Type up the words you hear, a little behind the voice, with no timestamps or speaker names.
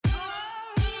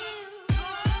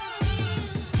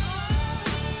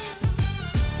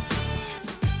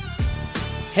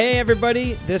Hey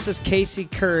everybody, this is Casey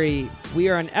Curry. We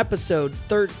are on episode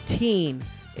 13.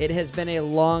 It has been a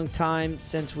long time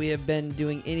since we have been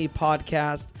doing any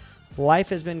podcast. Life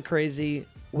has been crazy.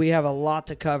 We have a lot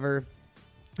to cover.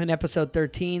 In episode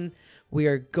 13, we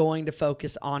are going to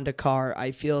focus on Dakar.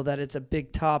 I feel that it's a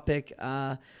big topic,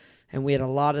 and we had a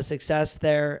lot of success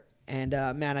there. And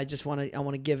man, I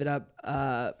want to give it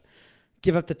up.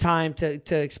 Give up the time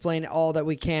to explain all that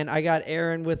we can. I got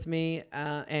Aaron with me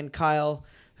and Kyle,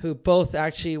 who both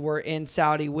actually were in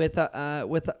Saudi with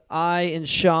I and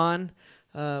Sean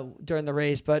during the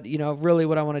race. But really,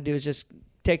 what I want to do is just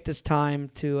take this time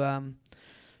to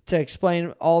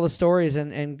explain all the stories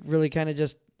and really kind of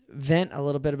just vent a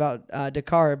little bit about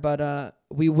Dakar. But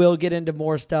we will get into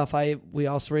more stuff. We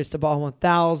also raced the Baja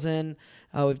 1000.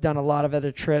 We've done a lot of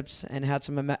other trips and had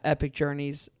some epic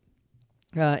journeys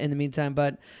in the meantime.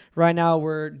 But right now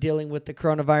we're dealing with the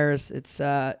coronavirus.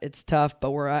 It's tough,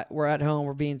 but we're at home.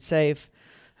 We're being safe.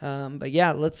 But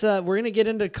yeah, we're gonna get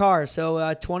into Dakar.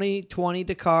 So 2020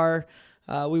 Dakar,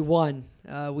 we won.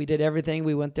 We did everything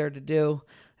we went there to do,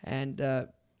 and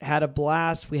had a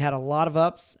blast. We had a lot of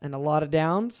ups and a lot of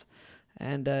downs,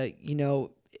 and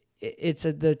it's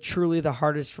truly the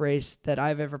hardest race that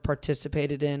I've ever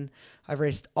participated in. I've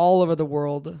raced all over the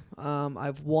world.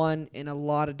 I've won in a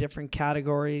lot of different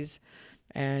categories,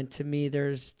 and to me,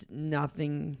 there's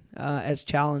nothing as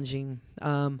challenging.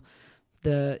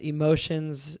 The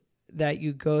emotions that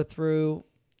you go through,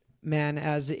 man,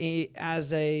 as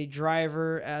a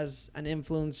driver, as an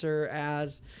influencer,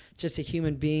 as just a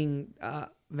human being,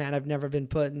 man, I've never been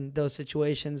put in those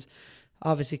situations.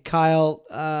 Obviously, Kyle,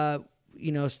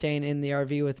 staying in the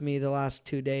RV with me the last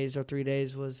 2 days or 3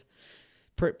 days was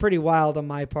pretty wild on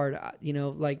my part.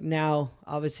 Like now,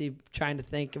 obviously trying to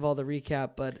think of all the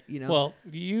recap, but Well,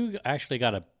 you actually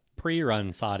got a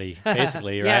pre-run Saudi,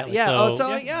 basically, yeah, right?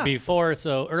 Yeah. Before,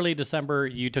 early December,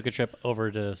 you took a trip over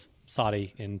to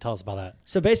Saudi, and tell us about that.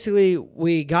 So basically,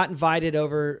 we got invited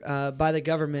over by the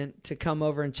government to come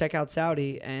over and check out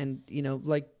Saudi, and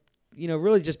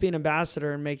really just be an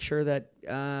ambassador and make sure that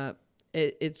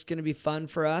it's going to be fun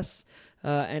for us,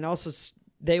 and also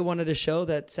they wanted to show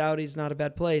that Saudi's not a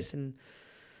bad place, and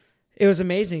it was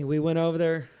amazing. We went over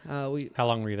there. How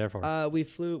long were you there for? We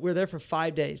were there for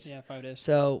 5 days. Yeah, 5 days.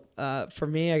 So for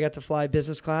me, I got to fly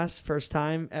business class, first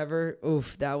time ever.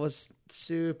 Oof, that was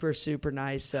super, super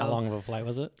nice. So How long of a flight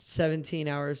was it? 17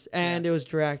 hours, and it was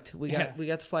direct. We got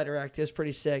to fly direct. It was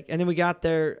pretty sick. And then we got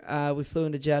there. We flew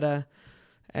into Jeddah,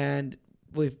 and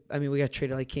we got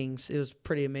treated like kings. It was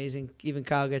pretty amazing. Even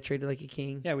Kyle got treated like a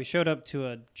king. Yeah, we showed up to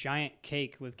a giant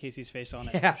cake with Casey's face on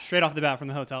it. Yeah. Straight off the bat from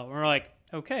the hotel. We were like,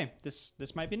 okay, this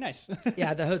might be nice.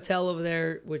 Yeah, the hotel over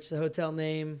there, which the hotel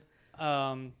name...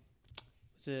 Was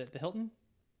it the Hilton?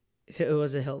 It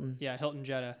was a Hilton. Yeah, Hilton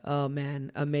Jeddah. Oh,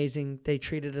 man, amazing. They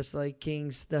treated us like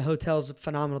kings. The hotel's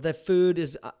phenomenal. The food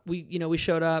is... we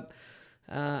showed up...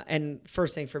 and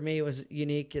first thing for me was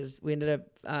unique is we ended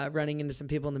up running into some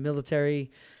people in the military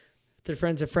through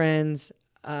friends of friends.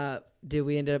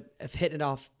 We ended up hitting it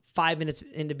off 5 minutes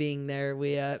into being there.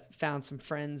 We found some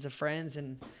friends of friends,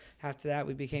 and after that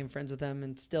we became friends with them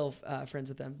and still friends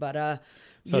with them. But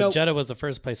Jeddah was the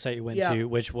first place that you went to,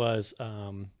 which was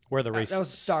where the race that was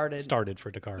started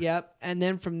for Dakar. Yep. And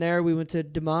then from there we went to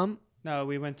Dammam. No,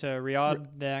 we went to Riyadh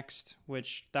next,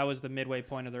 which that was the midway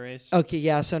point of the race. Okay,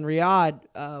 yeah. So in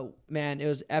Riyadh, man, it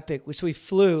was epic. So we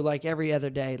flew like every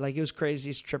other day. Like it was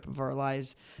craziest trip of our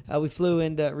lives. We flew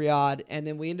into Riyadh, and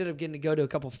then we ended up getting to go to a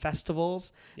couple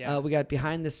festivals. Yeah. We got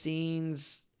behind the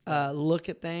scenes look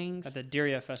at things. At the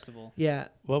Diriyah Festival. Yeah.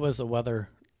 What was the weather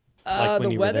like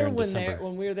the weather December?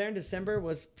 when we were there in December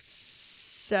was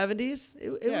 70s.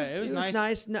 It was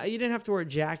nice. No, you didn't have to wear a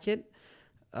jacket.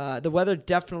 The weather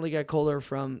definitely got colder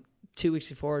from 2 weeks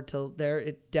before till there.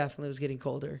 It definitely was getting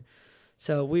colder.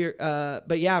 So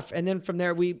but yeah, and then from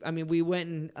there we went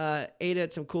and ate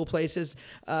at some cool places.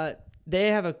 They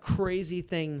have a crazy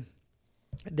thing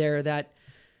there that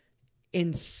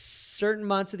in certain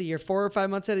months of the year, 4 or 5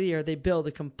 months out of the year, they build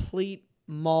a complete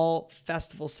mall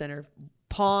festival center,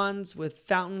 ponds with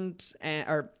fountains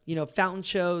fountain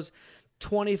shows,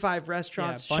 25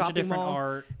 restaurants, bunch of shopping different mall,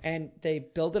 art. and they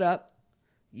build it up.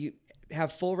 You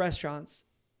have full restaurants,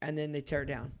 and then they tear it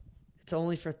down. It's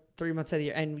only for 3 months out of the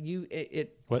year.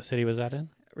 And What city was that in?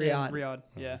 Riyadh. Riyadh,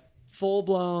 yeah. Full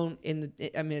blown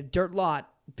a dirt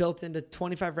lot built into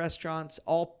 25 restaurants,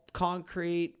 all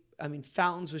concrete.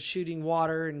 Fountains with shooting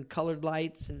water and colored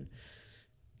lights. And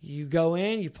you go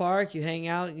in, you park, you hang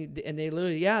out, and they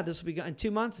literally, this will be gone. In 2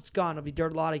 months, it's gone. It'll be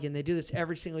dirt lot again. They do this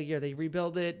every single year. They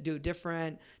rebuild it, do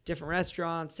different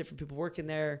restaurants, different people working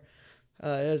there.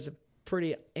 It was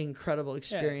pretty incredible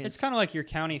experience. It's kind of like your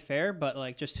county fair, but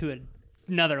like just to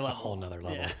another A level. whole nother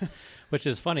level. Yeah. Which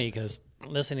is funny because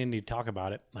listening to you talk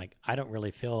about it, like I don't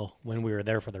really feel when we were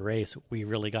there for the race, we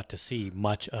really got to see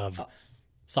much of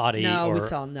Saudi. No, or, we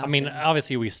saw I mean, nothing.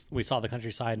 obviously we saw the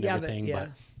countryside and Yeah, but everything, yeah. but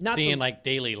Not seeing the- like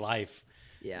daily life,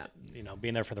 yeah.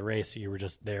 being there for the race, you were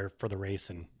just there for the race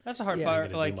and That's the hard Yeah. part.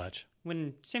 didn't Like do much.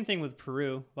 when same thing with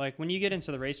Peru. Like when you get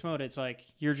into the race mode, it's like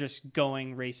you're just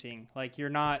going racing. Like you're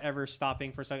not ever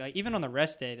stopping for a second. Like even on the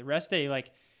rest day,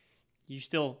 like you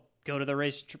still go to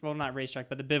the not racetrack,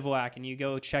 but the bivouac, and you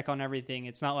go check on everything.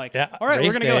 It's not like, all right, we're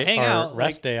race gonna go day hang or out.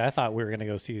 Rest Like, day, I thought we were gonna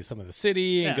go see some of the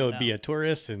city and Yeah, go be a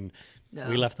tourist, and No.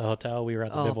 we left the hotel. We were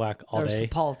at the bivouac all there was day. some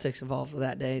politics involved with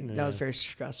that day. That was Yeah. very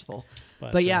stressful.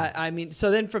 But, yeah, I mean,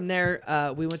 so then from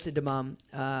there, we went to Dammam,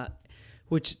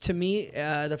 which to me,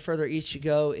 the further east you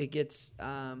go, it gets,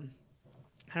 I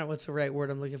don't know what's the right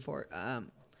word I'm looking for.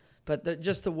 But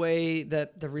just the way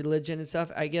that the religion and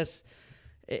stuff, I guess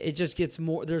it just gets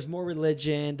more, there's more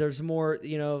religion. There's more,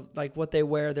 like what they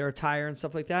wear, their attire and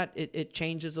stuff like that. It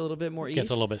changes a little bit more it gets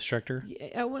east. a little bit stricter.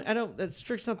 I don't. That's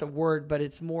strict's not the word, but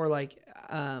it's more like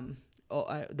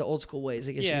the old school ways,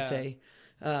 I guess you Yeah. could say.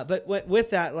 But with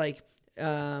that, like,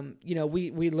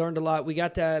 we learned a lot. We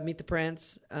got to meet the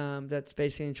prince. That's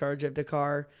basically in charge of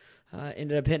Dakar.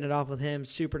 Ended up hitting it off with him.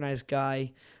 Super nice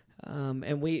guy.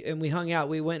 And we hung out.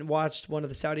 We went and watched one of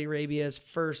the Saudi Arabia's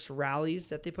first rallies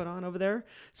that they put on over there.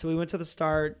 So we went to the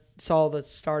start, saw the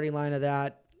starting line of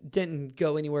that. Didn't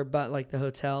go anywhere but like the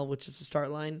hotel, which is the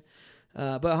start line.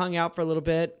 But hung out for a little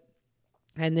bit.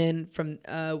 And then from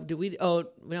we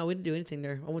didn't do anything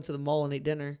there. I went to the mall and ate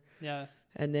dinner. yeah,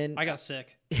 And then I got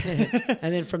sick.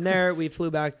 and then from there we flew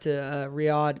back to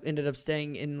Riyadh. Ended up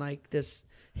staying in like this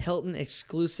Hilton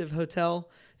exclusive hotel.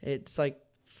 It's like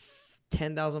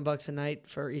 $10,000 a night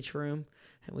for each room,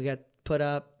 and we got put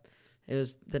up. It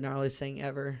was the gnarliest thing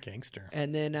ever. Gangster.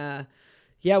 And then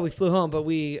we flew home, but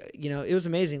it was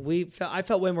amazing. I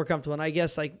felt way more comfortable, and I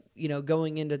guess like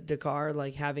going into Dakar,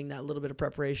 like having that little bit of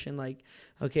preparation, like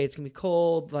okay, it's gonna be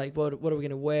cold. Like what are we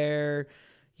gonna wear?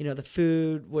 The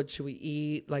food. What should we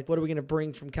eat? Like what are we gonna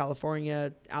bring from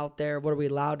California out there? What are we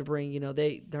allowed to bring?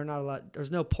 They're not allowed.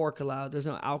 There's no pork allowed. There's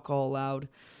no alcohol allowed.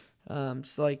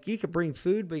 So like you could bring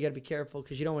food, but you got to be careful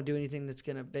because you don't want to do anything that's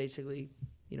gonna basically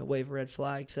wave a red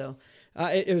flag. So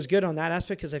it was good on that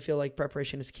aspect because I feel like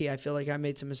preparation is key. I feel like I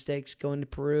made some mistakes going to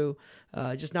Peru,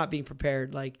 just not being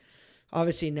prepared. Like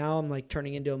obviously now I'm like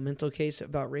turning into a mental case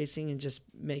about racing and just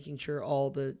making sure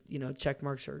all the check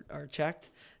marks are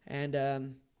checked. And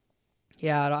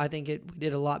I think we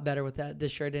did a lot better with that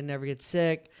this year. I didn't ever get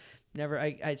sick.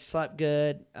 I slept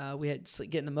good. We had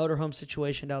getting the motorhome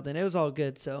situation out then. It was all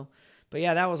good. So. But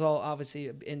yeah, that was all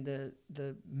obviously in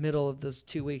the middle of those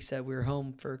 2 weeks that we were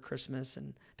home for Christmas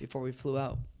and before we flew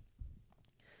out.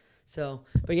 So,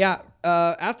 but yeah,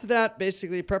 after that,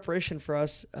 basically preparation for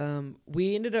us,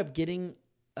 we ended up getting,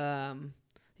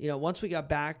 once we got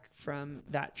back from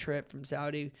that trip from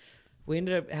Saudi, we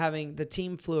ended up having the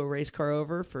team flew a race car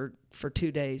over for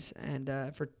 2 days.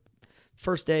 And for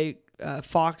first day,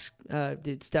 Fox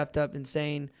stepped up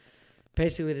insane.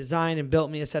 Basically designed and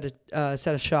built me a set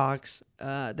of shocks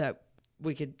that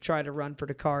we could try to run for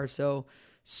Dakar. So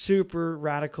super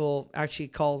radical, actually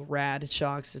called RAD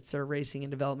shocks. It's their racing and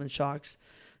development shocks.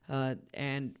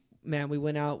 And man, we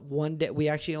went out one day. We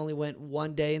actually only went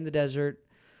 1 day in the desert.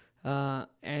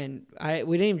 And we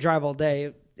didn't even drive all day.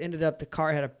 It ended up the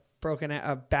car had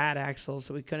a bad axle,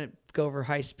 so we couldn't go over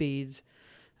high speeds.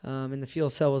 And the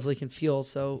fuel cell was leaking fuel.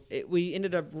 So we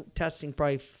ended up testing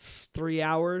probably 3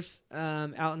 hours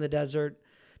out in the desert,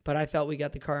 but I felt we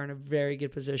got the car in a very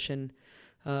good position.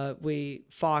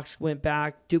 Fox went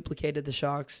back, duplicated the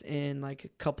shocks in like a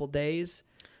couple days.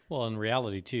 Well, in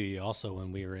reality too, you also,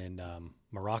 when we were in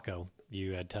Morocco,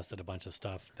 you had tested a bunch of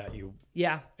stuff that you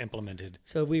implemented.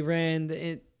 So we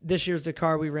ran this year's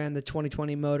Dakar, we ran the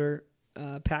 2020 motor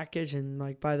package, and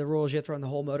like by the rules you have to run the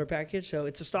whole motor package. So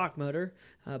it's a stock motor,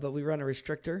 but we run a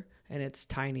restrictor, and it's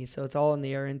tiny, so it's all in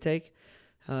the air intake.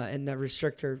 And the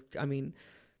restrictor, I mean,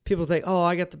 people think, oh,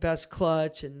 I got the best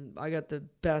clutch and I got the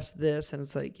best this, and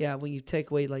it's like, yeah, when you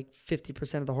take away like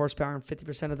 50% of the horsepower and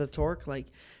 50% of the torque, like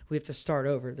we have to start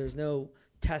over. There's no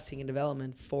testing and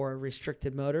development for a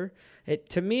restricted motor.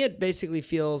 To me it basically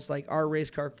feels like our race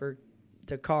car for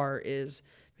Dakar is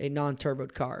a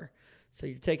non-turboed car. So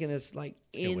you're taking this like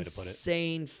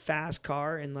insane fast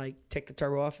car and like take the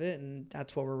turbo off it, and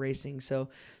that's what we're racing. So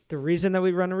the reason that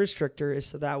we run a restrictor is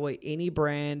so that way any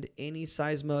brand, any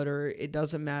size motor, it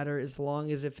doesn't matter as long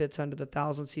as it fits under the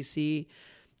 1,000 cc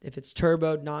if it's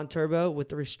turbo, non-turbo, with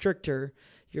the restrictor,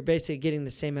 you're basically getting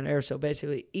the same amount of air. So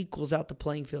basically it equals out the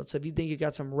playing field. So if you think you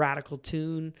got some radical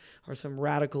tune or some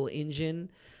radical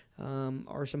engine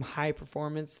or some high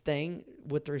performance thing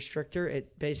with the restrictor,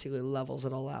 it basically levels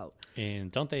it all out.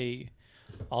 And don't they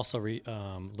also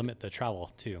limit the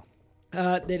travel too?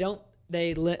 They don't.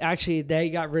 They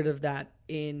got rid of that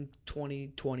in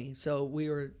 2020. So we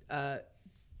were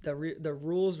the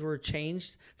rules were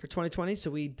changed for 2020, so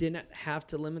we didn't have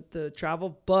to limit the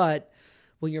travel. But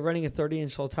when you're running a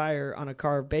 30-inch whole tire on a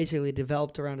car basically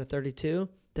developed around a 32,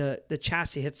 the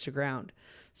chassis hits the ground.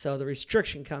 So the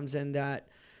restriction comes in that,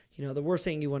 the worst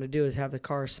thing you want to do is have the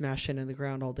car smash into the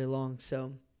ground all day long.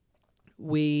 So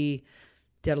we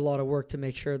did a lot of work to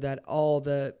make sure that all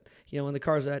the, when the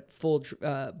car's at full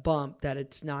bump, that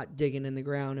it's not digging in the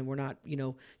ground and we're not,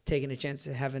 taking a chance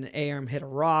to have an A-arm hit a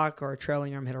rock or a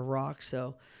trailing arm hit a rock.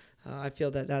 So I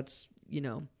feel that that's,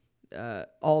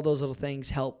 all those little things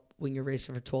help when you're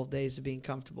racing for 12 days of being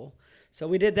comfortable. So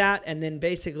we did that. And then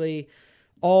basically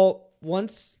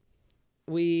once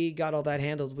we got all that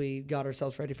handled, we got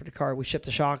ourselves ready for the car. We shipped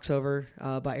the shocks over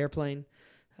by airplane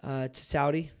to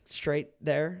Saudi straight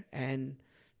there. And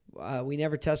we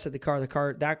never tested the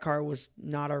car. That car was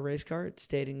not our race car. It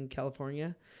stayed in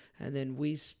California. And then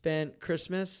we spent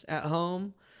Christmas at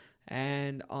home.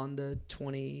 And on the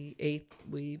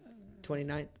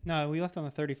 29th. No, we left on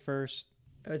the 31st.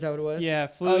 Is that what it was? Yeah,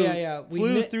 flew. Oh, yeah. We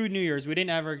flew through New Year's. We didn't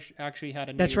ever actually had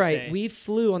a New That's Year's right. Day. We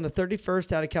flew on the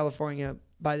 31st out of California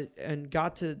and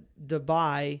got to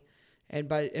Dubai,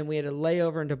 and we had a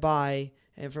layover in Dubai.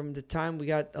 And from the time we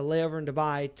got a layover in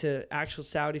Dubai to actual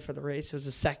Saudi for the race, it was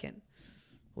a second.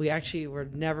 We actually were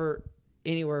never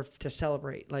anywhere to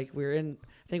celebrate. Like I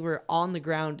think we were on the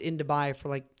ground in Dubai for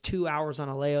like 2 hours on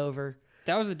a layover.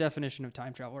 That was the definition of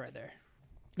time travel right there.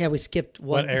 Yeah, we skipped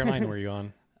one. What airline were you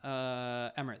on?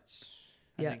 Emirates.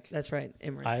 I think. That's right.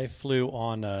 Emirates. I flew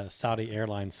on Saudi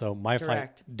Airlines, so my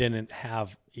Direct. flight didn't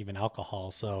have even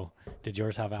alcohol. So did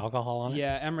yours have alcohol on it?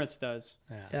 Yeah, Emirates does.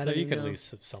 Yeah, I so didn't you could know. at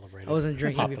least have celebrated. I wasn't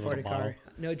drinking Popped a before the little car. bottle.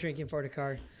 No drinking before the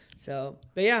car. So,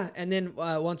 but yeah, and then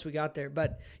once we got there,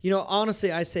 but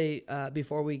honestly, I say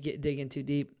before we dig in too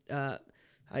deep,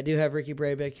 I do have Ricky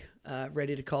Brabeck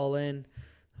ready to call in.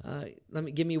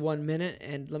 Give me 1 minute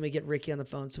and let me get Ricky on the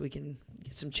phone so we can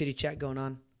get some chitty chat going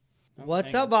on. Oh,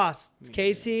 What's hang up, on. boss? It's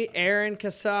Casey, Aaron,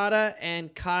 Casada,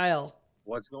 and Kyle.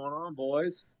 What's going on,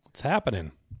 boys? What's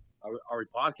happening? Are we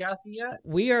podcasting yet?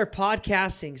 We are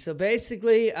podcasting. So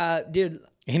basically, dude.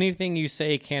 Anything you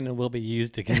say can and will be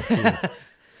used against you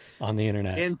on the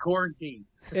internet. In quarantine.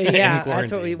 Yeah, In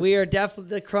that's what quarantine. we are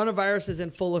definitely. The coronavirus is in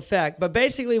full effect. But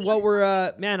basically, what we're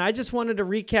I just wanted to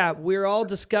recap. We're all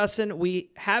discussing.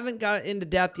 We haven't got into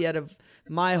depth yet of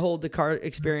my whole Dakar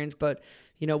experience, but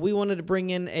we wanted to bring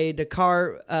in a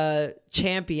Dakar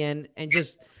champion and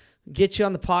just get you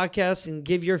on the podcast and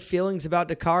give your feelings about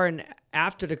Dakar and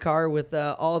after Dakar with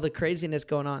all the craziness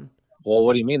going on. Well,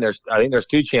 what do you mean? I think there's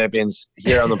two champions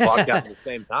here on the podcast at the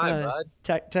same time, bud.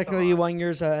 Technically, you won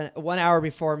yours 1 hour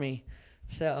before me.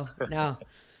 So, no.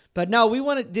 But no, we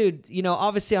want to, dude,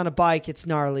 obviously on a bike, it's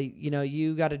gnarly.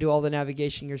 You got to do all the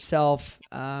navigation yourself.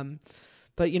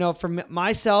 But, for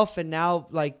myself and now,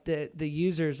 like, the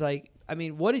users, like,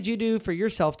 what did you do for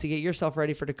yourself to get yourself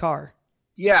ready for Dakar?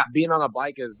 Yeah, being on a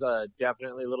bike is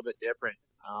definitely a little bit different.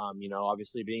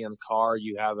 Obviously being in the car,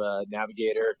 you have a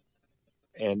navigator,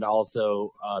 and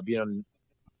also being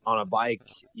on a bike,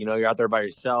 you're out there by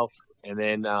yourself. And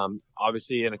then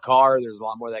obviously in a car, there's a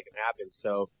lot more that can happen.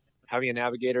 So having a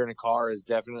navigator in a car is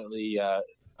definitely a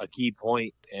key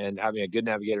point, and having a good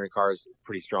navigator in a car is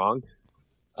pretty strong.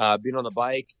 Being on the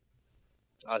bike,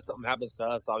 something happens to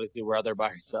us, obviously we're out there by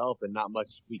ourselves and not much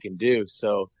we can do.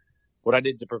 So what I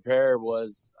did to prepare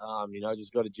was,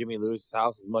 just go to Jimmy Lewis's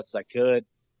house as much as I could,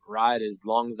 ride as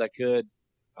long as I could,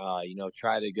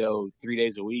 try to go 3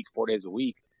 days a week, 4 days a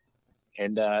week.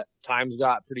 And times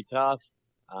got pretty tough.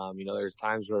 There's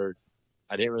times where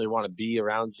I didn't really want to be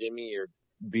around Jimmy or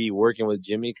be working with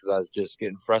Jimmy because I was just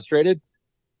getting frustrated.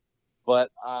 But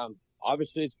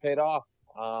obviously it's paid off.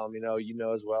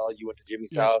 As well. You went to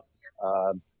Jimmy's house.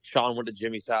 Sean went to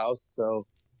Jimmy's house. So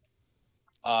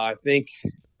I think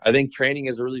training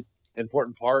is a really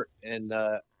important part. And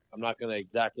I'm not going to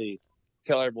exactly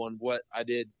tell everyone what I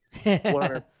did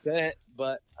 100%.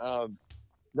 But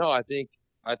no, I think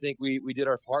we did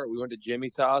our part. We went to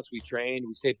Jimmy's house. We trained.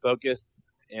 We stayed focused.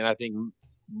 And I think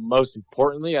most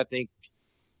importantly,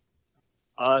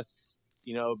 us,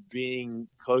 being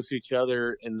close to each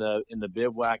other in the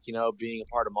bivouac, being a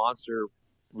part of Monster,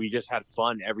 we just had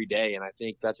fun every day. And I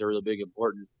think that's a really big,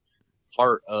 important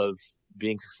part of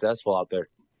being successful out there.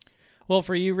 Well,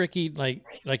 for you, Ricky,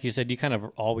 like you said, you kind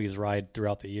of always ride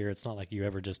throughout the year. It's not like you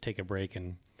ever just take a break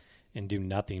and do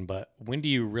nothing. But when do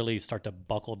you really start to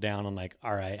buckle down on like,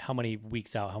 all right, how many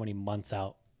weeks out, how many months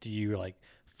out do you like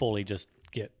fully just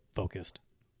get focused?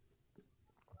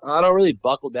 I don't really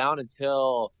buckle down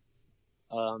until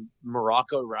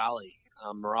Morocco rally.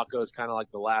 Morocco is kind of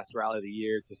like the last rally of the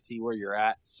year to see where you're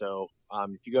at. So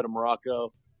if you go to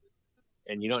Morocco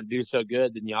and you don't do so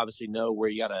good, then you obviously know where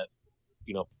you got to,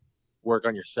 work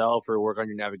on yourself or work on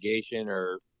your navigation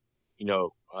or,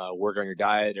 work on your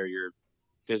diet or your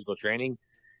physical training.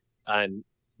 And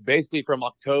basically from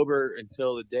October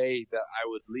until the day that I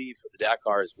would leave for the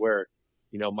Dakar is where,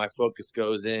 my focus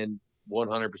goes in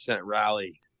 100%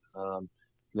 rally. I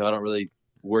don't really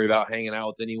worry about hanging out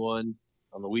with anyone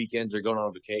on the weekends or going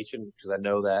on vacation because I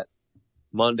know that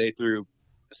Monday through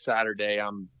Saturday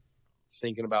I'm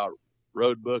thinking about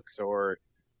road books or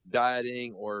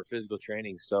dieting or physical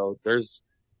training. So there's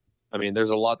a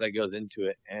lot that goes into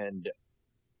it. And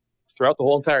throughout the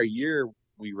whole entire year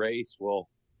we race. Well,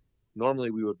 normally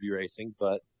we would be racing,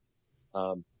 but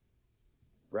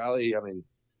rally's a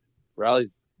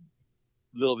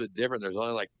little bit different. There's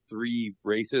only like 3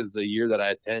 races a year that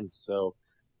I attend. So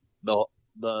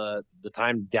the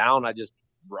time down, I just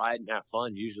ride and have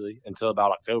fun usually until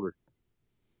about October.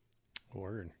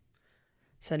 Word.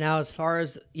 So now, as far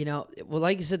as,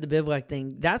 like you said, the bivouac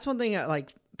thing, that's one thing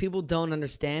like people don't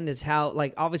understand is how,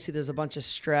 like, obviously there's a bunch of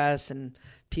stress and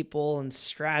people and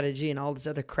strategy and all this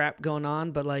other crap going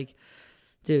on. But like,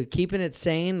 dude, keeping it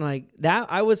sane like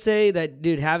that, I would say that,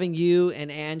 dude, having you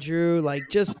and Andrew, like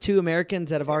just 2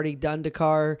 Americans that have already done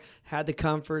Dakar, had the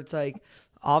comforts, like,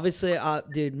 obviously,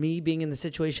 dude, me being in the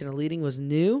situation of leading was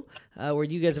new, where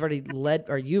you guys have already led,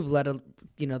 or you've led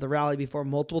the rally before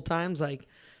multiple times. Like,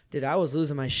 dude, I was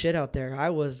losing my shit out there. I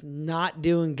was not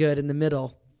doing good in the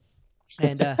middle.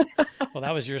 And well,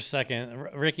 that was your second.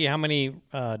 Ricky, how many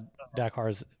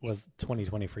Dakars was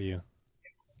 2020 for you?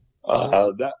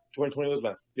 That 2020 was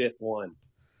my 5th one.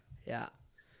 Yeah.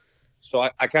 So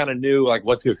I kind of knew like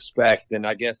what to expect. And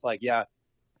I guess like, yeah,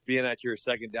 being at your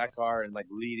second Dakar and like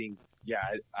leading, yeah,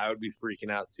 I would be freaking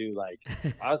out too. Like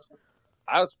I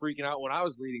was freaking out when I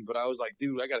was leading, but I was like,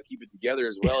 dude, I got to keep it together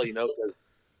as well, because,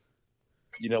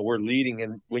 we're leading,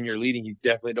 and when you're leading, you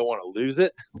definitely don't want to lose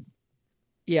it.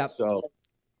 Yeah. So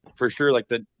for sure, like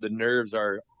the nerves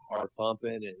are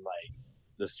pumping and like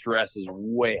the stress is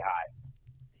way high.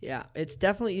 Yeah. It's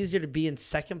definitely easier to be in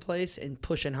second place and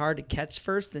pushing hard to catch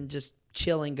first than just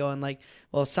chilling, going like,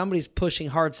 well, somebody's pushing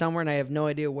hard somewhere and I have no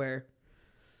idea where.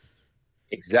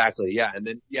 Exactly. Yeah. And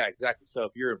then, yeah, exactly. So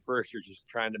if you're in first, you're just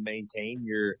trying to maintain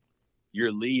your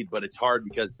lead, but it's hard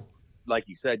because like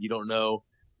you said, you don't know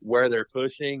where they're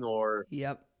pushing or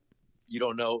Yep. you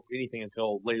don't know anything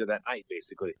until later that night,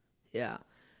 basically. Yeah.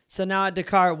 So now at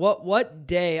Dakar, what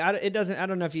day? I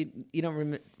don't know if you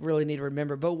don't really need to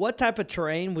remember, but what type of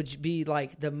terrain would you be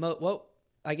like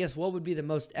what would be the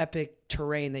most epic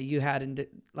terrain that you had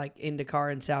in Dakar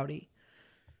in Saudi?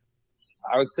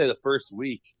 I would say the first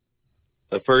week,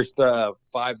 the first 5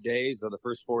 days or the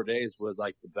first 4 days was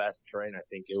like the best terrain. I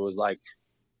think it was like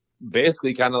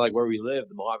basically kind of like where we live,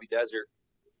 the Mojave Desert,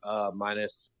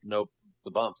 minus the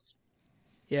bumps.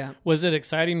 Yeah. Was it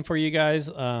exciting for you guys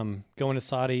going to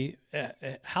Saudi?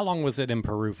 How long was it in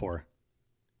Peru for?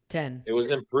 10. It was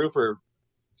in Peru for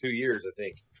 2 years, I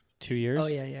think. 2 years? Oh,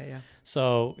 yeah.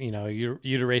 So,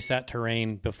 you'd raced that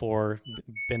terrain before,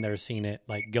 been there, seen it.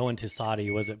 Like going to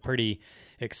Saudi, was it pretty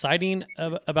exciting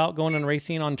about going and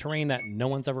racing on terrain that no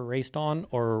one's ever raced on?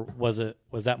 Or was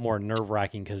that more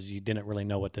nerve-wracking because you didn't really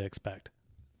know what to expect?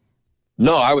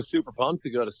 No, I was super pumped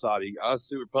to go to Saudi. I was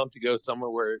super pumped to go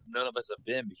somewhere where none of us have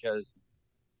been because,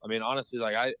 I mean, honestly,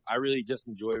 like I really just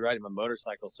enjoy riding my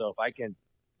motorcycle. So if I can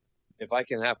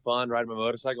have fun riding my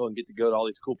motorcycle and get to go to all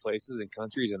these cool places and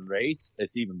countries and race,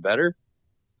 it's even better.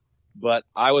 But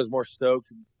I was more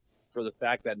stoked for the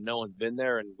fact that no one's been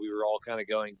there and we were all kind of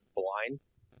going blind.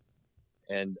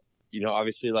 And,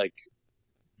 obviously, like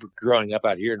growing up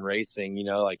out here and racing,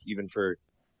 like even for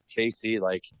Casey,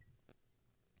 like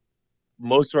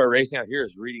most of our racing out here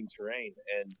is reading terrain.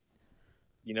 And,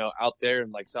 out there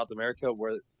in like South America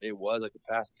where it was like the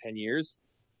past 10 years,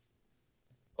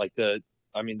 like the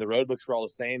road books were all the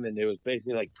same and it was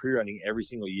basically like pre-running every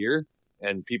single year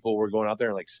and people were going out there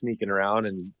and like sneaking around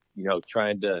and,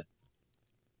 trying to,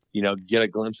 get a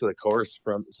glimpse of the course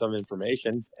from some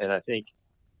information. And I think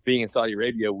being in Saudi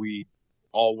Arabia, we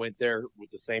all went there with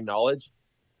the same knowledge.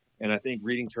 And I think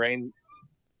reading terrain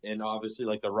and obviously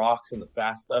like the rocks and the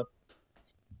fast stuff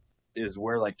is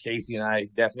where like Casey and I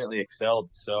definitely excelled.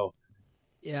 So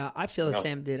yeah, I feel the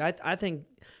same, dude. I think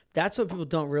that's what people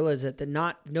don't realize,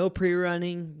 that no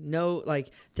pre-running, no, like,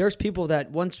 there's people that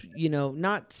once,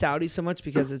 not Saudi so much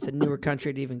because it's a newer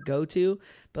country to even go to,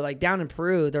 but like down in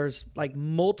Peru, there's like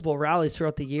multiple rallies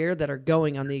throughout the year that are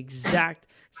going on the exact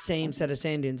same set of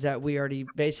sand dunes that we already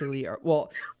basically are.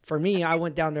 Well, for me, I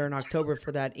went down there in October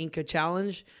for that Inca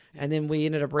Challenge, and then we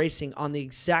ended up racing on the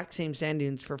exact same sand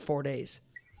dunes for 4 days.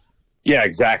 Yeah,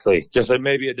 exactly. Just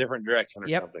maybe a different direction or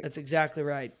something. Yep, that's exactly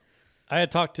right. I had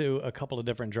talked to a couple of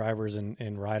different drivers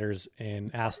and riders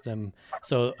and asked them.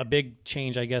 So a big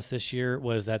change, I guess, this year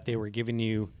was that they were giving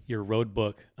you your road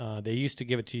book. They used to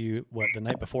give it to you, the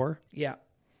night before? Yeah.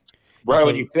 Right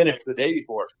when you finished the day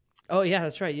before. Oh, yeah,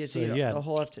 that's right. You had the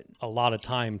whole afternoon. A lot of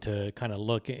time to kind of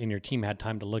look, and your team had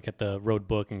time to look at the road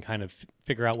book and kind of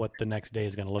figure out what the next day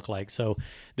is going to look like. So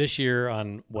this year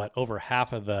on over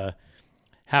half of the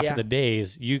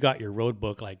days, you got your road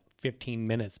book like 15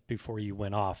 minutes before you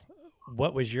went off.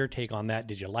 What was your take on that?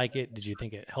 Did you like it? Did you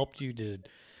think it helped you?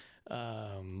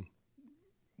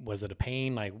 Was it a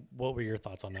pain? Like, what were your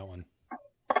thoughts on that one?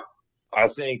 I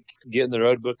think getting the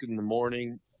road book in the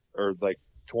morning or like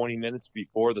 20 minutes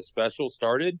before the special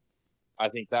started, I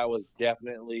think that was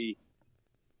definitely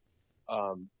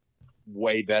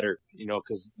way better,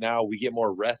 because now we get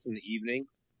more rest in the evening,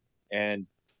 and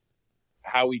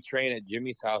how we train at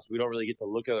Jimmy's house, we don't really get to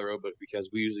look at the road book because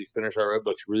we usually finish our road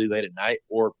books really late at night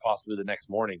or possibly the next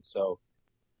morning. So,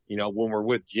 when we're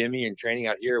with Jimmy and training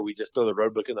out here, we just throw the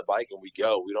road book in the bike and we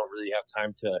go. We don't really have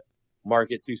time to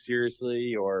mark it too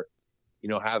seriously or,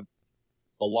 have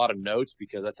a lot of notes,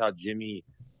 because that's how Jimmy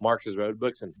marks his road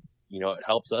books, and, it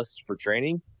helps us for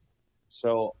training.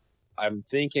 So I'm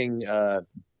thinking, so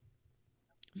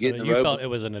you felt it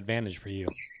was an advantage for you.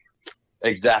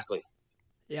 Exactly.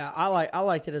 Yeah, I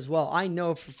liked it as well. I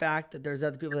know for a fact that there's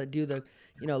other people that do the,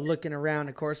 looking around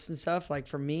the course and stuff. Like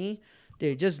for me,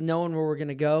 dude, just knowing where we're going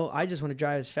to go, I just want to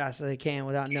drive as fast as I can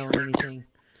without knowing anything.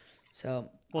 So,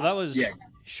 well, that was,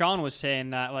 Sean was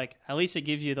saying that, like, at least it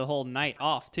gives you the whole night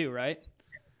off too, right?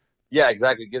 Yeah,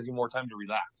 exactly. It gives you more time to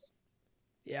relax.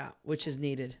 Yeah, which is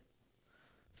needed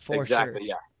for sure. Exactly,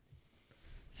 yeah.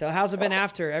 So how's it been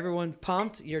after? Everyone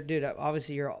pumped?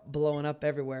 Obviously you're blowing up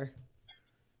everywhere.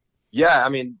 Yeah, I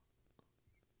mean,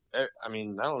 I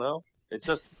don't know. It's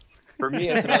just, for me,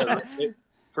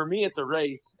 it's a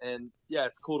race, and yeah,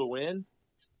 it's cool to win,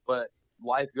 but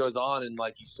life goes on, and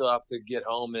like you still have to get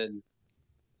home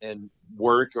and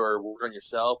work on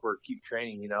yourself or keep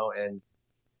training, and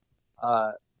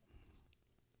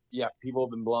yeah, people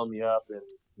have been blowing me up and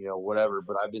whatever,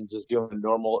 but I've been just doing a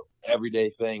normal everyday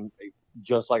thing,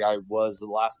 just like I was the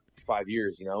last 5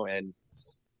 years, and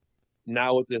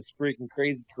now with this freaking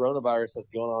crazy coronavirus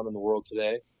that's going on in the world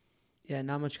today. Yeah,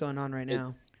 not much going on right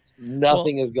now.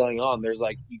 Nothing is going on. There's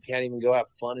you can't even go have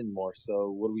fun anymore. So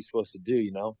what are we supposed to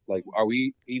do, Like, are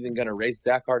we even going to race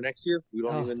Dakar next year? We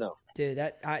don't even know. Dude,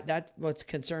 that what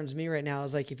concerns me right now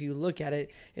is, like, if you look at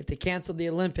it, if they canceled the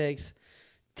Olympics,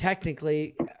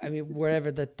 technically, I mean,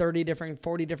 whatever, the 40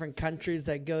 different countries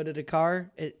that go to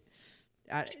Dakar,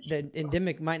 the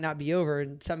endemic might not be over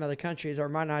in some other countries, or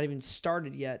might not even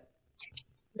started yet.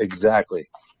 Exactly.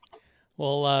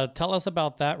 Well, tell us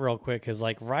about that real quick, because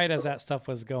right as that stuff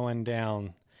was going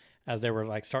down, as they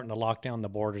were starting to lock down the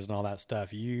borders and all that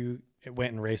stuff, you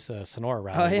went and raced the Sonora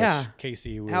Rally. Oh yeah, which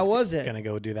Casey was going to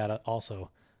go do that also.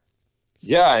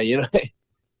 Yeah,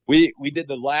 we did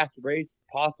the last race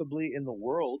possibly in the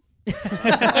world.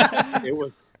 It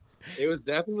was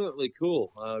definitely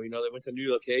cool. They went to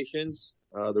new locations.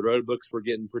 The road books were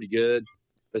getting pretty good.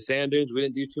 The sand dunes, we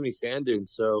didn't do too many sand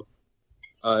dunes, so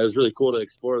it was really cool to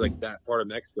explore that part of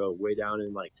Mexico, way down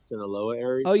in Sinaloa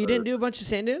area. Oh, you didn't do a bunch of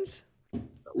sand dunes?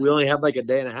 We only had a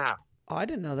day and a half. Oh, I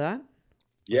didn't know that.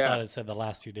 Yeah, I thought it said the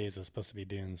last 2 days was supposed to be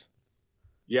dunes.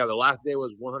 Yeah, the last day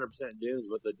was 100% dunes,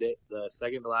 but the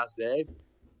second to last day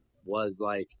was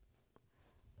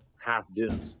half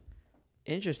dunes.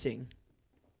 Interesting.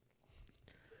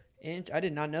 And I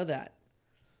did not know that.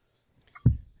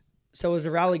 So was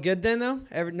the rally good then, though?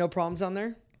 No problems on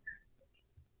there?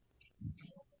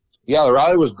 Yeah, the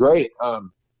rally was great.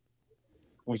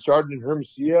 We started in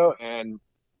Hermosillo, and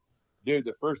dude,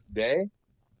 the first day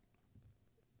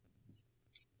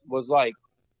was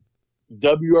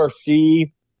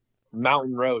WRC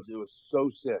mountain roads. It was so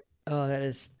sick. Oh, that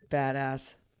is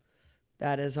badass.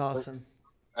 That is awesome.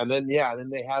 And then they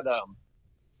had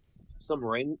some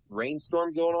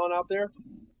rainstorm going on out there.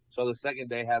 So the second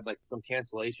day had some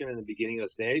cancellation in the beginning of the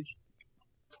stage.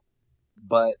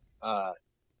 But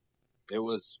it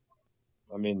was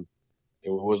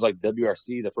like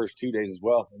WRC the first 2 days as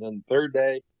well. And then the third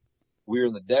day, we were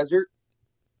in the desert.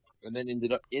 and then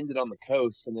ended on the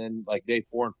coast. And then like day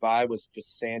 4 and 5 was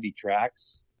just sandy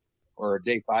tracks, or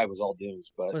day 5 was all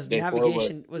dunes. But Was day 4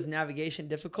 navigation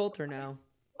difficult or no?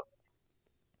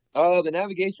 The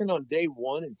navigation on day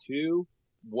 1 and 2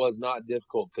 was not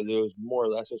difficult because it was more or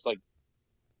less just like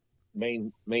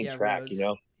main track, roads. you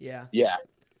know. Yeah. Yeah.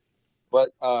 But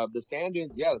the sand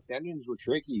dunes were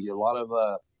tricky. A lot of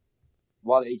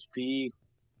HP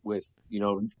with, you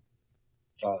know,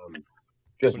 just What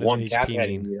does one HP cap mean?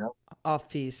 heading, you know. Off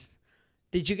piece.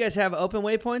 Did you guys have open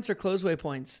waypoints or closed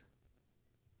waypoints?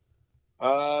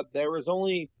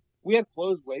 We had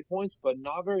closed waypoints, but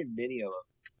not very many of them.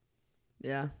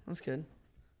 Yeah, that's good.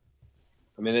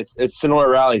 I mean, it's Sonora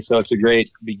Rally, so it's a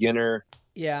great beginner.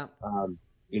 Yeah.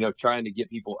 You know, trying to get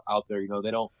people out there. You know,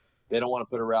 they don't want to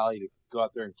put a rally to go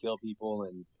out there and kill people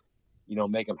and, you know,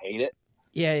 make them hate it.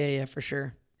 Yeah, for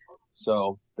sure.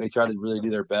 So they try to really do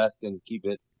their best and keep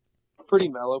it pretty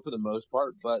mellow for the most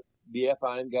part. But the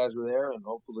FIM guys were there, and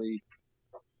hopefully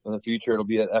in the future it'll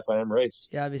be an FIM race.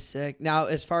 Yeah, that'd be sick. Now,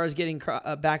 as far as getting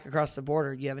back across the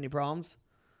border, do you have any problems?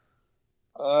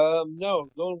 No,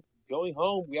 going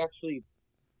home,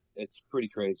 it's pretty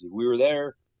crazy. We were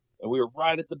there, and we were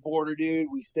right at the border, dude.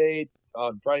 We stayed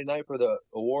on Friday night for the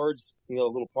awards, you know,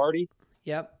 a little party.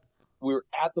 Yep. We were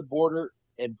at the border,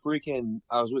 and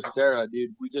I was with Sarah,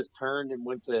 dude. We just turned and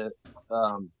went to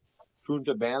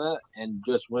Punta Cana and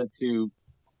just rented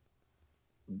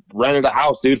a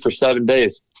house, dude, for 7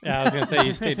 days. Yeah, I was gonna say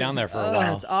you stayed down there for a Oh,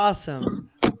 while. that's awesome.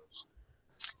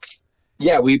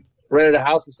 Yeah, we rented a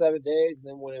house for 7 days, and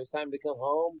then when it was time to come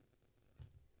home,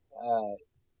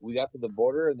 we got to the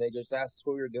border, and they just asked us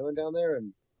what we were doing down there,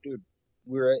 and dude,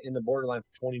 we were in the borderline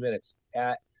for 20 minutes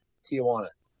at Tijuana.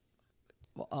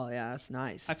 Well, oh yeah, that's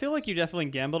nice. I feel like you definitely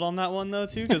gambled on that one though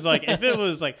too, because like if it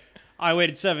was like I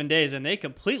waited 7 days and they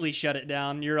completely shut it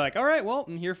down, you're like, all right, well,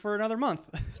 I'm here for another month.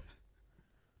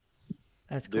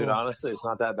 That's cool. Dude, honestly, it's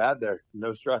not that bad there.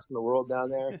 No stress in the world down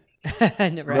there.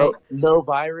 Right? No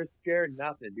virus scare,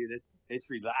 nothing, dude. It's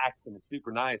relaxed and it's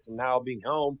super nice. And now being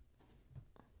home,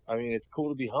 I mean, it's cool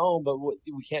to be home, but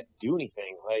we can't do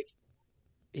anything. Like,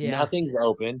 Yeah. nothing's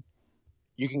open.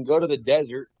 You can go to the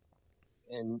desert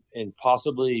and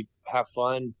possibly have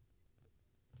fun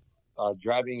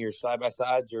driving your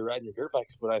side-by-sides or riding your dirt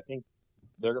bikes, but I think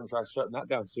they're going to try shutting that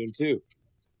down soon, too.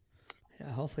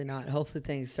 Yeah, hopefully not. Hopefully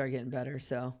things start getting better.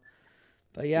 So,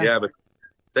 but yeah. Yeah, but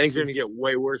things are going to get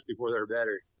way worse before they're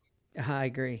better. I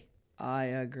agree.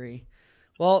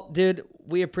 Well, dude,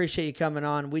 we appreciate you coming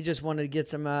on. We just wanted to get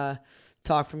some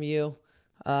talk from you.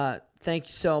 Thank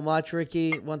you so much,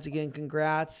 Ricky. Once again,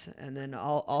 congrats. And then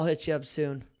I'll hit you up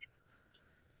soon.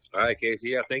 All right,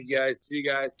 Casey. Yeah, thank you guys. See you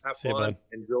guys. Have See you, fun. bud.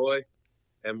 Enjoy.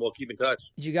 And we'll keep in touch.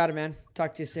 You got it, man.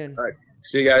 Talk to you soon. All right.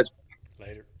 See you guys.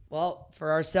 Later. Well,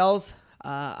 for ourselves,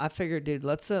 I figured, dude,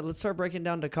 let's start breaking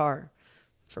down Dakar.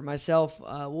 For myself,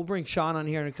 we'll bring Sean on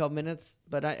here in a couple minutes.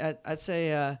 But I'd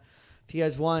say if you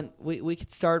guys want, we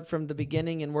could start from the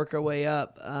beginning and work our way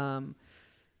up.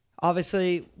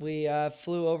 Obviously, we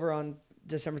flew over on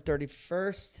December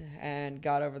 31st and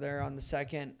got over there on the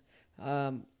 2nd.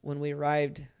 When we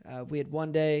arrived, we had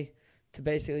 1 day to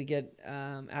basically get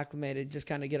acclimated, just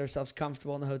kind of get ourselves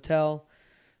comfortable in the hotel.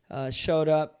 Showed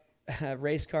up.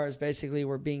 Race cars basically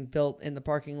were being built in the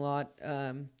parking lot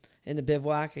in the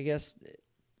bivouac, I guess.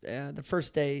 The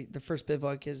first day, the first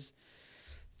bivouac is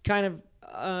kind of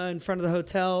in front of the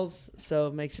hotels, so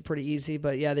it makes it pretty easy.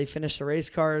 But, yeah, they finished the race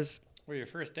cars. Well, your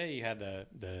first day you had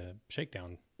the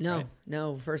shakedown. No,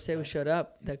 right? First day we showed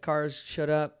up. The cars showed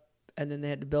up, and then they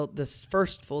had to build this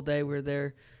first full day we were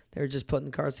there. They were just putting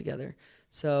the cars together.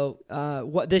 So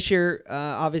this year,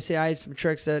 obviously, I had some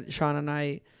tricks that Sean and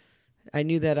I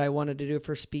knew that I wanted to do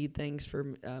for speed things,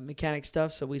 for mechanic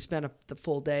stuff. So we spent the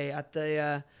full day at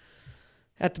the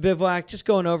bivouac, just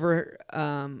going over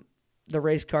the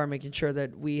race car, making sure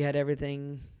that we had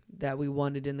everything that we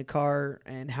wanted in the car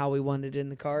and how we wanted it in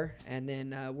the car, and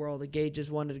then where all the gauges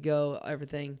wanted to go,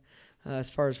 everything as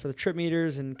far as for the trip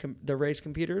meters and the race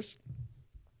computers.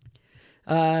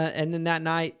 And then that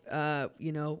night,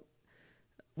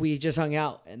 we just hung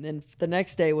out. And then the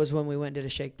next day was when we went and did a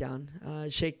shakedown.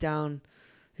 Shakedown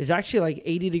is actually like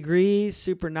 80 degrees,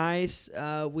 super nice.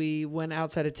 We went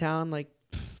outside of town like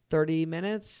 30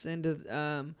 minutes into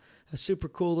a super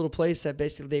cool little place that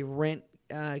basically they rent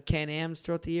Can-Ams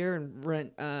throughout the year and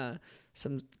rent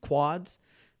some quads.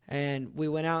 And we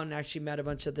went out and actually met a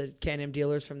bunch of the Can-Am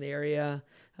dealers from the area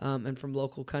and from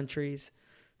local countries,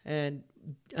 and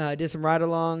did some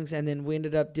ride-alongs. And then we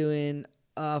ended up doing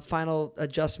a final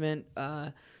adjustment.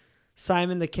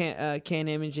 Simon, the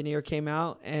Can-Am engineer, came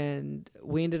out, and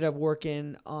we ended up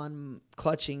working on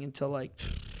clutching until like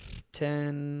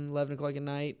 10, 11 o'clock at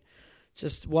night.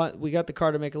 Just what we got the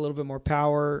car to make a little bit more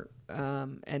power,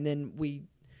 and then we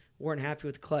weren't happy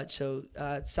with clutch. So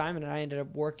Simon and I ended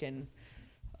up working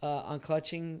on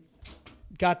clutching,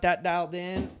 got that dialed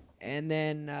in, and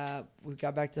then we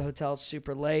got back to the hotel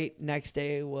super late. Next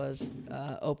day was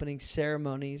opening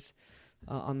ceremonies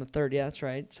on the 3rd. Yeah, that's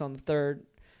right. So on the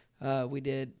 3rd, we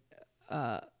did,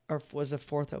 or was the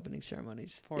 4th opening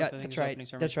ceremonies? Fourth, Yeah, I think, that's is right. opening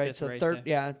ceremony, That's right. fifth So race 3rd,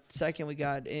 day. yeah. 2nd, we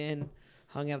got in,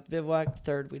 hung out at the bivouac.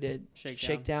 3rd, we did Shakedown.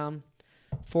 shakedown.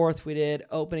 4th, we did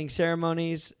opening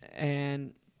ceremonies,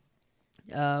 and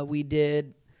we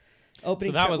did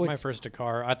opening. So that was my which- first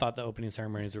Dakar. I thought the opening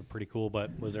ceremonies were pretty cool,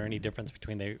 but was there any difference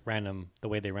between the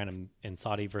way they ran them in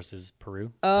Saudi versus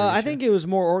Peru? I think it was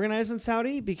more organized in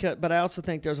Saudi but I also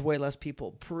think there's way less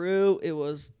people. Peru, it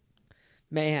was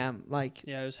mayhem. Like,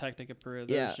 Yeah, it was hectic at Peru.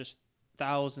 There Yeah. was just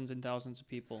thousands and thousands of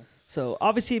people. so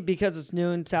obviously because it's new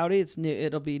in Saudi, it's new.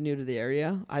 It'll be new to the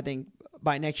area. I think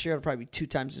by next year it'll probably be 2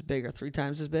 times as big or 3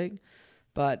 times as big.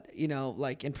 But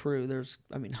like in Peru, there's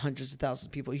hundreds of thousands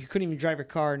of people. You couldn't even drive your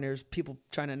car, and there's people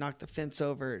trying to knock the fence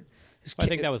over. I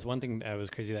think that was one thing that was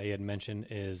crazy that you had mentioned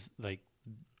is like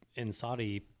in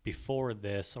Saudi before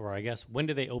this, or I guess when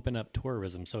did they open up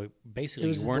tourism? So basically, It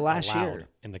was you weren't last allowed year.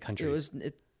 in the country.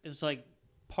 It was like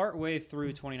partway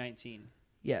through 2019.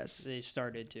 yes. They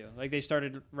started to. Like, they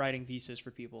started writing visas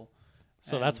for people.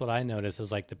 So that's what I noticed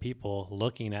is like the people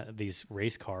looking at these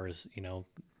race cars,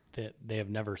 that they have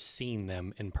never seen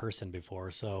them in person before.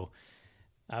 So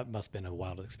that must have been a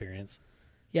wild experience.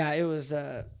 Yeah, it was.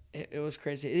 It was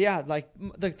crazy. Yeah, like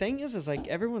the thing is like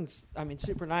everyone's.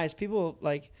 Super nice. People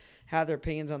like have their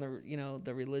opinions on the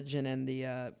the religion and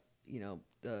the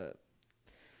the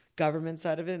government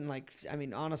side of it,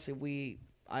 and honestly,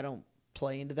 I don't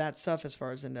play into that stuff as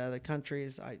far as into other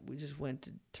countries. We just went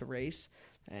to race,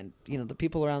 and the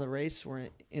people around the race were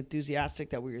enthusiastic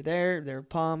that we were there. They were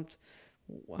pumped.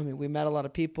 We met a lot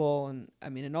of people, and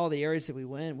in all the areas that we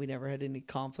went, we never had any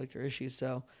conflict or issues.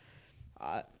 So,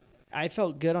 I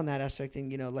felt good on that aspect.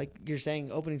 And like you're saying,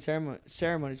 opening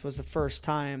ceremonies was the first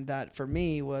time that for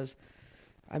me was.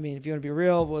 If you want to be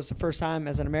real, was the first time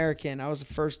as an American. I was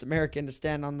the first American to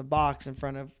stand on the box in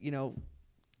front of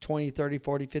 20, 30,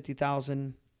 40,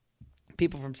 50,000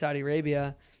 people from Saudi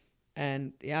Arabia.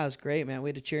 And yeah, it was great, man. We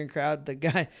had a cheering crowd.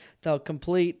 The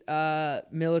complete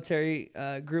military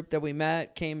group that we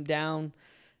met came down,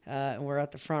 and we're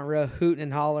at the front row hooting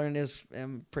and hollering. It was a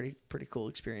pretty cool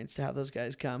experience to have those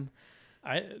guys come.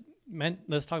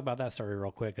 Let's talk about that story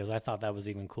real quick because I thought that was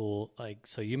even cool. Like,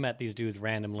 so you met these dudes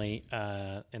randomly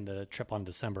in the trip on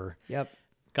December. Yep.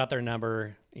 Got their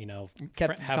number,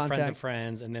 Kept have contact. friends of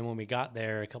friends, and then when we got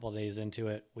there, a couple of days into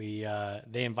it,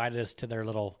 they invited us to their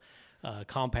little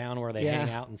compound where they hang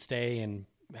out and stay, and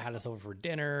had us over for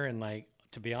dinner. And like,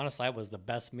 to be honest, that was the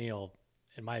best meal,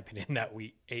 in my opinion, that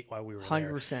we ate while we were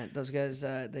 100%. there. Those guys,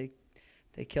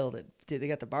 they killed it. Dude, they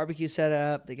got the barbecue set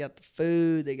up. They got the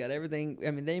food. They got everything.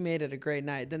 They made it a great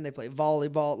night. Then they played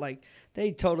volleyball. Like,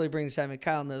 they totally bring this time. And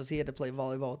Kyle knows he had to play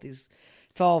volleyball with these.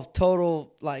 It's all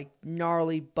total, like,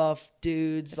 gnarly, buff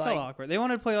dudes. It like, felt awkward. They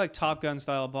wanted to play like Top Gun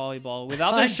style volleyball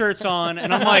without their shirts on,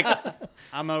 and I'm like,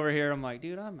 I'm over here. I'm like,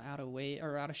 dude, I'm out of weight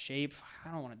or out of shape.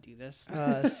 I don't want to do this.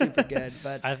 super good.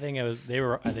 But I think they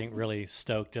were really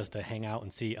stoked just to hang out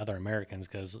and see other Americans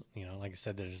because, like I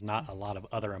said, there's not a lot of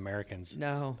other Americans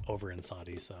no. over in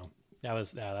Saudi. So that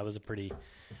was a pretty,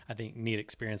 I think, neat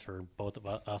experience for both of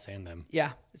us and them.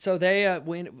 Yeah. So they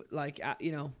went, like,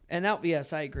 and that,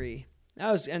 yes, I agree.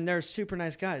 And they're super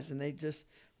nice guys, and they just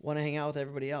want to hang out with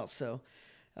everybody else. So,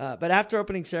 but after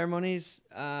opening ceremonies,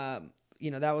 that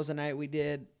was a night we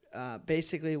did.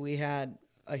 Basically, we had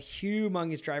a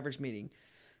humongous drivers meeting.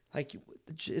 Like,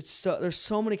 there's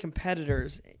so many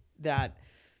competitors that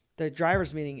the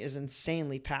drivers meeting is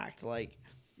insanely packed. Like,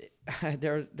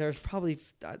 there's probably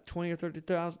 20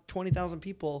 or 20,000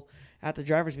 people at the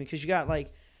drivers meeting because you got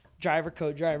like driver,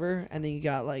 co-driver, and then you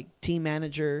got like team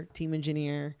manager, team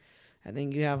engineer. And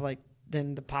then you have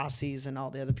then the posses and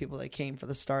all the other people that came for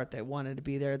the start that wanted to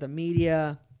be there, the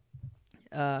media,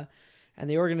 and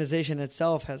the organization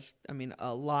itself has,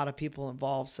 a lot of people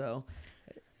involved. So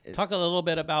talk a little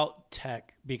bit about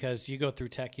tech because you go through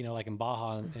tech, like in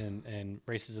Baja and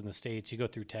races in the States, you go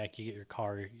through tech, you get your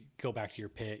car, you go back to your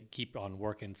pit, keep on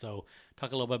working. So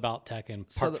talk a little bit about tech and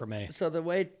Park for May. So the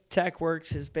way tech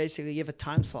works is basically you have a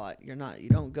time slot. You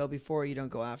don't go before, you don't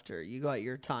go after. You go at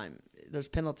your time. There's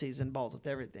penalties involved with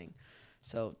everything.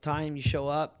 So time, you show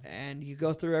up and you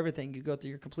go through everything. You go through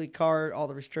your complete car, all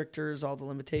the restrictors, all the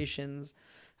limitations,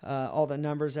 all the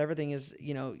numbers. Everything is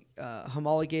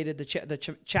homologated.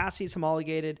 The chassis is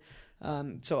homologated.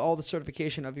 So all the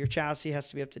certification of your chassis has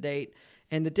to be up to date.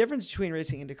 And the difference between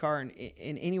racing in Dakar and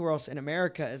in anywhere else in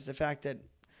America is the fact that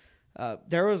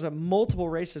there was multiple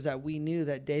racers that we knew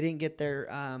that they didn't get their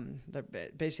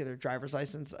basically their driver's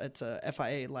license. It's a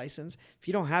FIA license. If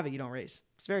you don't have it, you don't race.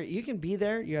 You can be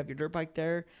there. You have your dirt bike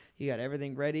there. You got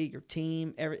everything ready. Your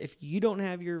team. If you don't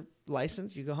have your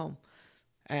license, you go home.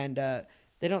 And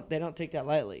they don't take that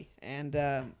lightly. And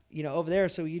over there,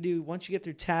 so you do once you get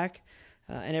through tech.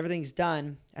 And everything's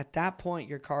done, at that point,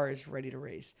 your car is ready to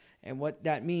race. And what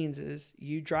that means is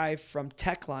you drive from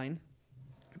tech line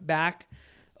back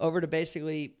over to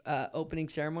basically opening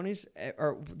ceremonies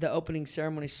or the opening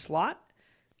ceremony slot,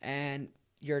 and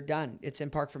you're done. It's in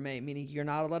Parc Fermé, meaning you're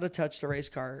not allowed to touch the race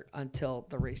car until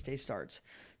the race day starts.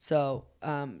 So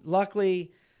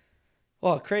luckily,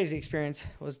 crazy experience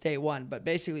was day one. But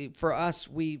basically for us,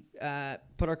 we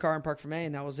put our car in Parc Fermé,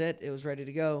 and that was it. It was ready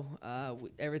to go.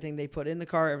 Everything they put in the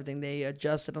car, everything they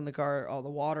adjusted on the car, all the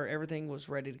water, everything was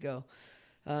ready to go.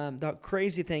 The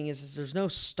crazy thing is there's no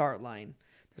start line.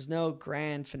 There's no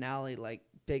grand finale, like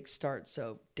big start.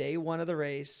 So day one of the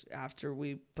race, after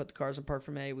we put the cars in Parc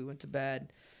Fermé, we went to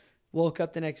bed, woke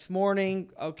up the next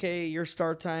morning. Okay, your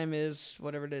start time is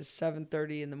whatever it is,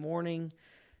 7:30 in the morning.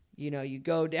 You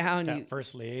go down. That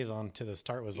first liaison to the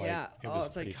start was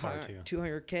it's like far too.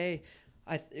 200K.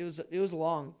 It was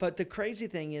long. But the crazy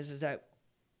thing is that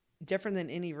different than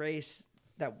any race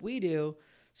that we do.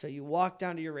 So you walk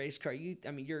down to your race car.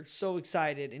 You're so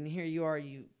excited, and here you are.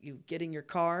 You get in your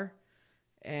car,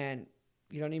 and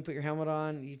you don't even put your helmet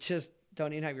on. You just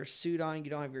don't even have your suit on. You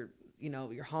don't have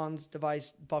your Hans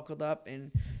device buckled up,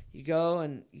 and you go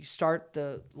and you start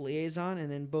the liaison, and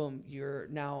then boom, you're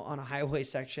now on a highway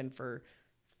section for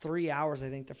 3 hours. I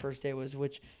think the first day was,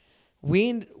 which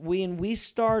we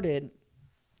started,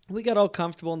 we got all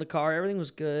comfortable in the car. Everything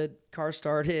was good. Car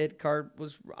started. Car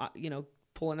was,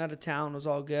 pulling out of town was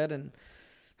all good. And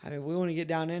we want to get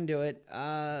down into it.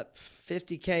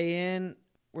 50K in,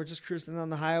 we're just cruising on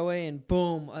the highway, and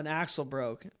boom, an axle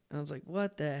broke. And I was like,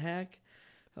 what the heck?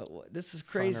 This is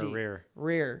crazy. Front or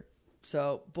Rear.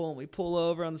 So boom, we pull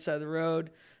over on the side of the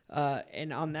road,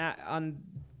 and on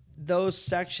those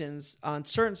sections, on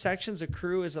certain sections, the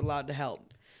crew is allowed to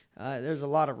help. There's a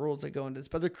lot of rules that go into this,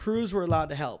 but the crews were allowed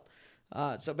to help.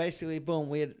 So basically, boom,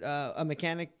 we had a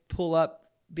mechanic pull up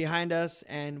behind us,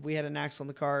 and we had an axle in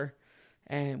the car,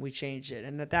 and we changed it.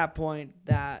 And at that point,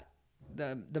 that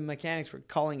the mechanics were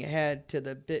calling ahead to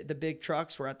the big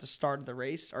trucks were at the start of the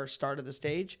race or start of the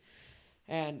stage.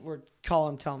 And we're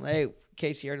telling them, hey,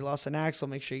 Casey already lost an axle.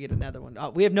 Make sure you get another one.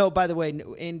 We have by the way,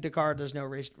 in Dakar, there's no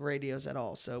radios at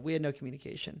all. So we had no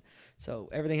communication. So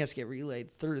everything has to get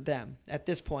relayed through them. At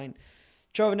this point,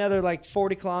 drove another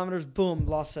 40 kilometers. Boom,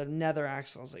 lost another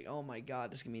axle. I was like, oh my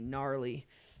God, this is going to be gnarly.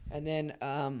 And then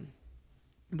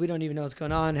we don't even know what's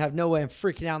going on. Have no way. I'm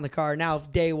freaking out in the car. Now,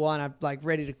 day one, I'm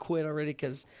ready to quit already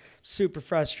because super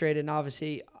frustrated. And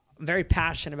obviously, I'm very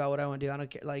passionate about what I want to do. I don't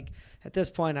care. At this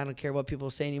point, I don't care what people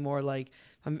say anymore.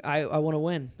 I want to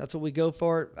win. That's what we go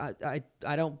for.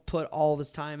 I don't put all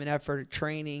this time and effort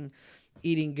training,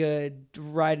 eating good,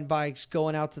 riding bikes,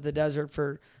 going out to the desert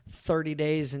for 30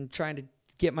 days and trying to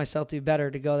get myself to be better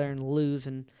to go there and lose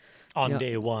and on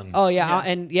day one. Oh yeah.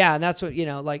 And that's what,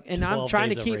 and I'm trying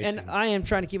to keep, racing. and I am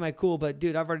trying to keep my cool, but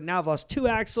dude, I've lost 2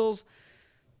 axles.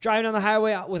 Driving on the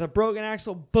highway with a broken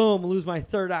axle, boom, lose my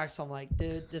 3rd axle. I'm like,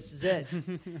 dude, this is it.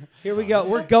 Here we go.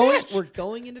 We're going into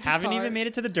Dakar. Haven't even made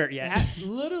it to the dirt yet.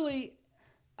 Literally,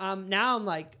 now I'm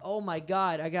like, oh my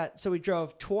God. So we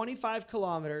drove 25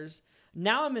 kilometers.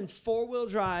 Now I'm in 4-wheel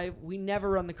drive. We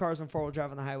never run the cars on 4-wheel drive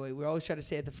on the highway. We always try to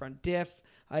stay at the front diff.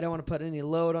 I don't want to put any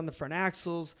load on the front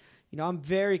axles. I'm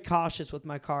very cautious with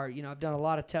my car. I've done a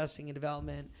lot of testing and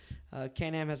development.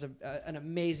 Can-Am has an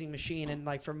amazing machine.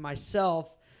 And for myself,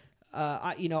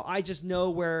 I just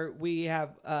know where we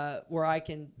have where I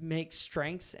can make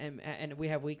strengths and we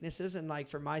have weaknesses. And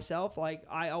for myself,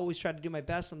 I always try to do my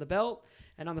best on the belt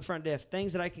and on the front diff,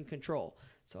 things that I can control.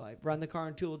 So I run the car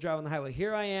in 2-wheel drive on the highway.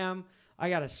 Here I am. I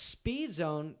got a speed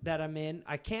zone that I'm in.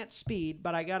 I can't speed,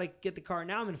 but I got to get the car.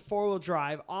 Now I'm in 4-wheel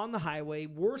drive on the highway.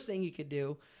 Worst thing you could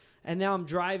do. And now I'm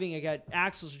driving. I got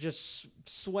axles just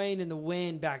swaying in the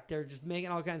wind back there, just making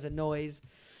all kinds of noise.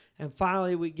 And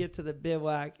finally, we get to the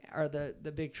bivouac or the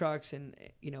big trucks, and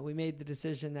we made the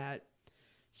decision that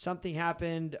something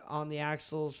happened on the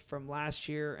axles from last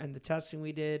year and the testing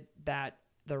we did, that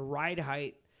the ride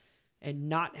height and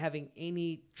not having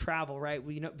any travel, right?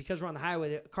 Because we're on the highway,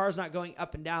 the car's not going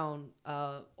up and down,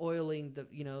 oiling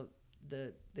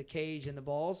the cage and the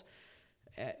balls.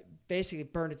 Basically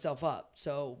burned itself up.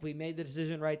 So we made the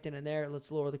decision right then and there.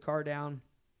 Let's lower the car down.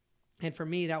 And for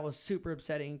me, that was super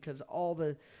upsetting because all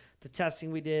the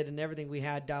testing we did and everything we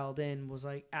had dialed in was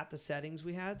like at the settings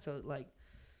we had. So it like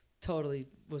totally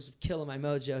was killing my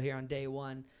mojo here on day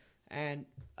one. And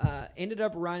ended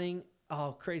up running,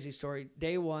 crazy story.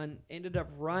 Day one, ended up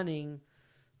running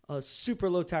a super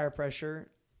low tire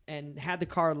pressure and had the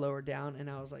car lowered down. And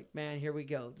I was like, man, here we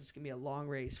go. This is going to be a long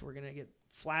race. We're going to get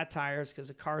flat tires because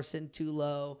the car's sitting too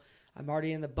low. I'm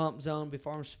already in the bump zone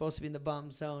before I'm supposed to be in the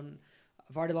bump zone.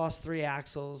 I've already lost 3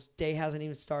 axles. Day hasn't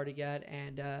even started yet.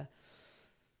 And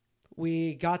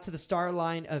we got to the start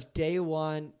line of day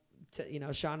one.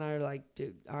 Sean and I are like,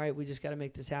 dude, all right, we just got to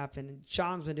make this happen. And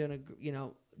Sean's been doing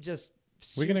just.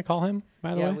 We're going to call him,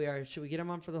 by the way? Yeah, we are. Should we get him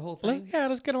on for the whole thing?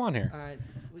 Let's get him on here. All right.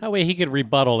 That way he could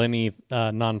rebuttal any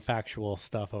non-factual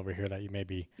stuff over here that you may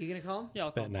be You going to call him? Yeah,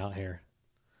 I'll call spitting him. out here.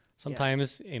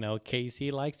 Sometimes, Casey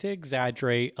likes to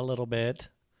exaggerate a little bit.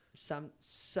 I'm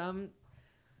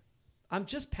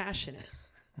just passionate.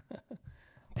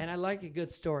 And I like a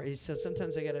good story. So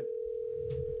sometimes I gotta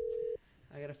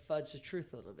fudge the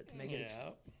truth a little bit to make it.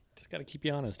 Just got to keep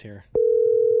you honest here.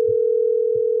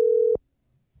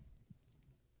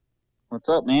 What's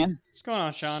up, man? What's going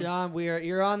on, Sean? Sean,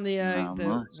 you're on the Not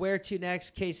much. Where to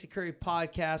Next Casey Curry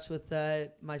podcast with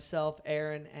myself,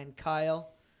 Aaron, and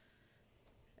Kyle.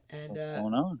 And What's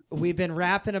going on? we've been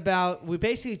rapping about. We've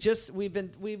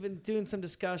been doing some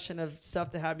discussion of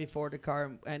stuff that happened before the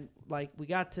car, and like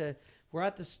we're at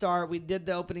the start. We did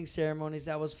the opening ceremonies.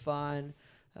 That was fun,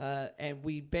 and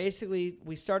we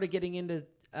started getting into.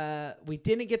 We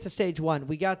didn't get to stage 1.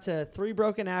 We got to 3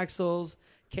 broken axles.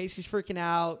 Casey's freaking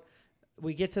out.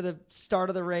 We get to the start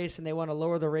of the race, and they want to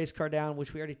lower the race car down,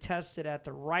 which we already tested at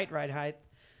the right height,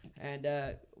 and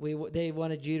they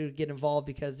wanted you to get involved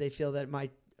because they feel that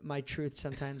my truth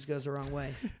sometimes goes the wrong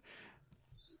way.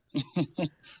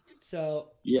 So,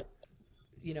 Yeah.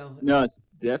 No, it's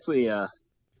definitely, that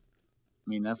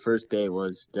first day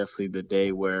was definitely the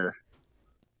day where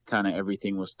kind of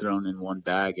everything was thrown in one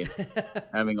bag, and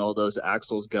having all those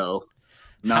axles go,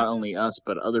 not only us,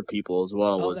 but other people as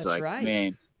well, was that's like, right.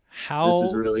 man, How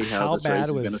this is really how this race bad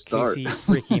is was gonna start. Casey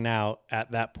freaking out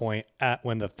at that point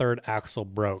when the third axle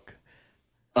broke?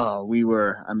 Oh, we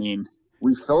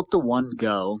felt the one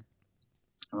go.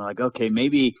 And we're like, okay,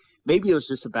 maybe it was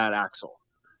just a bad axle.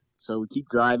 So we keep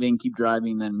driving,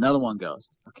 then another one goes.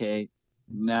 Okay,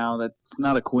 now that's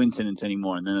not a coincidence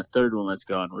anymore. And then the third one lets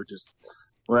go, and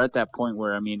we're at that point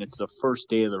where, it's the first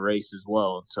day of the race as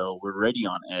well. So we're ready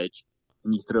on edge.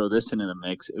 When you throw this into the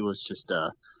mix, it was just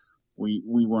we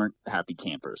weren't happy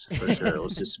campers for sure. It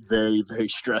was just very, very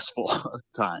stressful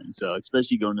time. So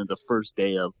especially going into the first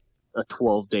day of a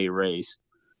 12-day race.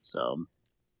 So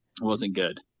it wasn't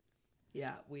good.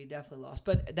 yeah, we definitely lost.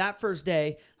 But that first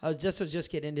day, I was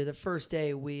just getting into the first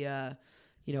day. We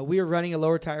were running a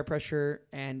lower tire pressure,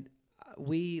 and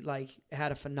we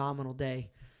had a phenomenal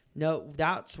day. No,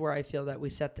 that's where I feel that we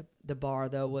set the bar,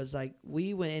 though, was like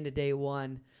we went into day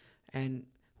one and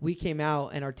we came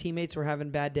out and our teammates were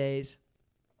having bad days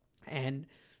and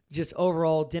just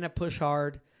overall didn't push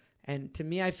hard. And to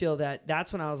me, I feel that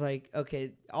that's when I was like,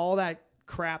 okay, all that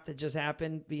crap that just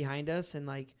happened behind us.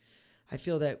 And I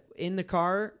feel that in the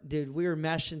car, dude, we were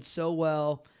meshing so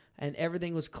well and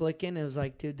everything was clicking. It was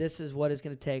like, dude, this is what it's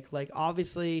going to take.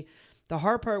 Obviously, the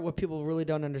hard part, what people really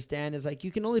don't understand is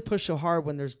you can only push so hard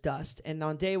when there's dust. And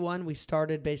on day one, we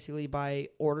started basically by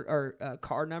order or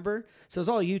car number. So it was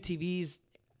all UTVs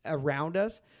around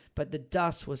us, but the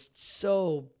dust was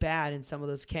so bad in some of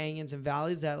those canyons and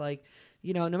valleys that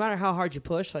no matter how hard you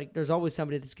push, there's always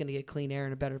somebody that's going to get clean air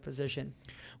in a better position.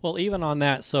 Well, even on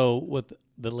that, so with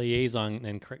the liaison,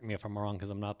 and correct me if I'm wrong because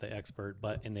I'm not the expert,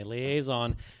 but in the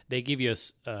liaison, they give you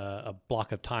a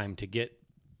block of time to get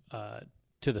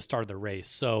to the start of the race.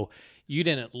 So you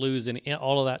didn't lose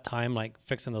all of that time,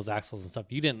 fixing those axles and stuff.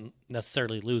 You didn't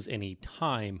necessarily lose any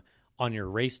time on your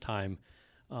race time.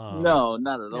 No,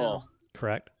 not at all.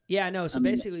 Correct? Yeah, no. So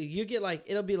basically, you get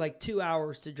it'll be 2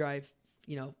 hours to drive.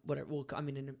 Whatever.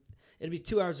 It'll be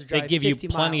 2 hours to drive. They give you 50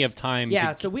 plenty miles. of time.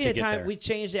 Yeah, to, so we to had get time. there. We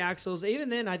changed the axles. Even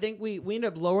then, I think we ended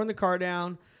up lowering the car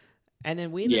down, and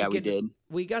then we did.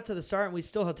 We got to the start, and we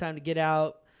still had time to get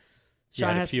out.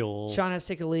 Sean has to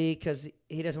take a leak because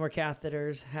he doesn't wear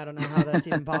catheters. I don't know how that's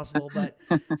even possible, but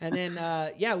and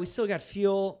then we still got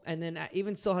fuel, and then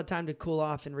even still had time to cool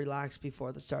off and relax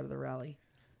before the start of the rally.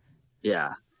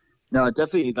 Yeah, no, it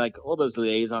definitely all those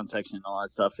liaison section and all that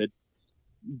stuff. It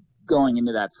going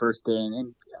into that first day,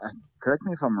 and correct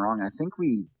me if I'm wrong. I think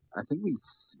we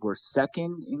were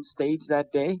second in stage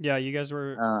that day. Yeah, you guys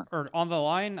were or on the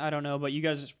line. I don't know, but you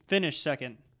guys finished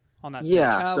second on that stage.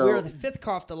 Yeah, we were the 5th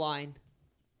car off the line.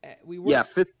 We were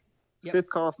fifth. Yep. Fifth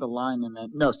car off the line, and then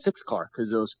no, sixth car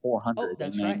because it was 400. Oh,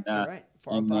 that's and then, right. You're right.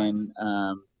 4 and 5.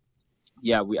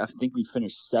 then I think we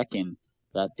finished second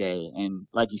that day. And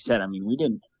like you said, I mean,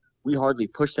 we hardly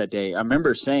pushed that day. I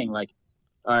remember saying like,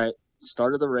 all right,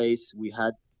 start of the race, we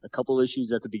had a couple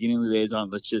issues at the beginning of the liaison.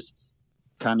 Let's just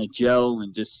kind of gel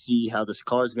and just see how this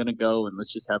car is going to go, and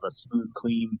let's just have a smooth,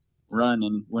 clean run.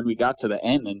 And when we got to the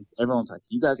end and everyone's like,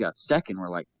 you guys got second, we're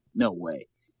like, no way.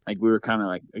 Like, we were kind of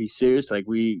like, are you serious? Like,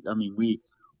 we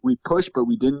pushed, but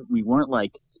we weren't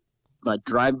like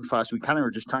driving fast. We kind of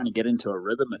were just trying to get into a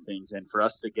rhythm of things. And for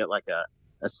us to get like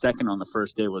a second on the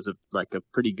first day was a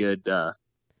pretty good,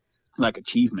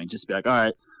 achievement. Just be like, all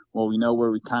right, well, we know where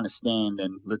we kind of stand,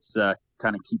 and let's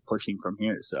kind of keep pushing from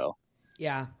here. So.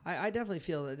 Yeah, I definitely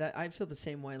feel that. I feel the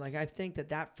same way. Like, I think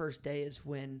that first day is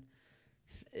when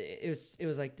it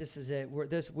was like, this is it.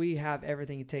 We have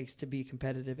everything it takes to be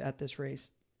competitive at this race.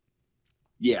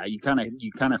 Yeah, you kind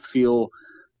of feel,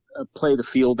 play the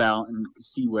field out and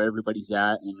see where everybody's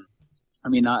at. And I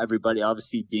mean, not everybody,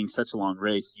 obviously, being such a long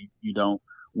race, you don't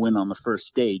win on the first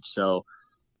stage. So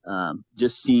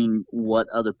just seeing what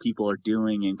other people are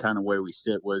doing and kind of where we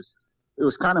sit was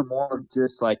kind of more of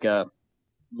just like a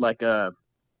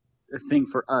thing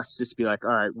for us, just to be like, all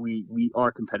right, we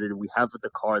are competitive. We have the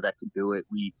car that can do it.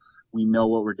 We know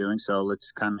what we're doing. So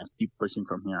let's kind of keep pushing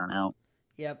from here on out.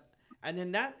 Yep. And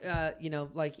then that,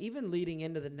 like, even leading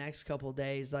into the next couple of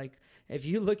days, like, if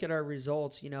you look at our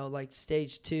results, like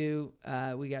stage 2,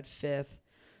 we got 5th.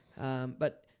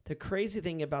 But the crazy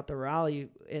thing about the rally,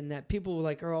 in that people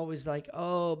like are always like,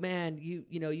 oh man, you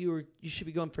should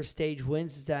be going for stage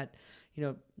wins, is that,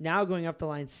 now going up the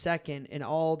line second and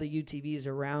all the UTVs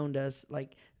around us,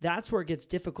 like, that's where it gets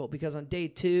difficult, because on day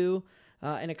 2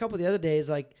 and a couple of the other days,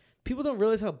 like, people don't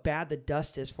realize how bad the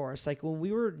dust is for us. Like, when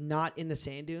we were not in the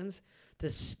sand dunes,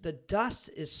 the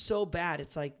dust is so bad.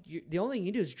 It's like the only thing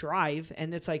you do is drive,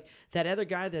 and it's like that other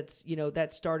guy that's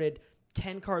that started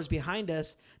 10 cars behind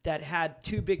us that had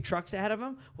 2 big trucks ahead of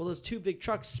him. Well, those 2 big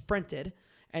trucks sprinted,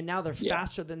 and now they're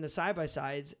faster than the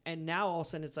side-by-sides, and now all of a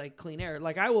sudden it's like clean air.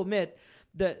 Like, I will admit,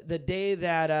 the day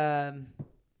that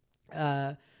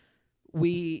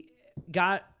we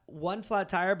got one flat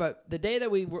tire, but the day that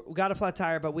we got a flat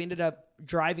tire, but we ended up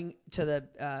driving to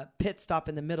the pit stop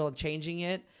in the middle and changing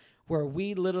it, where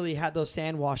we literally had those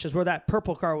sand washes where that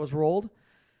purple car was rolled.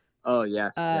 Oh,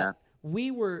 yes. Yeah.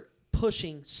 We were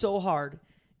pushing so hard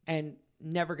and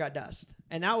never got dust.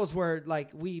 And that was where, like,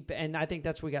 and I think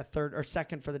that's where we got third or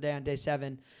second for the day on day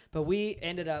 7. But we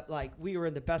ended up, like, we were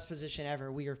in the best position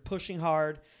ever. We were pushing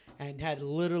hard and had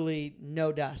literally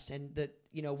no dust. And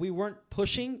we weren't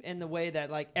pushing in the way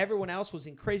that, like, everyone else was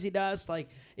in crazy dust. Like,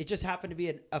 it just happened to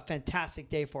be a fantastic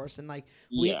day for us. And, like,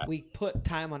 we put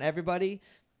time on everybody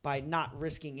by not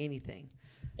risking anything.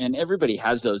 And everybody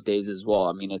has those days as well.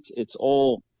 I mean, it's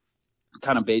all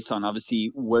kind of based on,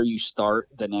 obviously, where you start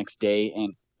the next day.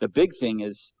 And the big thing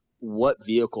is what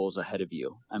vehicle is ahead of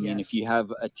you. I mean, if you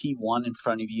have a T1 in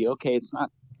front of you, okay,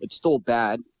 it's still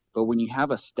bad. But when you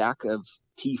have a stack of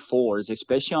T4s,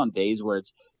 especially on days where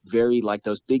it's very, like,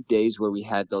 those big days where we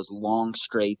had those long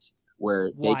straights where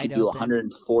they could do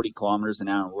 140 kilometers an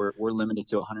hour, we're limited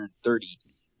to 130.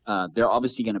 They're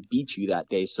obviously going to beat you that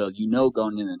day. So,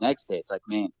 going in the next day, it's like,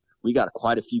 man, we got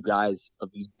quite a few guys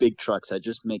of these big trucks that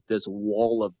just make this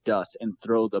wall of dust and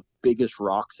throw the biggest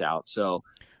rocks out. So,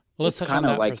 well, let's touch on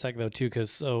that for a sec, though, too,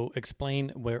 because explain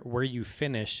where you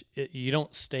finish. You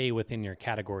don't stay within your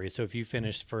category. So if you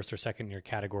finish first or second in your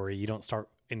category, you don't start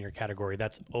in your category.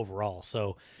 That's overall.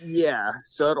 So yeah,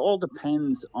 so it all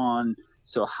depends on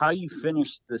how you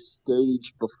finish the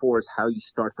stage before is how you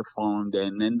start the following day,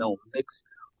 and then they'll mix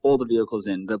all the vehicles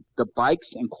in. The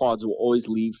bikes and quads will always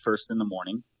leave first in the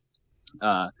morning.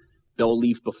 They'll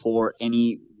leave before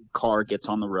any car gets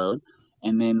on the road.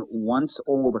 And then once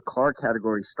all the car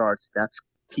category starts, that's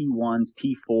T1s,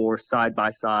 T4,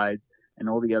 side-by-sides, and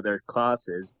all the other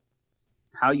classes.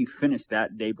 How you finish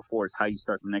that day before is how you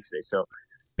start the next day. So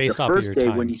based the off first of your day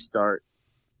time, when you start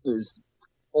is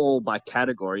all by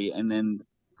category. And then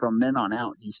from then on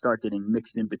out, you start getting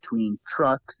mixed in between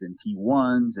trucks and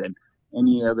T1s and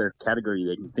any other category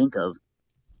they can think of.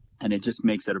 And it just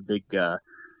makes it a big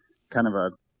kind of a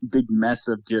big mess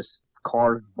of just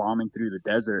cars bombing through the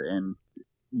desert, and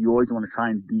you always want to try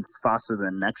and be faster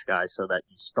than the next guy so that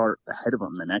you start ahead of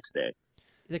him the next day.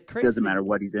 The crazy doesn't matter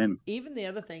what he's in. Even the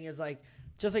other thing is, like,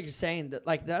 just like you're saying, that,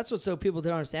 like, that's what so people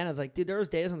don't understand is, like, dude, there was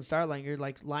days on the start line you're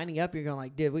like lining up, you're going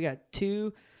like, dude, we got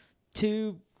two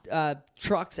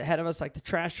trucks ahead of us, like the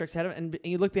trash trucks ahead of, and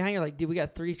you look behind, you're like, dude, we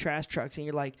got 3 trash trucks, and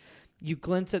you're like, you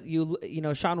glance at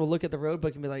Sean will look at the road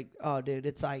book and be like, oh, dude,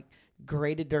 it's like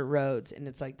graded dirt roads, and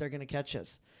it's like they're gonna catch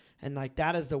us, and like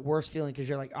that is the worst feeling because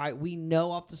you're like, all right, we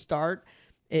know off the start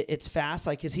it's fast,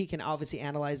 like because he can obviously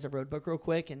analyze the road book real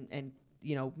quick, and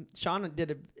you know, Sean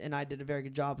and I did a very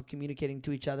good job of communicating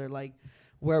to each other like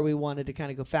where we wanted to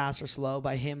kind of go fast or slow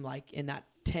by him, like in that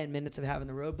 10 minutes of having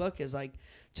the road book is like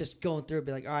just going through and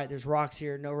be like, all right, there's rocks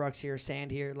here, no rocks here,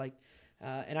 sand here, like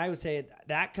and I would say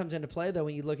that comes into play though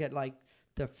when you look at like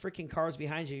the freaking cars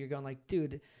behind you. You're going like,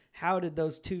 dude, how did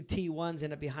those two T1s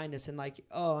end up behind us? And like,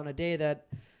 oh, on a day that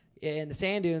in the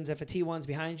sand dunes, if a T1's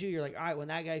behind you, you're like, all right, when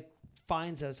that guy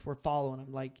finds us, we're following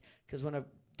him. Like, because when a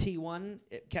T1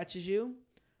 catches you,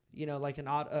 you know, like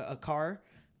a car,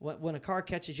 when a car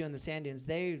catches you in the sand dunes,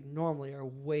 they normally are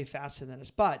way faster than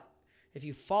us. But if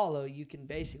you follow, you can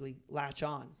basically latch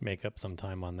on. Make up some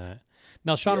time on that.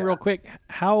 Now, Sean, real quick,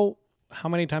 how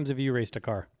many times have you raced a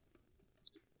car?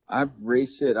 I've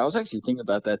raced it. I was actually thinking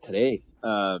about that today.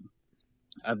 I've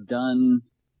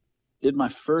did my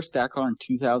first Dakar in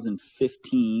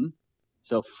 2015.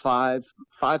 So five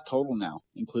total now,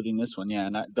 including this one. Yeah.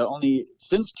 And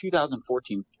since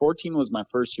 2014, 14 was my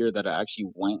first year that I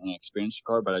actually went and experienced a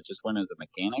car, but I just went as a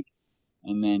mechanic.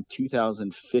 And then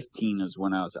 2015 is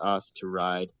when I was asked to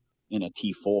ride in a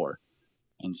T4.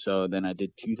 And so then I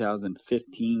did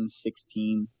 2015,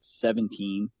 16,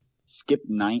 17, skipped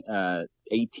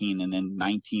 18, and then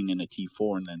 19 in a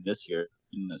T4, and then this year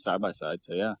in the side-by-side.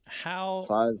 So, yeah. How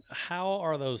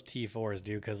are those T4s,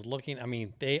 dude? Because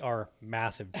they are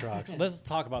massive trucks. Let's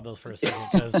talk about those for a second,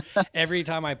 because every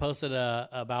time I posted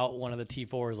about one of the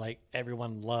T4s, like,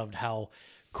 everyone loved how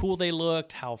cool they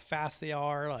looked, how fast they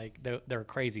are. Like, they're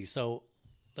crazy. So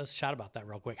let's chat about that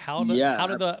real quick. How did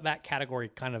that category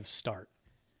kind of start?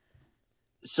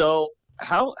 So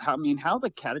how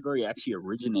the category actually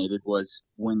originated was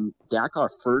when Dakar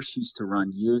first used to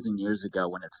run years and years ago.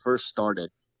 When it first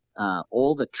started,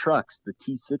 all the trucks, the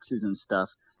T6s and stuff,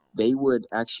 they would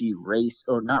actually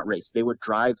they would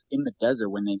drive in the desert.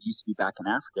 When they used to be back in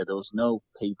Africa, there was no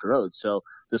paved roads, so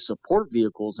the support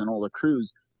vehicles and all the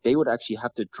crews, they would actually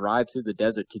have to drive through the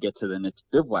desert to get to the next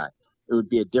bivouac. It would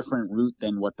be a different route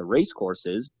than what the race course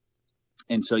is,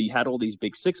 and so you had all these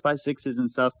big 6x6s and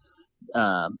stuff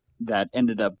that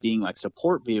ended up being like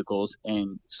support vehicles,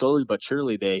 and slowly but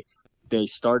surely they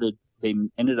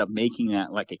ended up making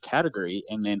that like a category.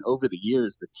 And then over the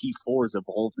years, the T4s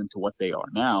evolved into what they are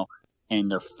now,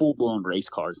 and they're full-blown race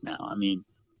cars now. I mean,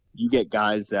 you get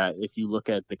guys that, if you look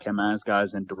at the Kamaz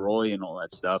guys and DeRoy and all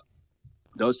that stuff,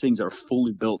 those things are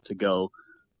fully built to go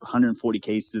 140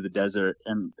 Ks through the desert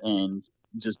and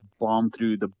just bomb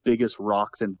through the biggest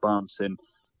rocks and bumps, and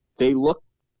they look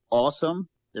awesome.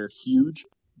 They're huge.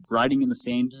 Riding in the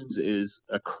sand dunes is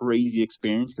a crazy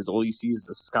experience because all you see is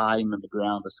the sky and then the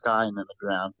ground, the sky and then the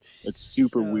ground. It's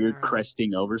super weird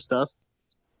cresting over stuff.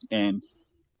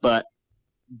 But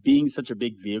being such a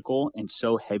big vehicle and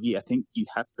so heavy, I think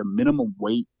the minimum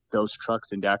weight those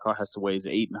trucks in Dakar has to weigh is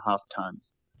 8.5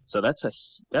 tons. So that's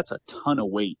a ton of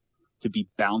weight to be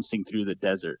bouncing through the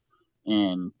desert.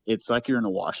 And it's like you're in a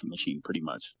washing machine pretty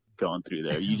much going through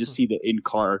there. You just see the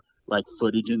in-car like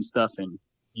footage and stuff, and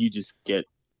you just get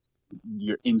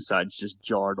your insides just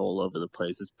jarred all over the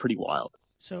place. It's pretty wild.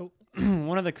 So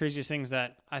one of the craziest things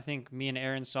that I think me and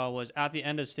Aaron saw was at the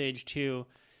end of stage 2,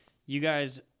 you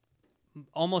guys,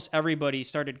 almost everybody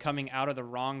started coming out of the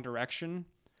wrong direction.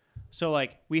 So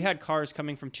like we had cars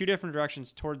coming from 2 different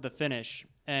directions toward the finish,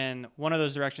 and one of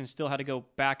those directions still had to go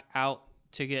back out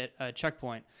to get a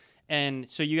checkpoint. And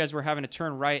so you guys were having to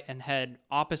turn right and head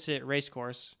opposite race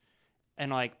course.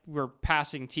 And like we're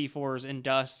passing T4s in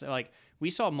dust. Like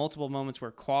we saw multiple moments where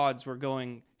quads were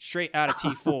going straight out of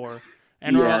T4,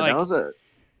 and yeah, we're like,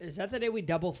 Is that the day we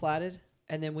double flatted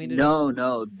and then we ended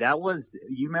No, that was.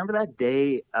 You remember that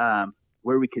day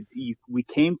where we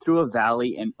came through a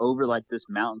valley and over like this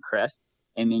mountain crest,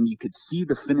 and then you could see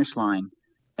the finish line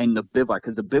and the bivouac,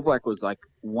 because the bivouac was like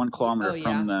 1 kilometer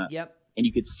from the. Yep. And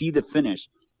you could see the finish,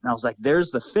 and I was like, "There's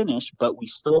the finish," but we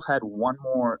still had one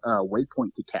more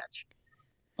waypoint to catch.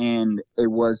 And it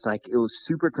was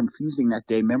super confusing that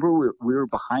day. Remember, we were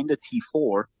behind a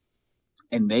T4,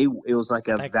 and it was like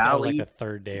a valley. That was like the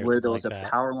third day where there was like a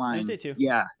that. power line. It was day 2.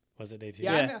 Yeah. Was it day 2?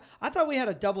 Yeah. I thought we had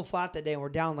a double flat that day, and we're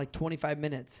down like 25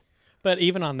 minutes. But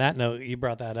even on that note, you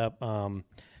brought that up.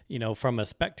 From a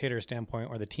spectator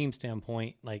standpoint or the team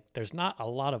standpoint, like there's not a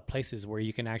lot of places where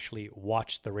you can actually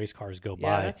watch the race cars go by.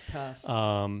 Yeah, that's tough.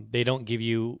 They don't give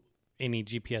you any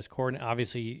GPS coordinate.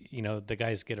 Obviously, the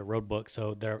guys get a road book,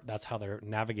 so that's how they're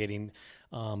navigating.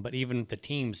 But even the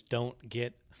teams don't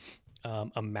get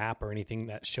a map or anything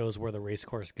that shows where the race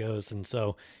course goes, and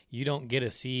so you don't get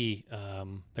to see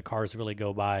the cars really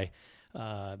go by.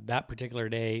 that particular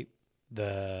day,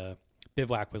 the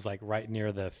bivouac was like right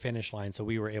near the finish line, so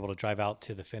we were able to drive out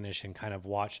to the finish and kind of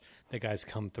watch the guys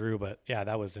come through. But yeah,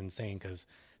 that was insane because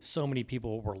so many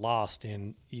people were lost,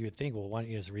 and you would think, well, why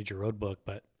don't you just read your road book?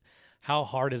 But how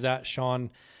hard is that, Sean,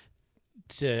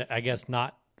 to, I guess,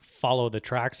 not follow the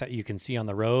tracks that you can see on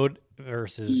the road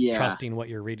versus trusting what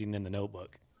you're reading in the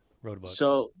road book?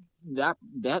 So that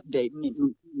day,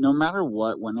 no matter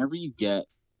what, whenever you get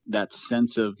that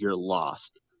sense of you're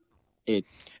lost,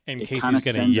 Casey's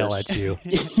going to yell at you.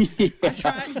 I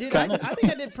tried, dude. I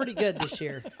think I did pretty good this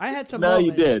year. I had some No,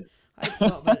 moments. you did.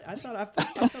 But I thought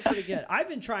I felt pretty good. I've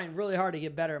been trying really hard to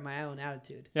get better at my own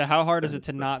attitude. Yeah, how hard is it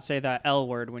to not say that L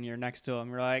word when you're next to him?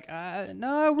 You're like,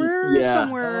 no, we're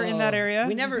somewhere in that area.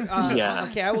 We never.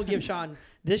 Okay, I will give Sean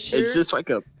this year. It's just like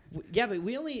a. Yeah, but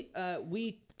we only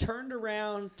we turned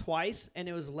around twice, and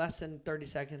it was less than 30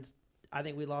 seconds. I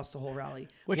think we lost the whole rally.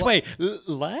 Which way?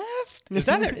 Left? Is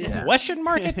that a question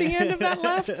mark at the end of that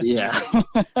left? Yeah.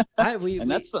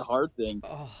 That's the hard thing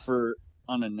for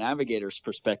on a navigator's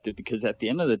perspective, because at the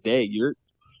end of the day,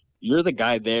 you're the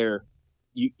guy there.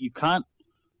 You can't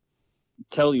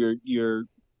tell your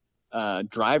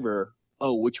driver,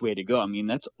 which way to go. I mean,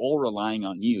 that's all relying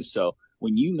on you. So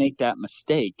when you make that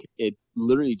mistake, it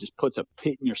literally just puts a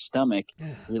pit in your stomach.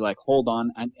 You're like, hold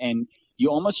on, and you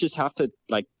almost just have to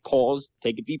like pause,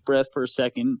 take a deep breath for a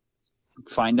second,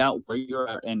 find out where you're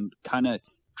at, and kind of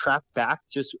track back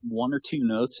just one or two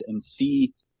notes and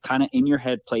see kind of in your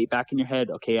head, play it back in your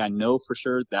head. Okay, I know for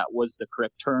sure that was the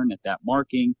correct turn at that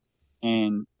marking.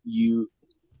 And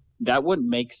that what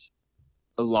makes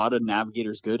a lot of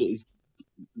navigators good is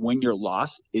when you're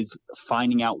lost is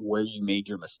finding out where you made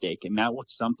your mistake. And that was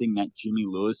something that Jimmy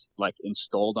Lewis like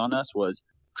installed on us, was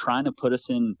trying to put us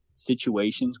in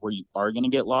situations where you are going to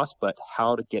get lost, but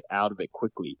how to get out of it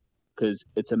quickly. Because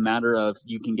it's a matter of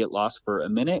you can get lost for a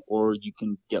minute or you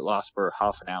can get lost for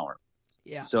half an hour.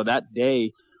 Yeah. So that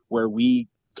day where we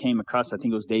came across, I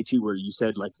think it was day 2, where you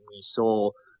said like we saw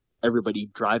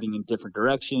everybody driving in different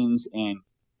directions. And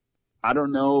I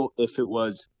don't know if it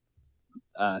was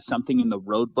something in the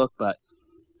road book, but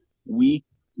we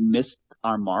missed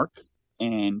our mark.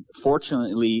 And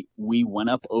fortunately, we went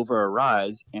up over a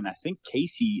rise, and I think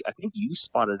Casey, you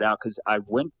spotted out because I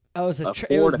went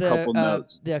forward a couple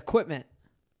notes. The equipment.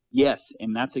 Yes,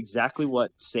 and that's exactly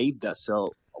what saved us. So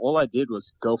all I did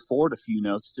was go forward a few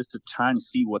notes just to try and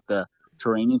see what the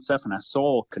terrain and stuff, and I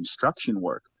saw construction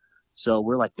work. So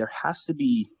we're like, there has to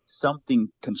be something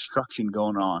construction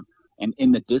going on. And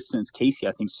in the distance, Casey,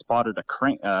 I think, spotted a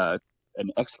crane, an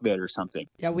excavator or something.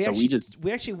 Yeah, we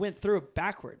actually went through it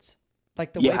backwards.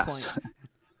 Like the waypoint.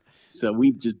 So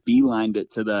we just beelined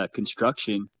it to the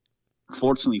construction.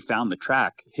 Fortunately, found the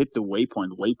track, hit the waypoint.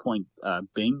 The waypoint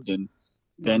binged, and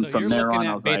then from there on,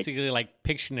 I was basically like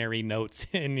Pictionary notes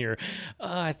in your.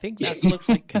 I think that looks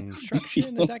like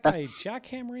construction. Is that guy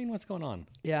jackhammering? What's going on?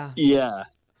 Yeah. Yeah.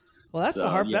 Well, that's the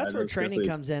hard. That's where training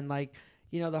comes in. Like,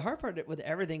 the hard part with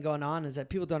everything going on is that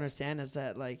people don't understand is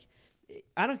that like.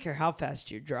 I don't care how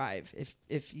fast you drive.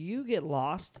 If you get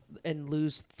lost and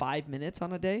lose 5 minutes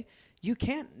on a day, you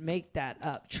can't make that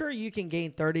up. Sure, you can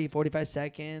gain 30, 45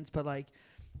 seconds, but like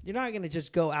you're not going to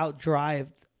just go out drive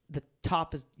the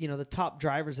top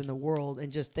drivers in the world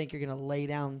and just think you're going to lay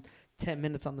down 10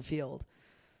 minutes on the field.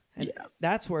 And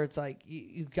that's where it's like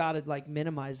you've got to like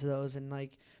minimize those, and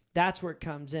like that's where it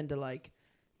comes into like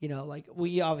like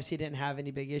we obviously didn't have any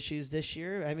big issues this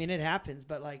year. I mean, it happens,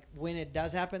 but like when it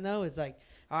does happen though, it's like,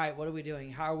 all right, what are we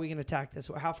doing? How are we going to attack this?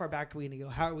 How far back are we going to go?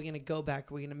 How are we going to go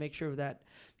back? Are we going to make sure that,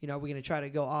 are we going to try to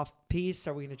go off piste?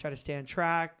 Are we going to try to stay on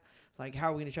track? Like,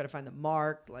 how are we going to try to find the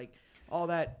mark? Like all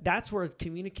that. That's where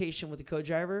communication with the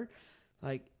co-driver,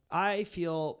 like I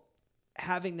feel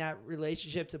having that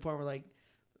relationship to the point where like,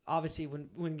 obviously,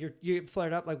 when you're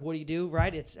flared up, like, what do you do,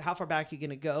 right? It's how far back you're going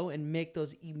to go and make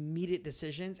those immediate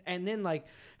decisions. And then, like,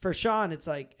 for Sean, it's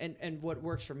like, and what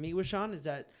works for me with Sean is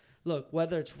that, look,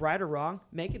 whether it's right or wrong,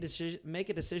 make a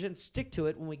decision, stick to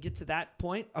it. When we get to that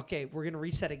point, okay, we're going to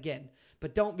reset again.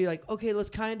 But don't be like, okay, let's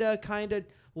kind of,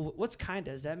 well, what's kind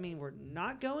of? Does that mean we're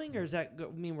not going, or does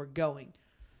that mean we're going?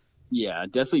 Yeah,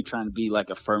 definitely trying to be,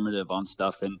 like, affirmative on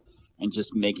stuff and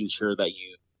just making sure that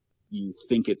you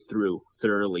think it through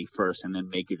thoroughly first and then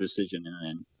make your decision and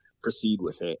then proceed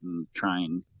with it and try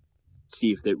and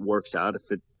see if it works out. If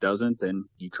it doesn't, then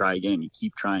you try again. You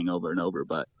keep trying over and over.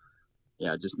 But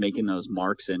yeah, just making those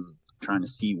marks and trying to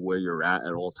see where you're at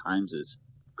all times is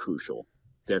crucial.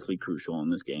 Definitely crucial in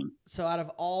this game. So out of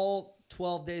all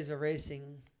 12 days of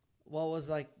racing, what was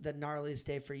like the gnarliest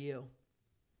day for you?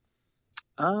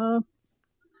 I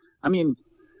mean,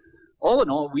 all in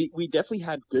all, we definitely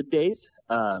had good days.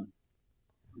 I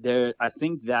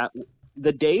think that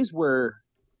the days where,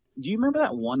 do you remember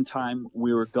that one time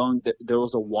we were going, there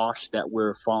was a wash that we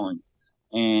were following,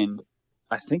 and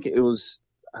I think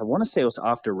I want to say it was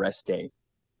after rest day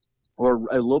or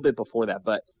a little bit before that,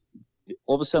 but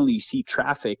all of a sudden you see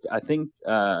traffic. I think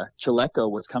Chaleco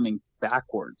was coming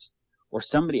backwards or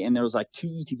somebody, and there was like 2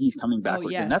 UTVs coming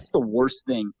backwards. yes. And that's the worst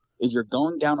thing, is you're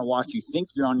going down a wash, you think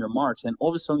you're on your marks, and all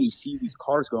of a sudden you see these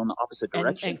cars go in the opposite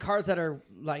direction. And cars that are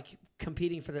like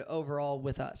competing for the overall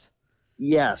with us.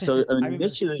 Yeah, so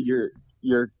initially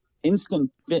your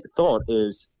instant thought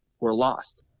is we're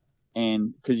lost.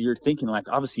 And because you're thinking, like,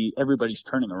 obviously everybody's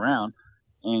turning around.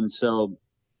 And so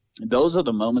those are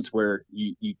the moments where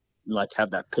you like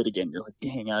have that pit again. You're like,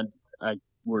 dang,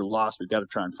 we're lost. We've got to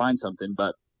try and find something.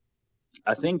 But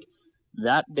I think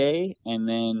that day, and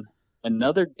then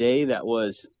another day that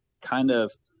was kind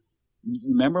of, you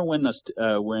remember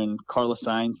when Carlos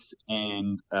Sainz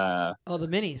and the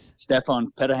minis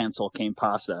Stefan Petterhansel came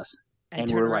past us and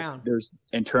we were turned around.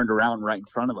 And turned around right in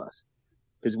front of us,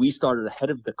 because we started ahead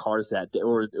of the cars that day,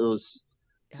 or it was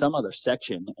some other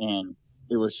section, and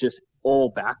it was just all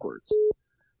backwards.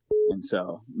 And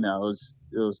so no,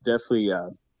 it was definitely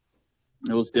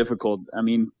it was difficult. I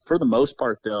mean, for the most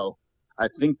part though, I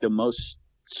think the most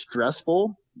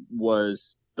stressful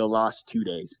was the last 2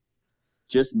 days.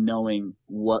 Just knowing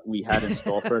what we had in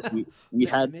store for us.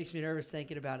 It makes me nervous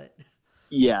thinking about it.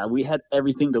 Yeah, we had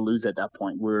everything to lose at that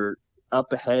point. We're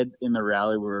up ahead in the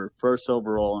rally. We're first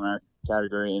overall in our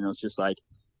category, and it was just like,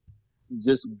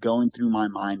 just going through my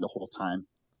mind the whole time.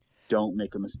 Don't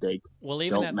make a mistake. Well,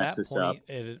 even Don't mess at that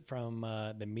this point, from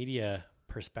the media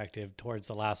perspective, towards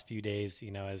the last few days,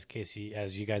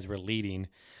 as you guys were leading,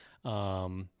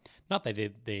 not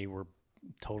that they were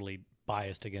totally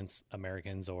biased against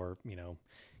Americans or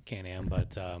Can-Am,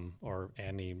 but or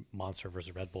any Monster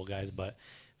versus Red Bull guys, but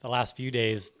the last few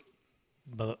days,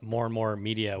 more and more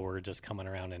media were just coming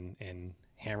around and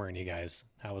hammering you guys.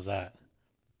 How was that?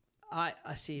 I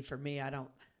see. For me,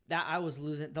 I was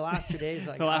losing the last 2 days.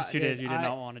 Like the last 2 days, you did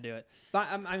not want to do it. But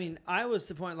I mean, I was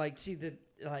to the point, like, see that,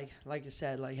 like you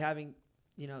said, like having,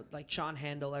 like Sean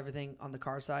handle everything on the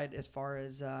car side as far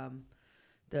as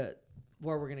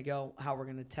where we're going to go, how we're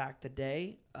going to attack the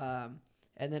day. And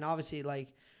then obviously,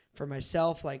 like, for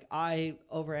myself, like, I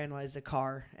overanalyzed the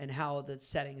car and how the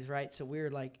settings, right? So we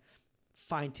were, like,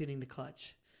 fine-tuning the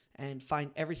clutch. And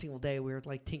every single day we were,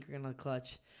 like, tinkering on the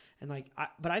clutch. And, like,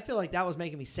 but I feel like that was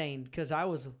making me sane because I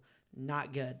was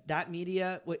not good. That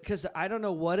media, because I don't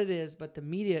know what it is, but the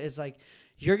media is like,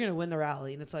 you're going to win the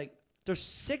rally. And it's like, there's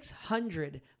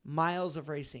 600 miles of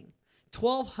racing.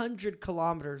 1,200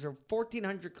 kilometers or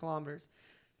 1,400 kilometers.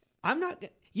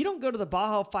 You don't go to the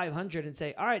Baja 500 and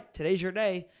say, all right, today's your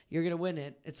day. You're going to win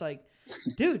it. It's like,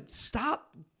 dude,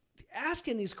 stop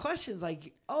asking these questions.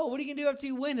 Like, oh, what are you going to do after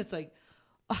you win? It's like,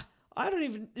 I don't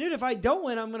even, dude, if I don't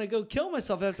win, I'm going to go kill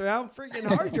myself after how freaking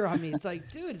hard you're on me. It's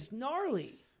like, dude, it's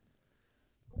gnarly.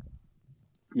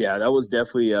 Yeah, that was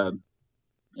definitely, and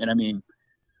I mean,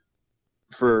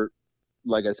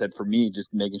 like I said, for me,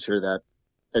 just making sure that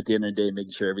at the end of the day,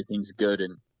 making sure everything's good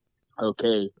and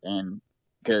okay. And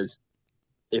because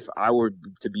if I were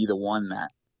to be the one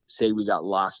that, say we got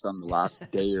lost on the last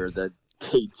day or the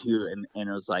day two, and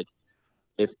it was like,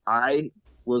 if I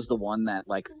was the one that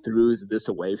like threw this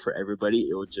away for everybody,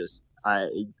 it would just, I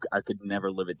could never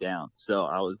live it down. So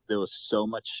there was so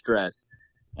much stress,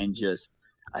 and just,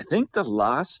 I think on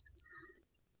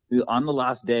the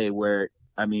last day where,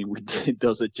 I mean, we did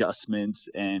those adjustments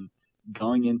and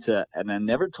going into, and I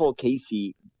never told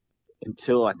Casey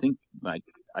until I think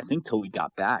till we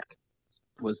got back,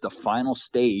 was the final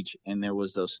stage, and there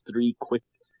was those 3 quick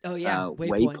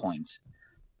waypoints,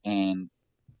 and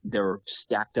they were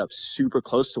stacked up super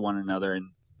close to one another, and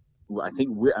I think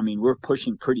we're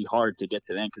pushing pretty hard to get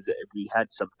to them because we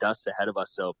had some dust ahead of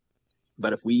us. So,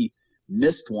 but if we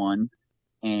missed one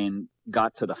and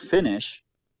got to the finish,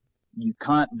 you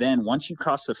can't then, once you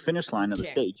cross the finish line of the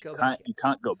stage, you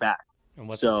can't go back. And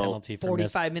what's the penalty for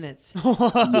 45 minutes?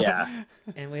 Yeah.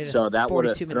 And we had so that would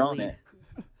have thrown lead. it.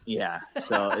 Yeah.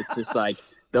 So it's just like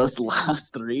those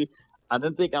last 3. I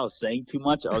didn't think I was saying too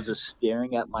much. I was just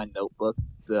staring at my notebook,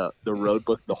 the road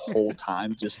book, the whole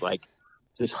time, just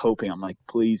hoping. I'm like,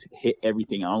 please hit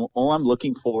everything. All I'm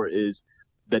looking for is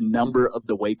the number of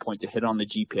the waypoint to hit on the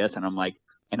GPS, and I'm like,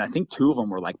 and I think 2 of them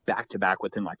were like back to back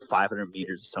within like 500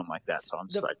 meters or something like that. So I'm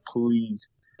just like, please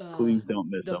don't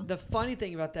miss them. The funny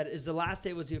thing about that is the last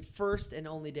day was the first and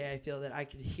only day I feel that I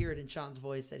could hear it in Sean's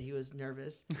voice that he was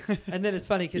nervous. And then it's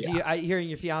funny because I hearing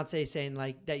your fiance saying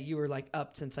like that you were like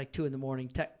up since like 2 a.m.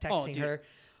 texting her.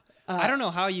 I don't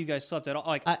know how you guys slept at all.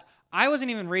 Like I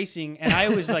wasn't even racing, and I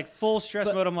was like full stress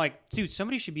mode. I'm like, dude,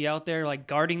 somebody should be out there like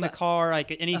guarding the car,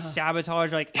 like any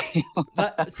sabotage, like.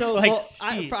 So Like, well,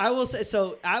 jeez. I will say.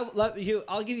 So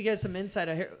I'll give you guys some insight.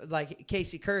 I hear like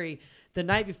Casey Curry. The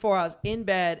night before, I was in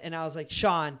bed, and I was like,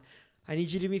 Sean, I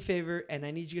need you to do me a favor, and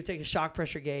I need you to take a shock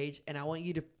pressure gauge, and I want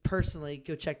you to personally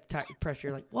go check the pressure.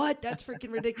 You're like, what? That's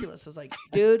freaking ridiculous. I was like,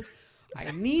 dude,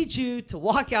 I need you to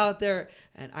walk out there,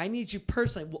 and I need you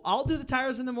personally. Well, I'll do the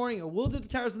tires in the morning, or we'll do the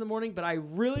tires in the morning, but I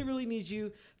really, really need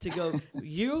you to go.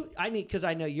 Because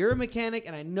I know you're a mechanic,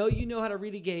 and I know you know how to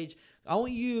read a gauge. I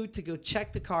want you to go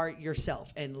check the car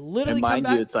yourself and literally And come mind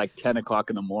back. you, it's like 10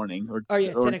 o'clock in the morning or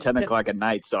 10 o'clock at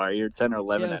night. Sorry, or 10 or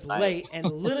 11 It was at night. late, and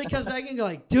literally comes back and go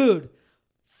like, dude,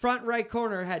 front right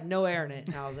corner had no air in it.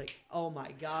 And I was like, oh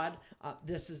my God,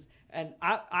 this is. And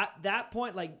I at that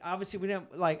point, like, obviously we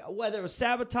didn't, like, whether it was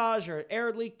sabotage or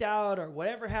air leaked out or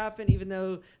whatever happened, even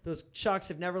though those shocks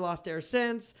have never lost air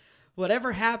since,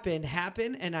 whatever happened.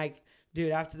 And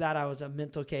dude, after that, I was a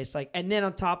mental case. Like, and then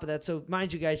on top of that, so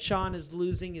mind you guys, Sean is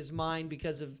losing his mind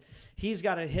because he's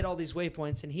got to hit all these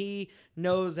waypoints, and he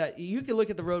knows that you can look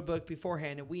at the road book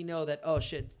beforehand, and we know that, oh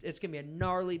shit, it's going to be a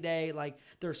gnarly day. Like,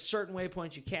 there's certain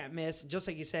waypoints you can't miss. And just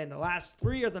like you said, the last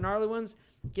 3 are the gnarly ones,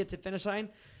 get to the finish line.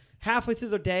 Halfway through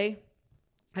the day,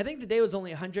 I think the day was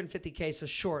only 150K, so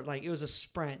short. Like, it was a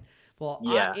sprint. Well,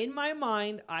 Yeah. in my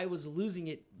mind, I was losing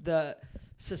it. The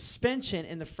suspension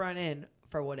in the front end,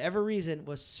 for whatever reason,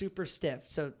 was super stiff.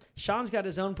 So Sean's got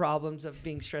his own problems of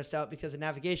being stressed out because of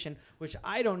navigation, which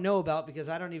I don't know about because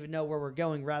I don't even know where we're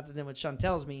going rather than what Sean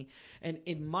tells me. And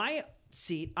in my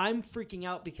seat, I'm freaking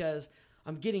out because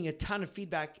I'm getting a ton of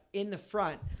feedback in the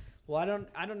front. Well,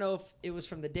 I don't know if it was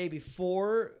from the day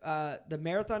before the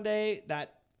marathon day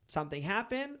that something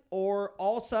happened, or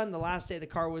all of a sudden the last day the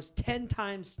car was 10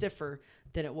 times stiffer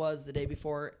than it was the day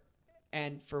before.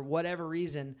 And for whatever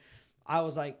reason, I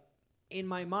was like, in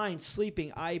my mind,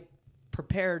 sleeping, I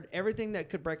prepared everything that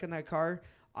could break on that car.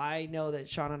 I know that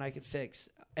Sean and I could fix.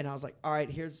 And I was like, all right,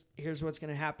 here's what's going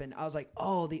to happen. I was like,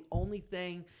 oh, the only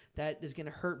thing that is going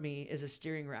to hurt me is a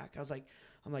steering rack.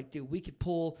 I'm like, dude, we could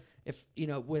pull if,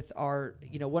 with our,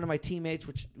 one of my teammates,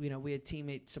 which, we had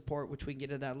teammate support, which we can get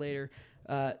to that later.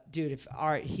 Dude,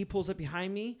 he pulls up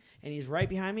behind me and he's right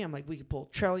behind me. I'm like, we could pull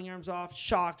trailing arms off,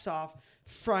 shocks off,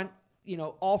 front,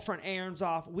 all front arms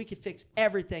off. We could fix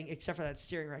everything except for that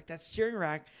steering rack. That steering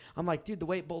rack, I'm like, dude, the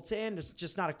way it bolts in is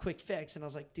just not a quick fix. And I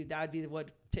was like, dude, that would be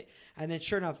what. And then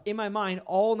sure enough, in my mind,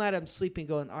 all night I'm sleeping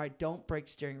going, all right, don't break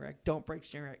steering rack. Don't break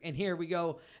steering rack. And here we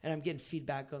go. And I'm getting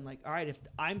feedback going like, all right, if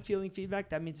I'm feeling feedback,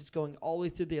 that means it's going all the way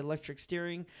through the electric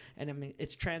steering. And I mean,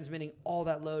 it's transmitting all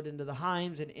that load into the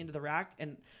Heims and into the rack.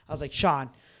 And I was like,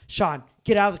 Sean,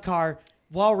 get out of the car.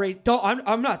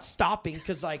 I'm not stopping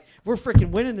because like we're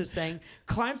freaking winning this thing.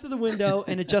 Climb through the window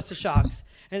and adjust the shocks.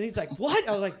 And he's like, "What?"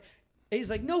 I was like, "He's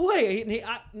like, no way." And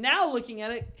now looking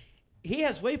at it, he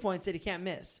has waypoints that he can't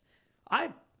miss.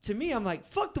 To me, I'm like,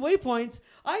 "Fuck the waypoints.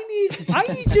 I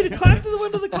need you to climb through the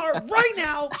window of the car right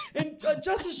now and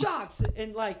adjust the shocks."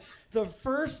 And like the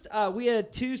first, we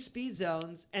had 2 speed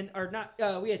zones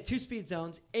we had 2 speed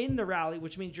zones in the rally,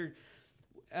 which means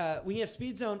when you have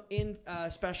speed zone in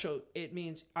special, it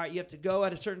means, all right, you have to go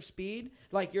at a certain speed.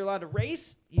 Like, you're allowed to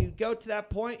race. You go to that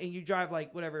point and you drive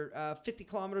like 50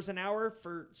 kilometers an hour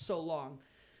for so long.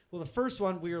 Well, the first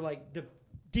one, we were like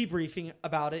debriefing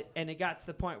about it, and it got to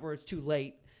the point where it's too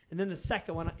late. And then the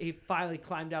second one, he finally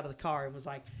climbed out of the car and was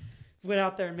like, went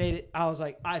out there and made it. I was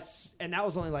like, and that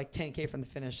was only like 10K from the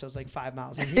finish, so it was like 5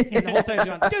 miles. And the whole time he's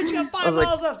going, dude, you got 5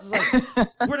 miles left. It's like,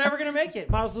 we're never gonna make it.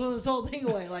 Might as well throw this whole thing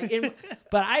away.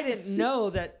 But I didn't know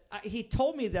that. He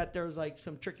told me that there was like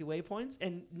some tricky waypoints,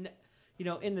 and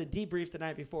in the debrief the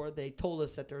night before, they told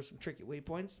us that there were some tricky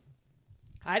waypoints.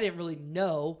 I didn't really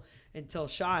know until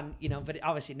Sean, but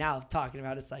obviously now talking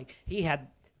about it, it's like he had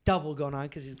double going on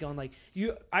because he's going like,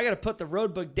 I got to put the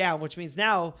road book down, which means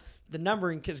now the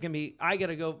numbering is going to be, I got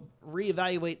to go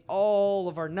reevaluate all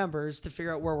of our numbers to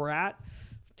figure out where we're at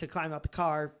to climb out the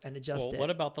car and adjust it. What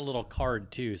about the little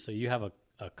card too? So you have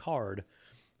a card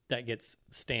that gets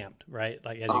stamped, right?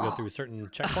 Like as you go through certain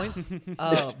checkpoints.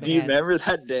 Oh, man. Do you remember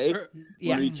that day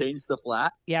Yeah. when we changed the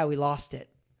flat? Yeah, we lost it.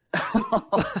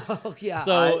 Oh, yeah.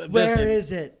 So where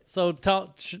is it? So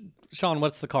tell Sean,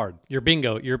 what's the card? Your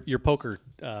bingo, your poker.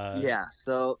 Yeah.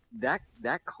 So that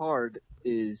card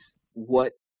is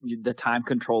what the time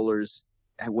controllers,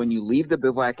 when you leave the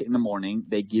bivouac in the morning,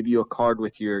 they give you a card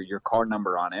with your card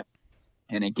number on it,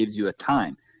 and it gives you a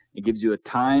time. It gives you a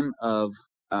time of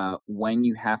when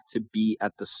you have to be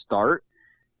at the start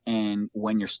and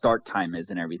when your start time is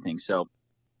and everything. So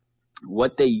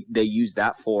what they use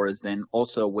that for is then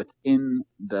also within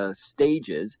the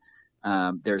stages,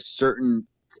 there's certain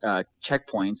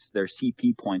checkpoints, there's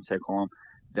CP points they call them,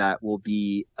 that will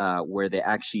be where they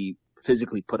actually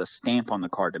physically put a stamp on the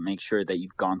card to make sure that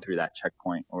you've gone through that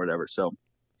checkpoint or whatever. So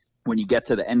when you get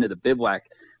to the end of the bivouac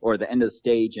or the end of the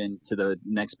stage and to the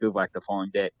next bivouac the following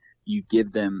day, you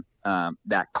give them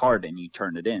that card and you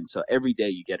turn it in. So every day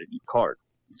you get a new card.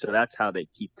 So that's how they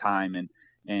keep time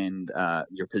and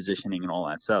your positioning and all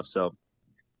that stuff. So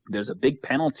there's a big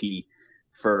penalty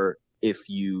for if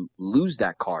you lose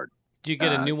that card. Do you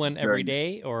get a new one every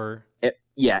day or?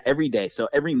 Yeah, every day. So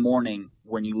every morning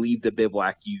when you leave the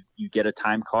bivouac, you get a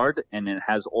time card, and it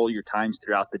has all your times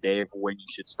throughout the day of when you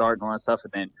should start and all that stuff.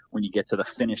 And then when you get to the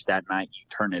finish that night, you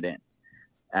turn it in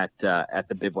at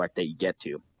the bivouac that you get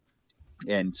to.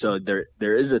 And so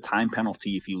there is a time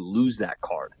penalty if you lose that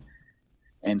card.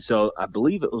 And so I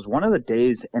believe it was one of the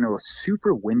days, and it was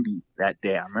super windy that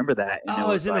day. I remember that. And it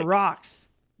was in the rocks.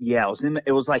 Yeah,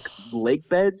 it was like lake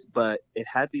beds, but it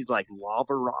had these like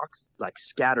lava rocks like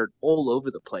scattered all over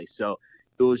the place. So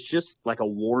it was just like a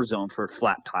war zone for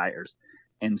flat tires.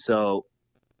 And so,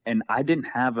 and I didn't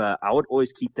have I would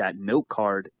always keep that note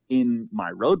card in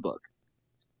my road book.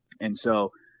 And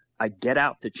so I get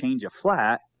out to change a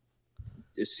flat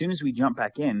as soon as we jump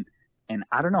back in. And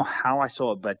I don't know how I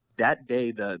saw it, but that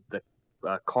day the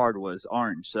card was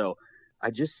orange. So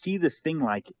I just see this thing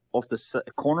like off the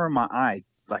corner of my eye,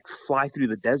 like fly through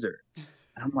the desert. And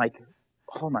I'm like,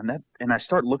 hold on, and I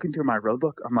start looking through my road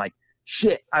book. I'm like,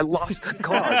 shit, I lost the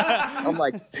card. I'm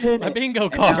like, pin My it. bingo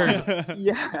card. Now,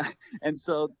 yeah. And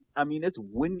so, I mean, it's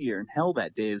windier in hell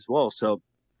that day as well. So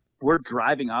we're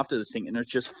driving off to this thing and it's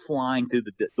just flying through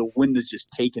the wind is just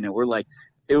taking it. We're like,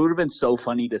 it would have been so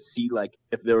funny to see like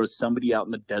if there was somebody out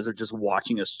in the desert just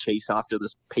watching us chase after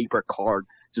this paper card,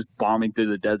 just bombing through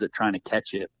the desert trying to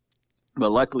catch it.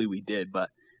 But luckily we did.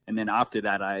 And then after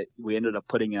that, we ended up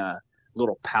putting a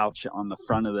little pouch on the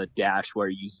front of the dash where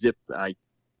you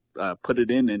put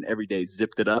it in and every day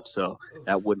zipped it up so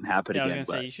that wouldn't happen again. I was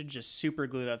gonna say you should just super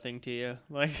glue that thing to you.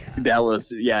 Like I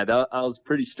was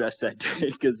pretty stressed that day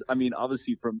because I mean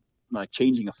obviously from like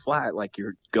changing a flat, like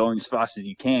you're going as fast as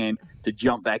you can to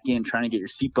jump back in, trying to get your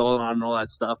seatbelt on and all that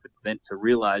stuff, and then to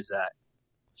realize that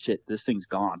shit, this thing's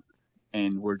gone,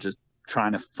 and we're just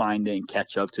trying to find it and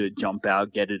catch up to it, jump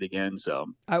out, get it again. So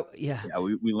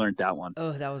we learned that one.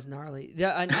 Oh, that was gnarly.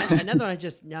 Another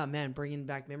one bringing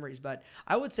back memories. But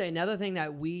I would say another thing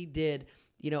that we did,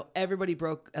 everybody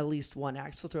broke at least one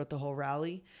axle throughout the whole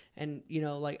rally. And,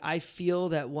 like I feel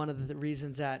that one of the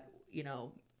reasons that,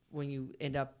 when you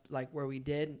end up like where we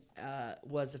did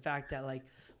was the fact that like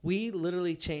we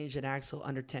literally changed an axle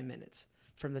under 10 minutes.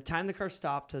 From the time the car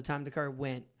stopped to the time the car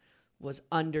went was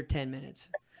under 10 minutes.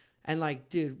 And like,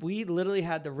 dude, we literally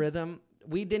had the rhythm.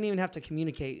 We didn't even have to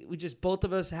communicate. Both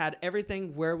of us had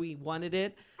everything where we wanted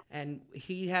it. And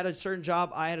he had a certain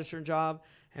job, I had a certain job.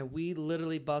 And we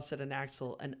literally busted an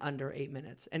axle in under 8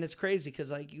 minutes. And it's crazy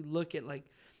because like you look at like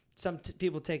some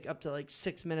people take up to like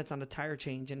 6 minutes on a tire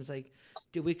change. And it's like,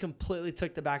 dude, we completely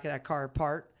took the back of that car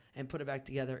apart and put it back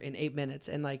together in 8 minutes.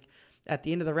 And like at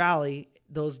the end of the rally,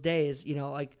 those days,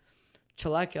 like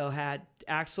Chaleco had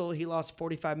axle. He lost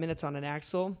 45 minutes on an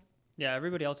axle. Yeah,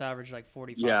 everybody else averaged like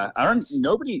 45. Yeah,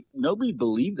 nobody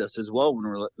believed us as well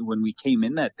when we came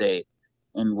in that day,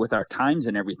 and with our times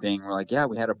and everything, we're like, yeah,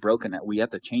 we had a broken. We have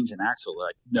to change an axle. They're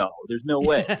like, no, there's no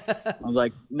way. I was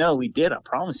like, no, we did. I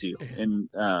promise you. And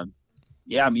I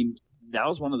mean, that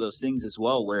was one of those things as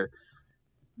well where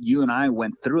you and I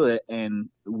went through it, and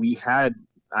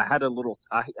I had a little.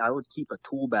 I would keep a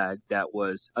tool bag that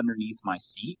was underneath my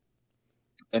seat,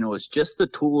 and it was just the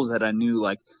tools that I knew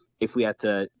like. If we had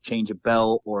to change a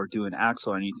belt or do an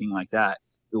axle or anything like that,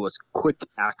 it was quick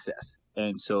access.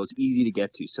 And so it's easy to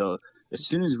get to. So as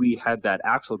soon as we had that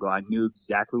axle go, I knew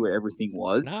exactly where everything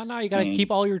was. No, you got to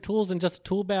keep all your tools in just a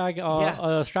tool bag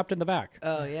strapped in the back.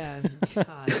 Oh, yeah.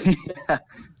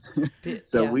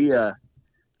 So we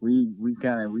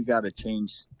got to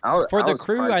change. For the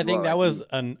crew, I think that was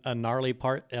a gnarly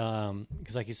part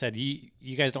because, like you said,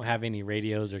 you guys don't have any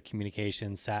radios or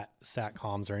communications,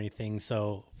 satcoms or anything.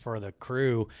 So for the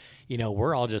crew,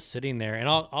 we're all just sitting there, and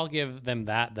I'll give them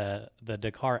that the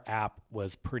Dakar app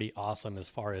was pretty awesome as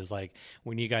far as like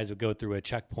when you guys would go through a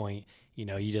checkpoint,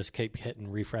 you just keep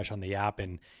hitting refresh on the app,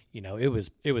 and it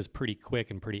was pretty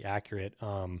quick and pretty accurate.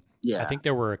 I think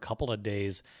there were a couple of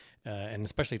days and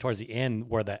especially towards the end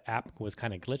where the app was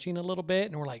kind of glitching a little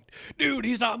bit, and we're like, dude,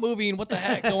 he's not moving. What the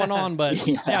heck going on? But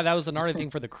yeah, that was another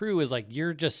thing for the crew is like,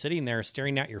 you're just sitting there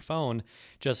staring at your phone,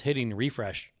 just hitting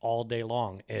refresh all day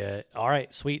long. All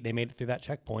right, sweet. They made it through that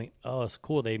checkpoint. Oh, it's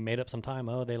cool. They made up some time.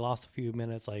 Oh, they lost a few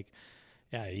minutes. Like,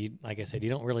 yeah, like I said, you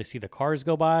don't really see the cars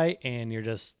go by, and you're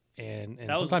just, and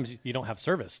sometimes you don't have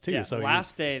service too. Yeah, so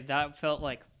last day, that felt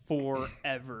like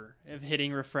forever of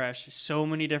hitting refresh so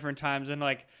many different times. And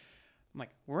like, I'm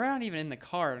like, we're not even in the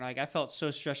car. And like, I felt so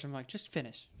stressed. I'm like, just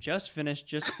finish.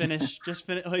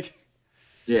 Like,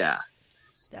 Yeah.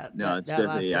 That last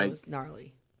day was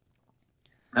gnarly.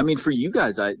 I mean, for you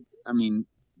guys, I mean,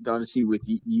 obviously with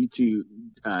you two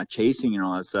chasing and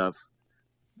all that stuff,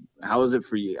 how is it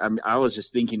for you? I mean, I was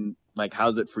just thinking, like,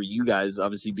 how's it for you guys,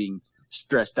 obviously being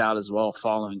stressed out as well,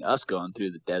 following us going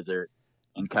through the desert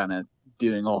and kind of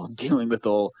dealing with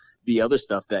all the other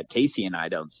stuff that Casey and I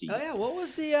don't see. Oh yeah, what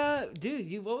was the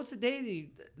dude? What was the day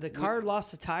the car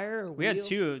lost a tire? Or we had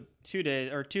two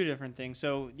days or two different things.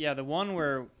 So yeah, the one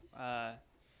where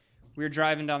we were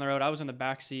driving down the road, I was in the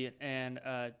back seat, and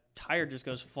a tire just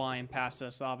goes flying past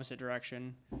us the opposite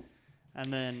direction. And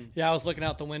then I was looking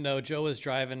out the window. Joe was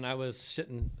driving. I was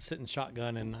sitting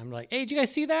shotgun, and I'm like, "Hey, did you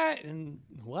guys see that?" And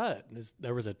what?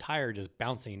 There was a tire just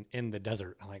bouncing in the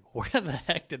desert. I'm like, "Where the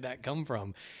heck did that come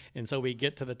from?" And so we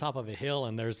get to the top of a hill,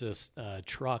 and there's this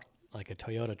truck, like a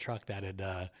Toyota truck, that had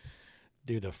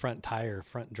the front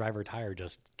driver tire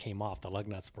just came off. The lug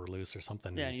nuts were loose or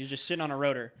something. Yeah, and he was just sitting on a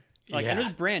rotor. Like, and it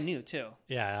was brand new too.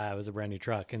 Yeah, it was a brand new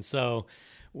truck, and so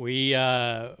we.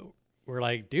 We're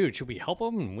like, dude, should we help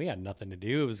him? And we had nothing to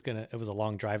do. It was a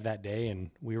long drive that day,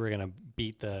 and we were gonna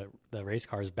beat the race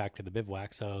cars back to the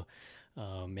bivouac. So,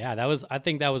 I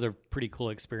think that was a pretty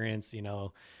cool experience. You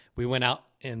know, we went out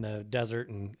in the desert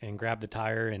and grabbed the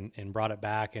tire and brought it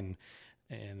back, and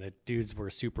the dudes were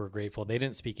super grateful. They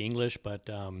didn't speak English, but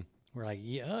we're like,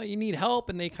 yeah, you need help,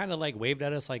 and they kind of like waved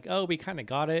at us like, oh, we kind of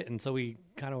got it, and so we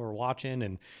kind of were watching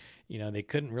and. You know, they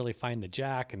couldn't really find the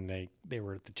jack, and the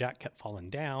jack kept falling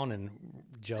down, and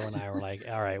Joe and I were like,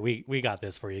 all right, we got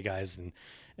this for you guys,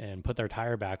 and put their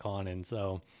tire back on. And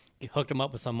so hooked them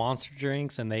up with some Monster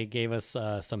drinks, and they gave us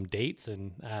some dates,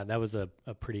 and that was a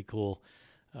pretty cool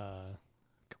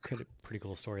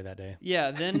story that day.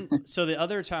 Yeah. Then, so the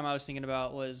other time I was thinking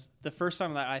about was the first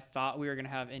time that I thought we were going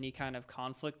to have any kind of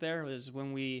conflict there was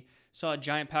when we saw a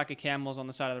giant pack of camels on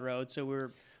the side of the road. So we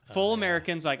were full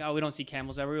Americans, like, oh, we don't see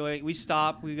camels everywhere. We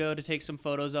stop, we go to take some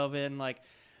photos of it, and like,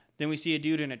 then we see a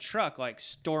dude in a truck like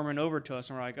storming over to us,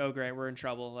 and we're like, oh great, we're in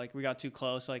trouble. Like, we got too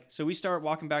close. Like, so we start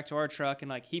walking back to our truck, and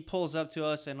like, he pulls up to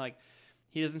us, and like,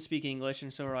 he doesn't speak English,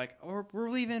 and so we're like, oh, we're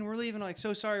leaving, like,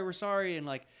 so sorry, we're sorry. And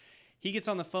like, he gets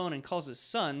on the phone and calls his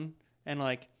son, and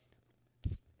like,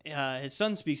 his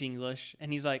son speaks English,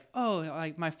 and he's like, oh,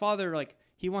 like, my father, like,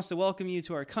 he wants to welcome you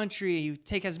to our country. You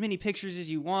take as many pictures as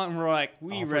you want. And we're like,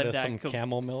 we read that. Some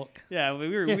camel milk. Yeah,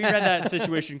 we read that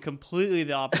situation completely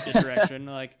the opposite direction.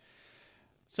 Like,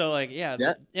 so like, yeah,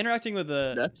 interacting with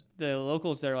the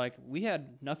locals there, like, we had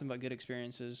nothing but good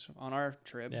experiences on our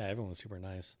trip. Yeah, everyone was super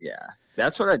nice. Yeah,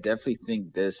 that's what I definitely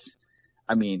think.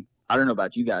 I mean, I don't know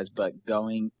about you guys, but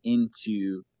going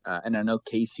into, and I know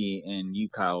Casey and you,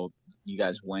 Kyle, you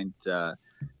guys went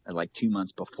like 2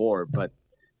 months before, but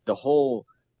the whole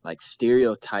like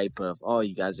stereotype of, oh,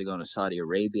 you guys are going to Saudi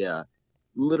Arabia,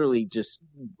 literally just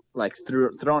like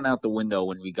thrown out the window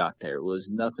when we got there. It was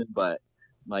nothing but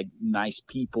like nice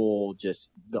people,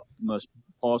 just the most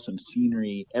awesome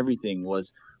scenery. Everything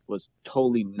was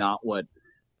totally not what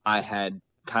I had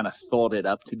kind of thought it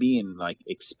up to be and like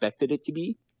expected it to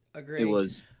be. Agreed. It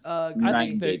was night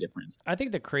and day difference. I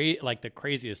think the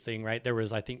craziest thing, right? There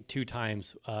was, I think, 2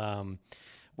 times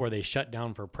where they shut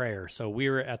down for prayer. So we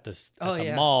were at the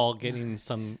mall getting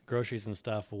some groceries and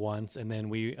stuff once, and then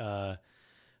we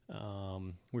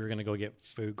were gonna go get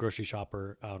food, grocery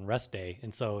shopper on rest day.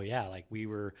 And so like we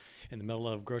were in the middle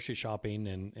of grocery shopping,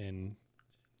 and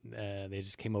they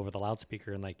just came over the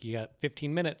loudspeaker and like, you got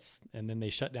 15 minutes, and then they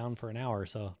shut down for an hour.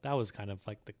 So that was kind of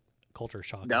like the culture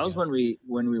shock. That was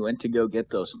when we went to go get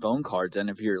those phone cards, and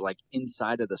if you're like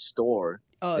inside of the store,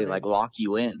 they like lock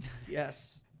you in.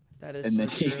 Yes. That is, and then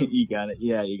true. you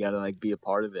gotta like be a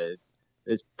part of it.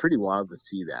 It's pretty wild to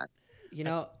see that. You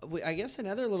know, I guess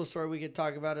another little story we could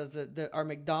talk about is our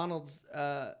McDonald's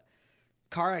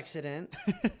car accident.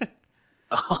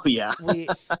 Oh yeah.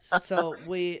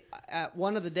 we at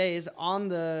one of the days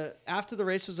after the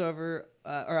race was over,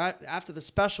 or after the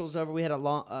special was over, we had a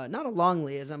long, not a long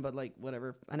liaison, but like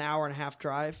whatever, an hour and a half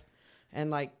drive, and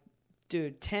like,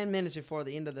 dude, 10 minutes before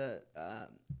the end of the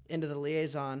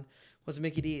liaison was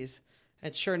Mickey D's,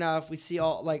 And sure enough, we see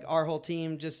all like our whole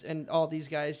team and all these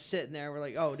guys sitting there. We're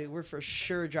like, oh, dude, we're for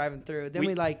sure driving through.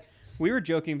 Then we were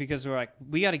joking because we're like,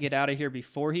 we got to get out of here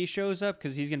before he shows up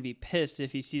because he's going to be pissed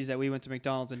if he sees that we went to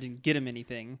McDonald's and didn't get him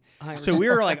anything. So we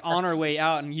were like on our way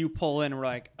out and you pull in and we're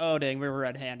like, oh, dang, we were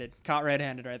red-handed. Caught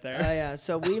red-handed right there. Yeah.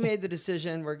 So we made the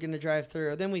decision we're going to drive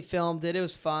through. Then we filmed it. It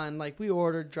was fun. Like we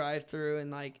ordered drive through and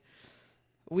like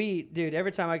dude,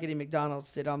 every time I could eat McDonald's,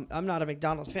 dude, I'm not a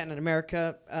McDonald's fan in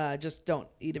America. Just don't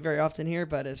eat it very often here.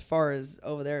 But as far as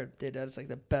over there, dude, that's like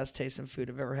the best tasting food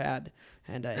I've ever had.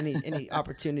 And any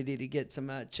opportunity to get some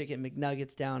chicken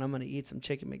McNuggets down, I'm gonna eat some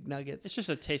chicken McNuggets. It's just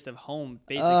a taste of home,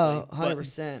 basically. Oh,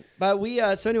 100%. But we,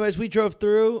 so anyways, we drove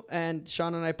through, and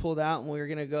Sean and I pulled out, and we were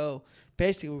gonna go.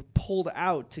 Basically, we pulled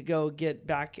out to go get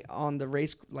back on the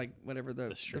race, like whatever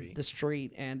the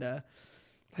street, and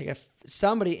like if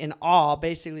somebody in awe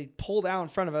basically pulled out in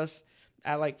front of us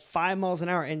at like 5 miles an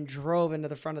hour and drove into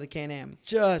the front of the Can-Am,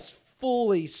 just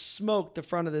fully smoked the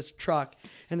front of this truck.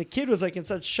 And the kid was like in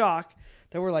such shock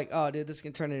that we're like, oh, dude, this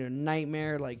can turn into a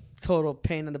nightmare, like total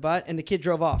pain in the butt. And the kid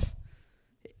drove off.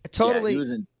 Totally,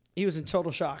 yeah, he was in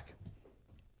total shock.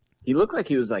 He looked like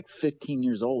he was like 15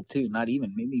 years old too, not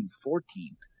even, maybe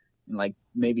 14. And like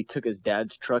maybe took his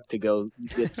dad's truck to go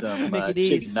get some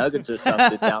chicken nuggets or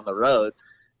something down the road.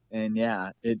 And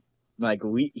yeah,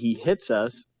 he hits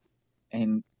us,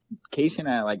 and Casey and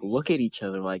I like look at each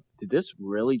other like, did this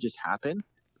really just happen?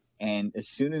 And as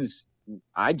soon as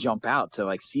I jump out to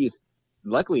like see if,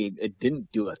 luckily it didn't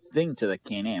do a thing to the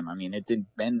Can-Am. I mean, it didn't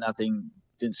bend nothing,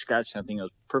 didn't scratch nothing. It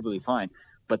was perfectly fine.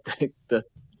 But the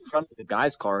front of the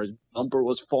guy's car, his bumper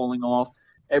was falling off,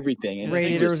 everything. And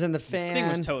radiator was in the fan. The thing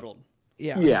was totaled.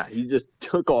 Yeah. Yeah, he just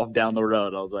took off down the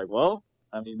road. I was like, well,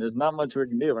 I mean, there's not much we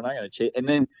can do. We're not going to chase. And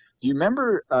then, do you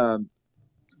remember?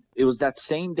 It was that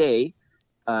same day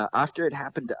after it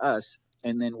happened to us,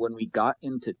 and then when we got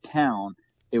into town,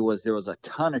 there was a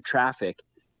ton of traffic,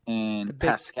 and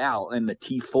Pascal and the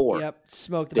T4. Yep,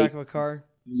 smoked the back of a car.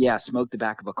 Yeah, smoked the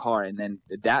back of a car, and then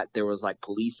there was like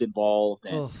police involved.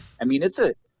 And Oof. I mean, at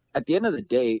the end of the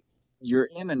day, you're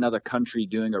in another country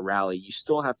doing a rally. You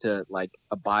still have to like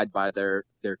abide by their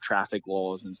traffic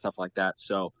laws and stuff like that.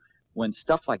 So when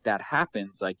stuff like that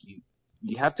happens, like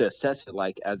you have to assess it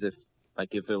like as if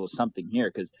it was something here,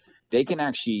 because you can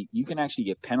actually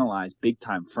get penalized big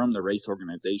time from the race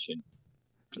organization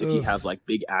if you have like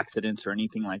big accidents or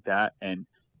anything like that. And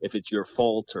if it's your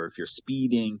fault or if you're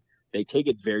speeding, they take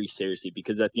it very seriously,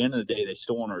 because at the end of the day, they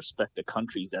still want to respect the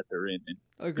countries that they're in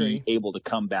and be able to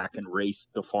come back and race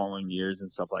the following years and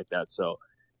stuff like that. So,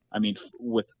 I mean,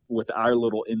 with our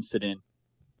little incident,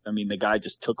 I mean, the guy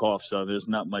just took off, so there's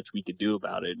not much we could do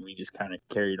about it, and we just kind of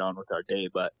carried on with our day.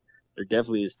 But there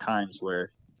definitely is times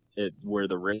where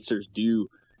the racers do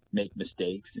make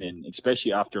mistakes, and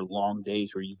especially after long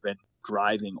days where you've been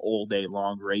driving all day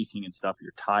long, racing and stuff,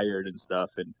 you're tired and stuff,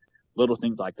 and little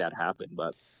things like that happen.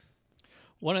 But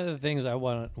one of the things I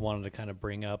wanted to kind of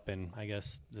bring up, and I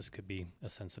guess this could be a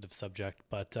sensitive subject,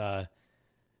 but the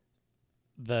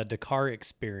Dakar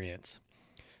experience.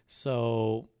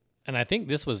 So, and I think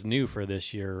this was new for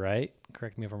this year, right?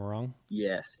 Correct me if I'm wrong.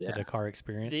 Yes, yeah. The Dakar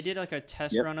experience. They did like a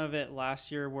test run of it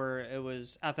last year where it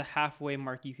was at the halfway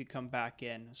mark you could come back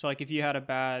in. So like if you had a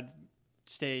bad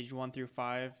stage 1 through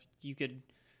 5, you could,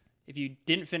 if you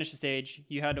didn't finish the stage,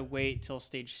 you had to wait till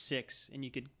stage 6 and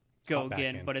you could go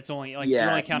again, but it's only like you're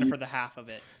only counted for the half of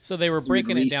it. So they were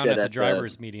breaking it down at the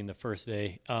drivers' meeting the first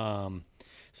day.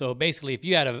 So basically, if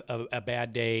you had a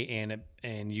bad day and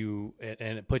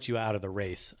it puts you out of the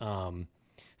race,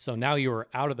 so now you are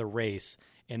out of the race,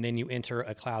 and then you enter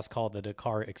a class called the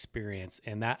Dakar Experience,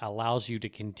 and that allows you to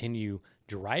continue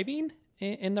driving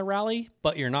in the rally,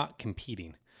 but you're not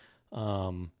competing.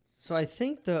 So I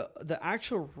think the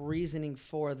actual reasoning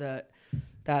for that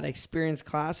experience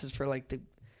class is for like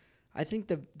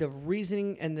the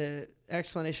reasoning and the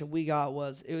explanation we got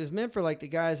was it was meant for like the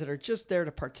guys that are just there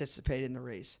to participate in the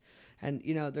race. And,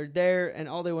 you know, they're there and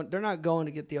all they want, they're not going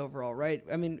to get the overall, right?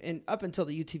 I mean, and up until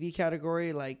the UTV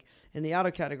category, like in the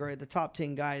auto category, the top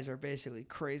 10 guys are basically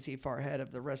crazy far ahead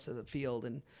of the rest of the field.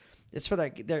 And it's for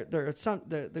that,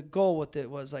 the goal with it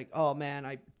was like, oh man,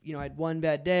 I had one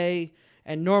bad day.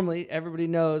 And normally everybody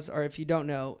knows, or if you don't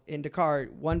know, in Dakar,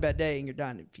 one bad day and you're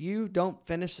done. If you don't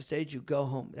finish the stage, you go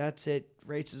home. That's it.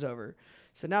 Race is over.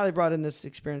 So now they brought in this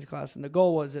experience class, and the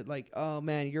goal was that like, oh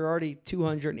man, you're already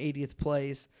 280th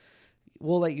place.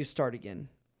 We'll let you start again.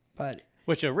 But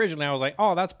which originally I was like,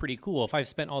 oh, that's pretty cool. If I've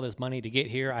spent all this money to get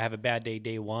here, I have a bad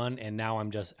day 1, and now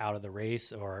I'm just out of the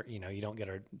race, or you don't get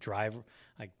a drive.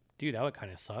 Like, dude, that would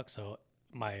kind of suck. So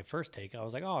my first take, I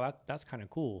was like, oh, that's kind of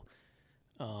cool.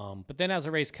 But then as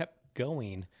the race kept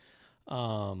going,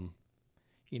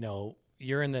 you know,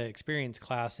 you're in the experience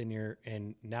class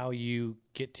and now you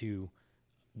get to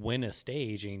win a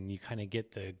stage and you kind of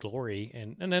get the glory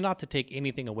and then not to take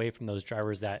anything away from those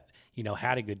drivers that, you know,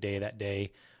 had a good day that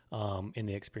day, in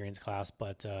the experience class.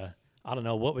 But, I don't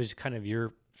know, what was kind of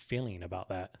your feeling about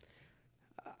that?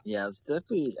 Yeah, it's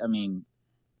definitely, I mean,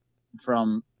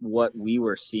 from what we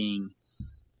were seeing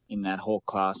in that whole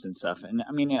class and stuff. And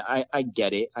I mean, I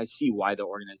get it. I see why the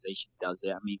organization does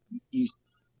it. I mean,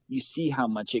 you see how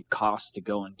much it costs to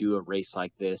go and do a race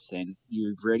like this, and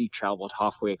you've already traveled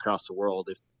halfway across the world.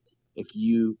 If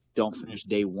you don't finish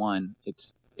day one,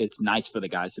 it's nice for the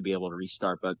guys to be able to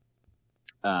restart. But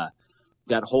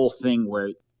that whole thing where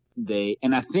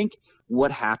and I think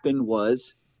what happened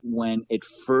was when it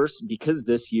first, because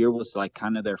this year was like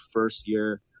kind of their first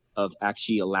year of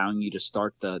actually allowing you to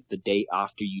start the day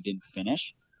after you didn't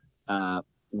finish,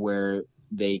 where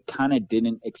they kind of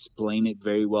didn't explain it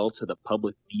very well to the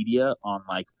public media on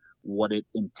like what it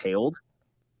entailed,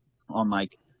 on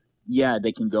like, yeah,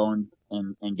 they can go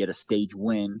and get a stage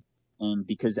win. And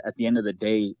because at the end of the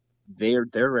day, they're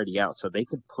already out, so they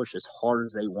can push as hard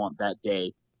as they want that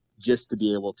day just to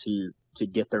be able to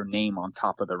get their name on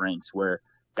top of the ranks, where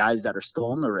guys that are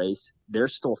still in the race, they're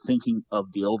still thinking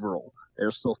of the overall.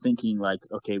 They're still thinking like,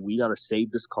 okay, we got to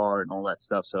save this car and all that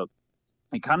stuff. So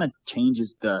it kind of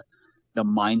changes the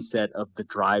mindset of the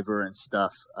driver and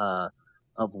stuff,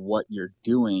 of what you're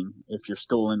doing if you're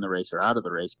still in the race or out of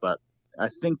the race. But I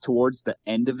think towards the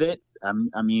end of it,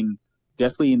 I mean,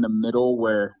 definitely in the middle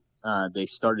where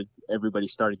everybody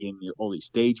started getting all these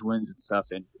stage wins and stuff,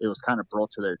 and it was kind of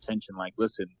brought to their attention like,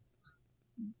 listen,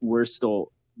 we're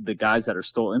still the guys that are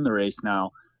still in the race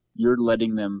now. You're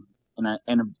letting them, and I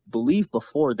believe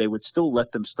before they would still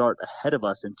let them start ahead of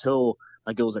us until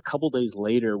like it was a couple days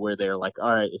later where they're like,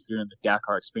 all right, if you're in the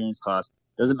Dakar experience class,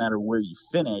 doesn't matter where you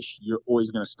finish, you're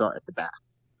always going to start at the back.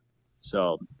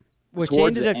 So, which they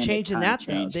ended up changing that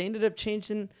though. They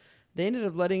ended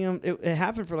up letting them. It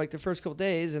happened for like the first couple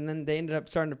days, and then they ended up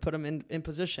starting to put them in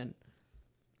position.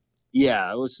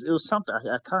 Yeah, it was something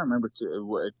I can't remember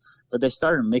too, but they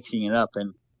started mixing it up,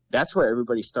 and that's where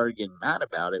everybody started getting mad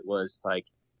about it. Was like,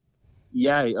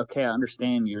 yeah, okay, I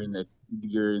understand you're in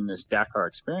this Dakar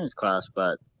experience class,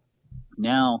 but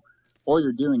now all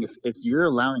you're doing, if you're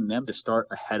allowing them to start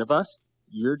ahead of us,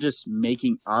 you're just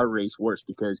making our race worse,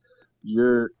 because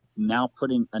you're now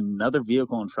putting another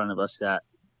vehicle in front of us that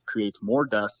creates more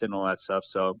dust and all that stuff.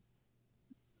 So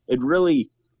it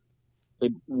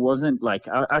wasn't like,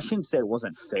 I shouldn't say it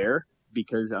wasn't fair,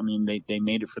 because I mean they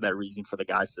made it for that reason, for the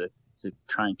guys to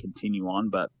try and continue on,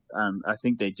 but I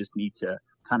think they just need to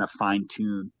kind of fine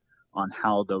tune on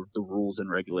how the rules and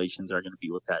regulations are going to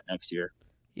be with that next year.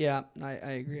 Yeah, I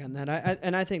agree on that.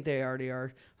 I think they already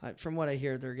are. From what I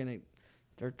hear,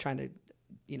 they're trying to,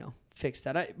 you know, fix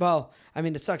that. I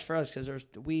mean, it sucks for us because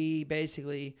we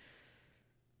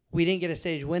didn't get a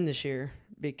stage win this year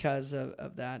because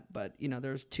of that. But you know,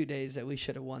 there's 2 days that we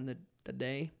should have won the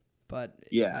day. But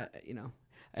yeah, you know,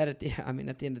 at the end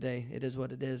of the day, it is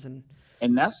what it is, and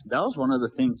that was one of the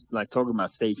things, like talking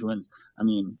about stage wins. I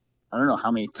mean, I don't know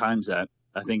how many times that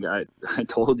I think I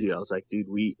told you, I was like, dude,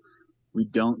 we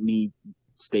don't need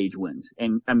stage wins.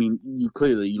 And I mean, you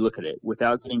look at it,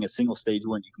 without getting a single stage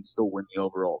win, you can still win the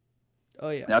overall.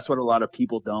 Oh yeah. That's what a lot of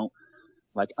people don't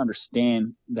like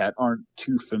understand, that aren't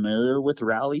too familiar with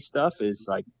rally stuff, is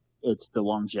like, it's the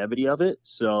longevity of it.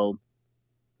 So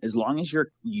as long as you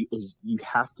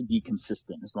have to be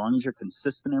consistent. As long as you're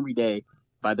consistent every day,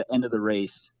 by the end of the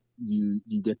race, you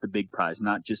get the big prize,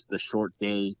 not just the short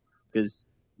day. Because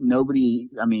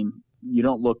I mean, you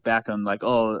don't look back on like,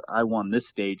 oh, I won this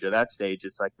stage or that stage.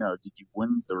 It's like, no, did you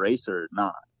win the race or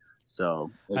not?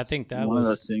 So I think that one was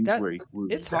of those things where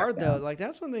it's hard though. Like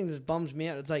that's one thing that bums me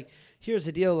out. It's like, here's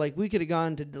the deal. Like we could have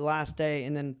gone to the last day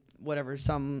and then whatever,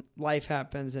 some life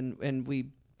happens and we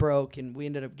broke and we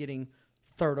ended up getting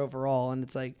third overall. And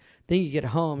it's like, then you get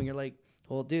home and you're like,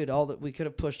 well, dude, all that we could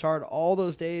have pushed hard all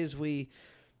those days we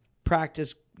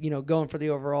practiced, you know, going for the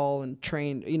overall and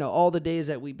trained, you know, all the days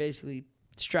that we basically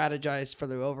strategized for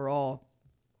the overall.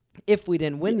 If we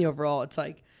didn't win the overall, it's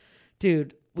like,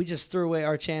 dude, we just threw away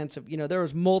our chance of, you know, there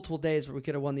was multiple days where we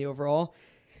could have won the overall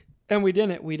and we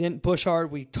didn't. We didn't push hard.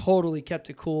 We totally kept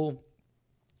it cool.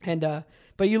 And,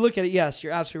 but you look at it, yes,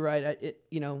 you're absolutely right.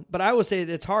 You know, but I would say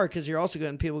that it's hard because you're also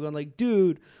getting people going like,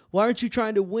 dude, why aren't you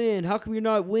trying to win? How come you're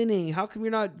not winning? How come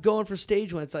you're not going for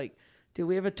stage win? It's like, dude,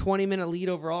 we have a 20-minute lead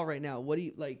overall right now. What do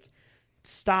you like?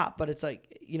 Stop. But it's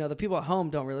like, you know, the people at home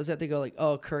don't realize that. They go like,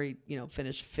 oh, Curry, you know,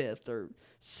 finished 5th or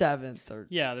 7th or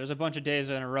yeah. There's a bunch of days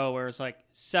in a row where it's like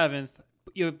 7th,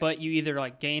 but you either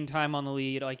like gained time on the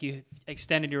lead, like you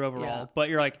extended your overall, Yeah. but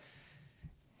you're like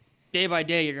day by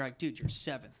day, you're like, dude, you're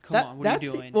 7th. Come That- on, what are you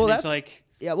that's- doing? well, And it's that's- like,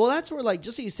 Yeah, well, that's where, like,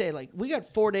 just so you say, like, we got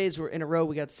 4 days in a row,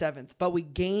 we got 7th, but we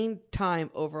gained time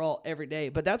overall every day.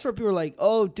 But that's where people are like,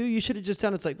 oh, dude, you should have just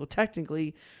done it. It's like, well,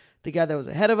 technically, the guy that was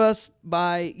ahead of us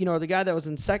by, or the guy that was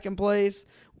in second place,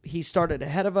 he started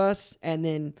ahead of us, and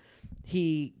then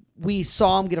we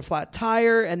saw him get a flat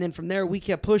tire, and then from there, we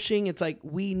kept pushing. It's like,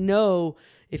 we know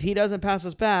if he doesn't pass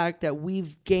us back that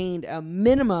we've gained a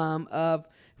minimum of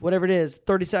whatever it is,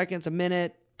 30 seconds, a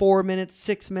minute, 4 minutes,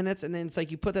 6 minutes, and then it's like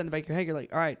you put that in the back of your head. You're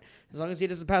like, all right, as long as he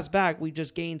doesn't pass back, we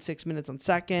just gained 6 minutes on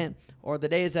second. Or the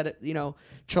days that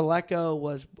Chaleco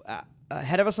was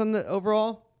ahead of us on the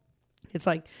overall, it's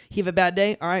like he have a bad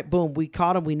day. All right, boom, we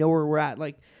caught him. We know where we're at.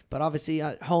 Like, but obviously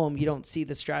at home you don't see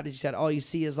the strategy set. All you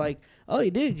see is like, oh,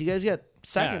 you did. You guys got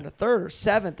second, Yeah. or third, or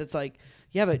 7th. It's like,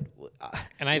 yeah, but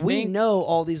And we think, know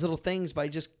all these little things by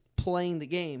just playing the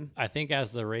game. I think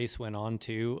as the race went on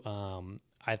too,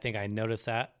 I think I noticed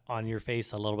that on your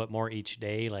face a little bit more each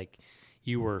day. Like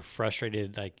you were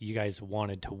frustrated, like you guys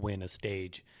wanted to win a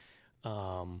stage.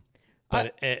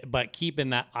 But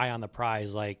keeping that eye on the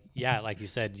prize, like, yeah, like you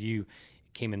said, you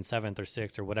came in 7th or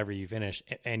 6th or whatever you finished,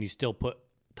 and you still put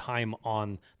time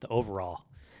on the overall.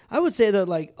 I would say that,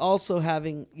 like, also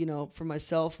having, for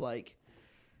myself, like,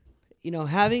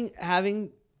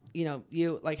 having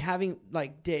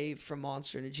Dave from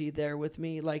Monster Energy there with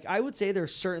me, like, I would say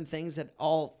there's certain things that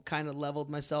all kind of leveled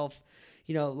myself,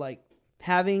 like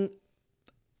having,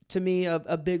 to me,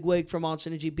 a big wig from Monster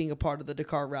Energy being a part of the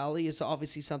Dakar Rally is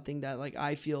obviously something that, like,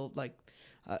 I feel like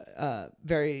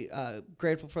very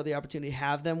grateful for the opportunity to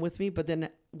have them with me. But then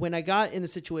when I got into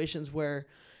situations where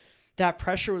that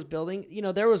pressure was building,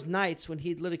 there was nights when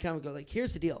he'd literally come and go, like,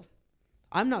 here's the deal.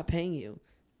 I'm not paying you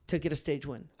to get a stage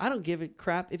win. I don't give a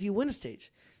crap if you win a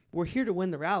stage. We're here to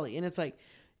win the rally. And it's like,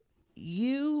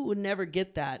 you would never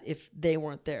get that if they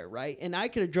weren't there, right? And I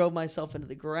could have drove myself into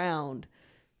the ground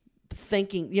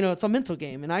thinking, it's a mental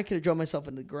game, and I could have drove myself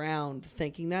into the ground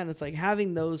thinking that. And it's like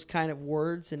having those kind of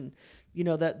words and,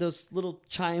 that those little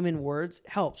chime in words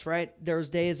helps, right? There was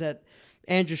days that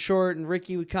Andrew Short and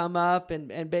Ricky would come up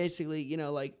and basically,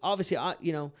 like, obviously,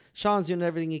 Sean's doing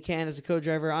everything he can as a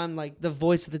co-driver. I'm like the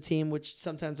voice of the team, which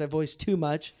sometimes I voice too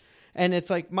much. And it's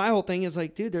like, my whole thing is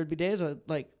like, dude, there'd be days where,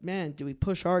 like, man, do we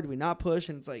push hard? Do we not push?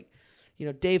 And it's like,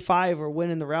 day 5 we're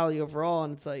winning the rally overall.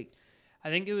 And it's like, I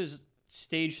think it was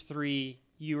stage 3.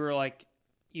 You were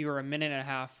a minute and a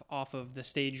half off of the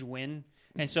stage win.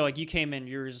 And so, like, you came in,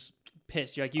 yours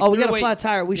pissed. You're like, we got a flat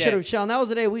tire. We Yeah. should have, Sean. That was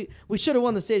the day we should have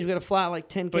won the stage. We got a flat like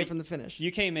 10K But from the finish.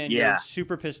 You came in, Yeah. you're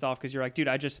super pissed off because you're like, dude,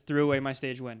 I just threw away my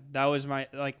stage win. That was my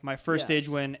first stage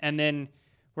Yes. win. And then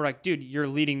we're like, dude, you're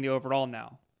leading the overall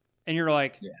now. And you're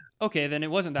like, Yeah. okay, then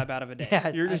it wasn't that bad of a day. Yeah,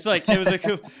 You're just like, it was like,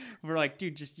 we're like,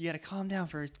 dude, just, you got to calm down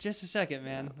for just a second,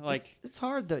 man. Like, it's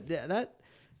hard though.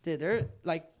 They're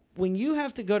like, when you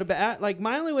have to go to bed, like,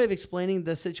 my only way of explaining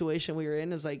the situation we were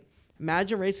in is like,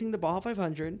 imagine racing the Baja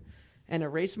 500 and a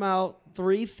race mile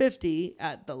 350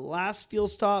 at the last fuel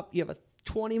stop. You have a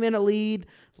 20-minute lead.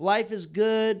 Life is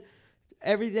good.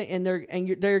 Everything, and they're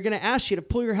going to ask you to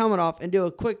pull your helmet off and do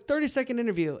a quick 30-second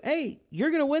interview. Hey, you're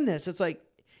going to win this. It's like,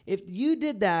 if you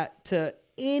did that to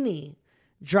any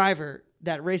driver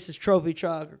that races trophy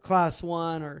truck or class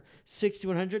 1 or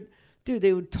 6100, dude,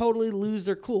 they would totally lose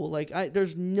their cool. Like,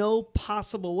 there's no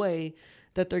possible way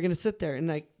that they're going to sit there. And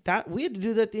like that, we had to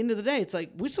do that at the end of the day. It's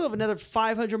like, we still have another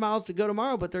 500 miles to go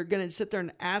tomorrow, but they're going to sit there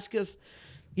and ask us,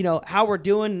 how we're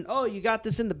doing. Oh, you got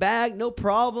this in the bag? No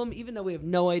problem. Even though we have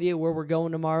no idea where we're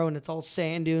going tomorrow and it's all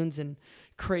sand dunes and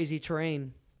crazy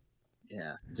terrain.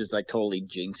 Yeah, just like totally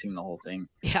jinxing the whole thing.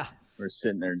 Yeah. We're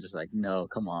sitting there just like, no,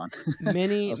 come on.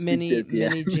 Many I'll speak to it, yeah.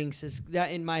 jinxes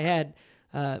that in my head.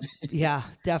 Yeah,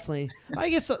 definitely. I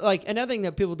guess like another thing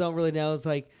that people don't really know is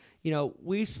like,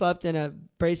 we slept in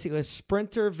basically a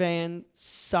Sprinter van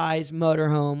size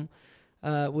motorhome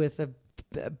with a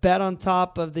bed on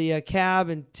top of the cab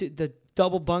and the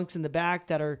double bunks in the back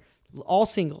that are all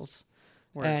singles.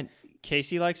 And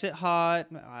Casey likes it hot.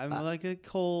 I like it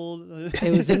cold.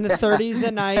 it was in the 30s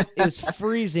at night. It was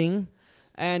freezing.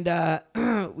 And,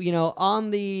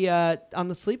 on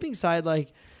the sleeping side,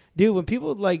 like, dude, when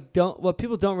people what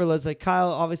people don't realize, like,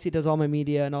 Kyle obviously does all my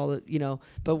media and all the,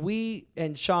 but we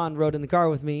and Sean rode in the car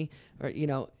with me, or,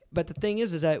 but the thing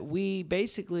is that we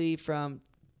basically from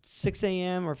 6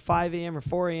 a.m. or 5 a.m. or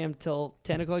 4 a.m. till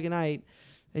 10 o'clock at night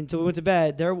until we went to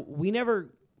bed, there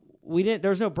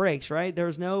was no breaks, right? There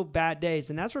was no bad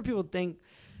days. And that's where people think,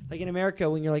 like in America,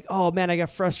 when you're like, oh man, I got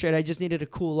frustrated, I just needed to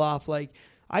cool off. Like,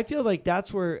 I feel like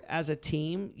that's where, as a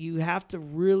team, you have to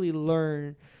really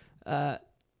learn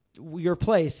your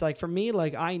place. Like for me,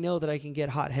 like I know that I can get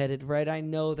hot-headed, right? I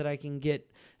know that I can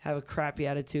have a crappy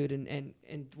attitude, and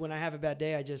when I have a bad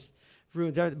day, I just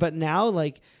ruins everything. But now,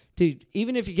 like, dude,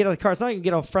 even if you get out of the car, it's not gonna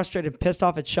get all frustrated and pissed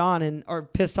off at Sean or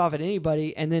pissed off at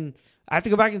anybody, and then I have to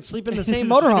go back and sleep in the same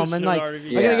motorhome, and like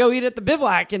I gotta go eat at the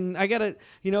bivouac, and I gotta,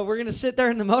 we're gonna sit there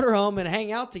in the motorhome and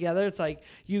hang out together. It's like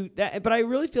but I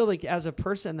really feel like as a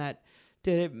person that,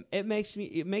 dude, it makes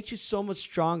you so much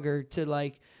stronger to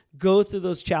like go through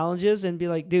those challenges and be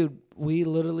like, dude, we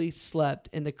literally slept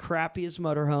in the crappiest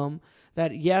motorhome.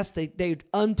 That yes, they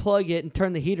unplug it and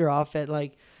turn the heater off at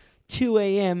like 2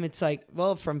 a.m. It's like,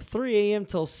 well, from 3 a.m.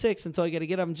 till 6 until I got to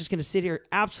get up, I'm just going to sit here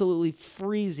absolutely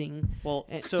freezing. Well,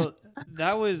 so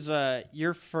that was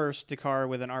your first Dakar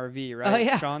with an RV, right, Oh,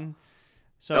 yeah. Sean?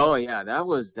 So, oh yeah, that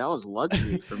was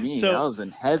luxury for me. That was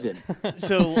in heaven.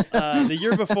 So the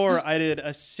year before, I did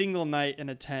a single night in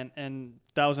a tent, and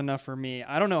that was enough for me.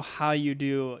 I don't know how you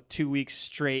do 2 weeks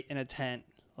straight in a tent,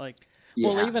 like. Yeah.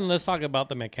 Well, even let's talk about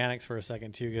the mechanics for a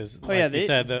second too, because they you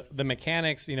said, the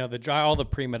mechanics, all the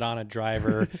prima donna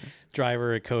driver,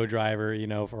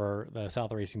 co-driver, for the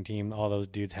South Racing team, all those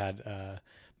dudes had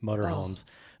motorhomes.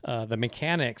 The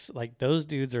mechanics, like those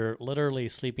dudes are literally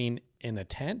sleeping in a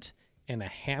tent, in a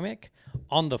hammock,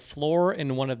 on the floor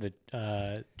in one of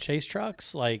the chase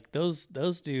trucks. Like those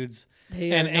dudes,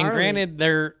 and granted,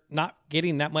 they're not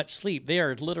getting that much sleep. They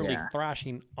are literally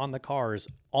thrashing on the cars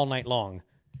all night long.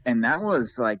 And that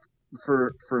was like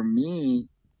for me,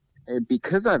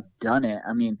 because I've done it.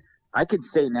 I mean, I could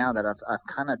say now that I've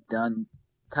kind of done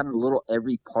kind of little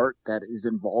every part that is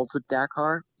involved with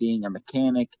Dakar, being a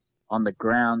mechanic on the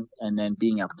ground, and then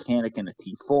being a mechanic in a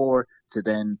T4, to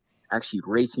then actually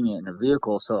racing it in a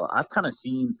vehicle. So I've kind of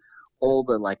seen all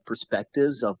the like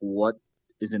perspectives of what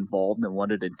is involved and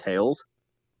what it entails.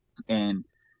 And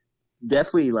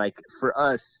definitely, like for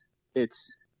us,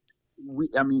 we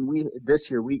this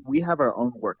year we have our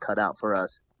own work cut out for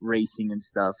us, racing and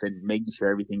stuff and making sure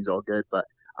everything's all good. But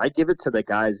I give it to the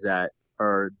guys that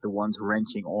are the ones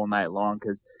wrenching all night long,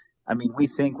 because we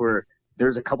think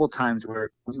there's a couple times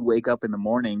where we wake up in the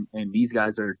morning and these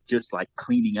guys are just like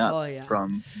cleaning up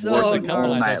from working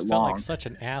all night I felt long. like such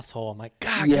an asshole. I'm like, God,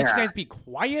 can't you guys be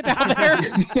quiet out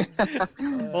there?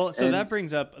 Well, so that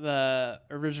brings up the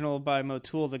original by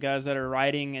Motul, the guys that are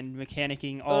riding and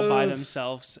mechanicking all by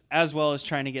themselves, as well as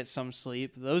trying to get some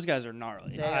sleep. Those guys are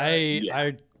gnarly.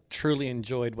 I truly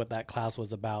enjoyed what that class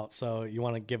was about. So you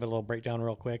want to give it a little breakdown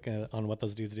real quick on what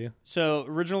those dudes do? So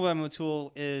original by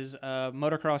Motul is a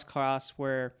motocross class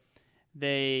where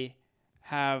they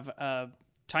have a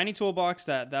tiny toolbox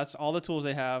that's all the tools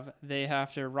they have. They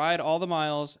have to ride all the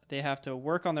miles. They have to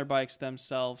work on their bikes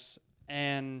themselves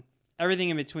and everything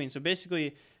in between. So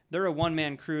basically, they're a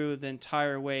one-man crew the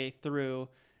entire way through.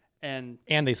 And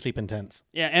they sleep in tents.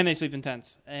 Yeah, and they sleep in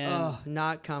tents. And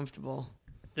not comfortable.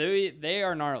 They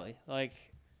are gnarly.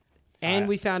 And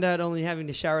we found out only having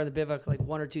to shower in the bivouac like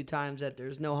 1 or 2 times that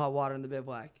there's no hot water in the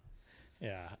bivouac.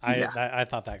 Yeah, I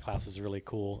thought that class was really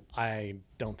cool. I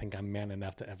don't think I'm man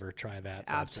enough to ever try that.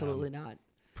 Absolutely not.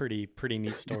 Pretty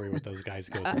neat story what those guys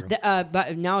go through.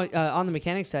 But now on the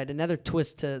mechanic side, another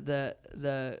twist to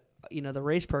the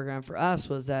race program for us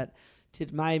was that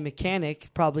my mechanic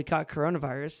probably caught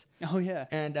coronavirus. Oh yeah,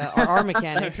 and our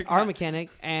mechanic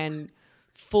and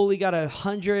fully got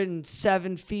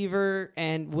 107 fever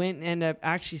and ended up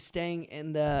actually staying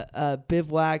in the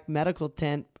bivouac medical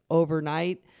tent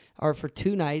overnight, or for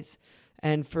 2 nights.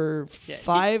 And for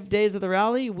 5 days of the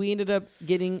rally, we ended up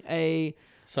getting a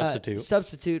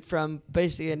substitute from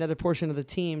basically another portion of the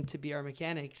team to be our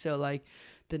mechanic. So like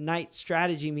the night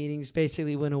strategy meetings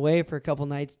basically went away for a couple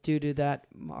nights due to that.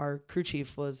 Our crew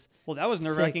chief was that was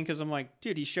nerve-wracking, because I'm like,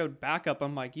 dude, he showed backup.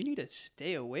 I'm like, you need to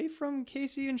stay away from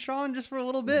Casey and Sean just for a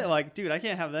little bit. Like, dude, I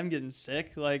can't have them getting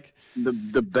sick. Like,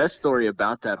 the best story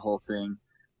about that whole thing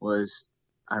was,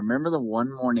 I remember the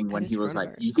one morning when he was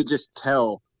like, you could just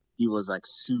tell he was like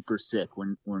super sick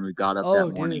when we got up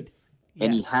that morning. Dude.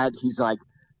 And Yes.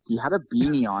 he had a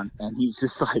beanie on, and he's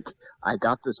just like, I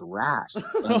got this rash.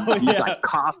 And he's like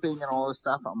coughing and all this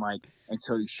stuff. I'm like, and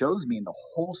so he shows me, and the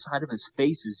whole side of his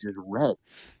face is just red.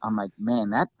 I'm like,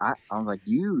 man, I was like,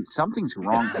 something's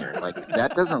wrong here. Like,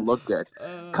 that doesn't look good.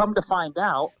 Come to find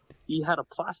out, he had a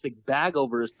plastic bag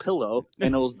over his pillow,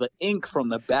 and it was the ink from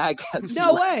the bag.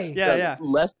 No way. Yeah.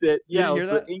 Left it. You didn't hear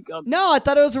that? The ink on. No, I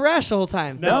thought it was a rash the whole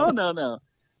time. No.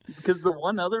 Because the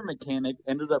one other mechanic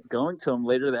ended up going to him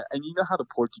later and you know how the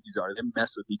Portuguese are, they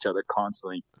mess with each other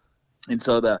constantly. And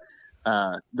so the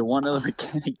one other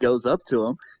mechanic goes up to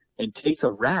him and takes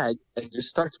a rag and just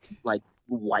starts like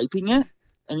wiping it,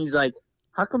 and he's like,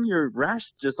 how come your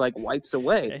rash just like wipes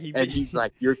away? Yeah, and he's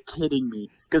like, you're kidding me.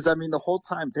 Because I mean, the whole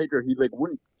time Pedro, he like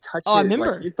wouldn't touch Oh, I it.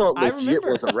 remember. Like, he thought I legit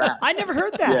remember. was a rash. I never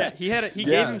heard that. Yeah, he Yeah.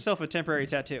 gave himself a temporary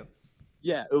tattoo.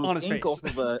 Yeah, it was On his ink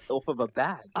face. off of a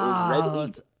bag. It was Oh, red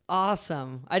ink. that's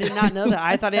awesome. I did not know that.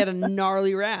 I thought he had a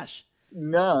gnarly rash.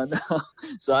 No.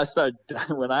 So I started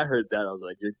when I heard that, I was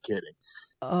like, you're kidding.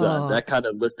 So Oh, that kind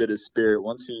of lifted his spirit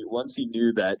once he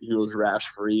knew that he was rash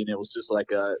free and it was just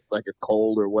like a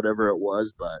cold or whatever it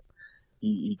was, but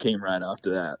he came right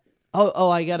after that.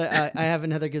 I have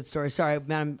another good story. Sorry,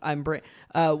 man,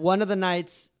 one of the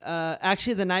nights,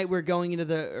 actually the night we're going into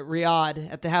the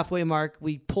Riyadh at the halfway mark,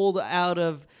 we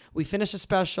finished a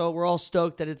special. We're all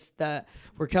stoked that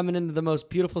we're coming into the most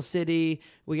beautiful city.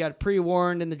 We got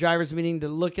pre-warned in the driver's meeting to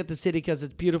look at the city because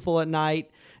it's beautiful at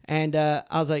night. And I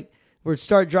was like, we're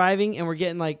start driving and we're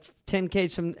getting like 10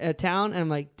 Ks from town. And I'm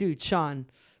like, dude, Sean,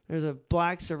 there's a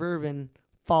black Suburban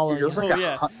following Dude, it was us.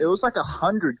 like it was like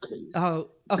 100 Ks. Oh,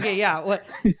 okay, yeah. What?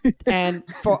 And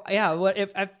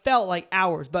I felt like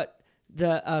hours, but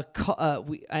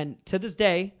and to this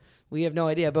day we have no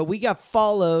idea. But we got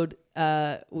followed.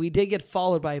 We did get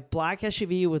followed by a black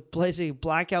SUV with basically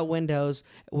blackout windows,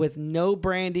 with no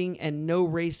branding and no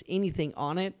race anything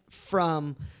on it,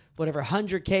 from whatever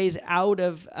 100 Ks out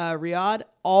of Riyadh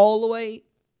all the way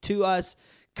to us,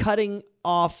 cutting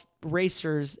off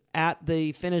racers at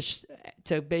the finish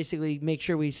to basically make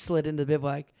sure we slid into the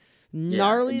bivouac.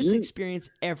 Gnarliest experience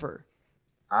ever.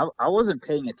 I wasn't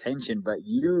paying attention, but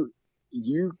you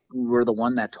were the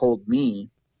one that told me,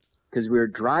 because we were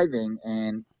driving,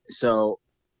 and so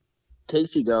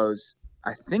Casey goes,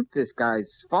 I think this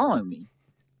guy's following me.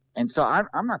 And so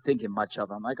I'm not thinking much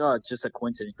of it. I'm like, oh, it's just a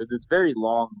coincidence, because it's very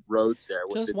long roads there.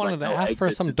 Just wanted to ask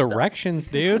for some directions,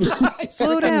 dude.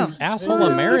 Slow down. Asshole Slow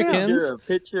Americans. A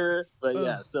picture, but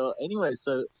yeah. So anyway,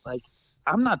 so like,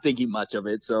 I'm not thinking much of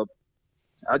it. So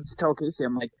I just tell Casey,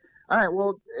 I'm like, all right,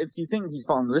 well, if you think he's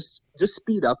following, let's just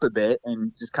speed up a bit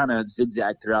and just kind of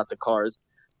zigzag throughout the cars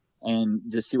and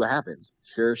just see what happens.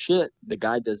 Sure as shit, the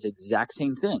guy does the exact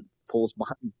same thing. Pulls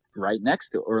behind, right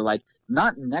next to, or like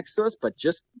not next to us, but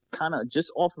just kind of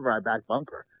just off of our back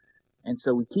bumper. And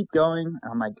so we keep going.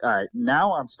 I'm like, all right,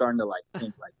 now I'm starting to like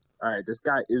think like, all right, this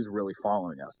guy is really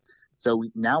following us. So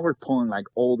now we're pulling like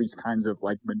all these kinds of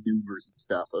like maneuvers and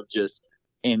stuff of just,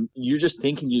 and you're just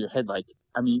thinking in your head, like,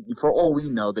 I mean, for all we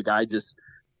know, the guy just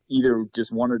either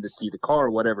just wanted to see the car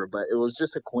or whatever, but it was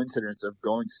just a coincidence of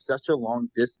going such a long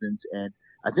distance. And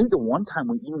I think the one time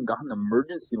we even got an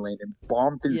emergency lane and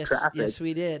bombed through traffic. Yes,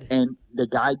 we did. And the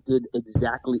guy did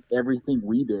exactly everything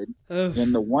we did. Oof.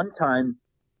 And the one time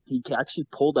he actually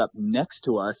pulled up next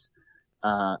to us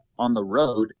on the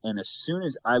road, and as soon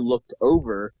as I looked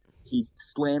over, he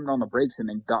slammed on the brakes and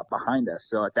then got behind us.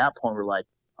 So at that point, we're like,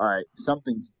 all right,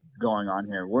 something's going on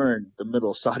here. We're in the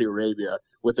middle of Saudi Arabia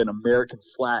with an American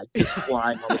flag just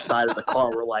flying on the side of the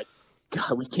car. We're like,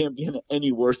 God, we can't be in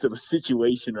any worse of a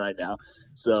situation right now.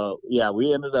 So, yeah,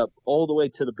 we ended up all the way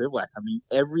to the bivouac. I mean,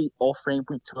 every off-ramp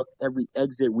we took, every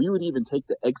exit, we would even take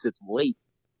the exits late,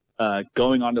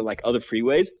 going onto, like, other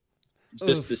freeways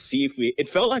just to see if it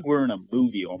felt like we were in a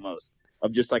movie almost,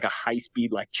 of just, like, a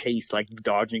high-speed, like, chase, like,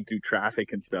 dodging through traffic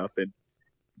and stuff. And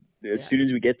as soon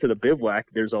as we get to the bivouac,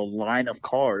 there's a line of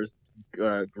cars,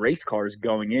 race cars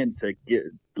going in to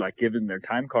give them their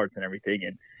time cards and everything.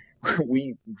 And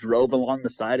we drove along the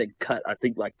side and cut, I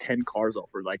think, like 10 cars off.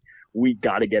 We're like, we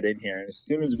got to get in here. And as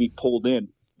soon as we pulled in,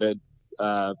 that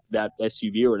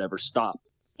SUV or whatever stopped,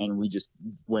 and we just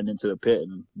went into the pit,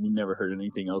 and we never heard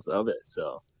anything else of it.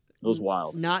 So it was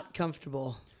wild. Not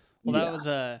comfortable. Well, that was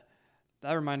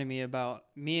that reminded me about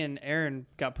me and Aaron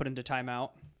got put into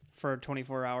timeout for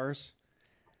 24 hours.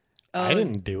 I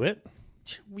didn't do it.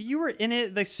 You were in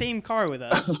it, the same car with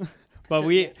us. But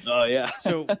we, Oh, yeah.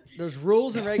 so There's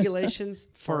rules and regulations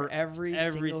for for every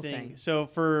single everything. thing. So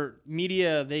for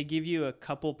media, they give you a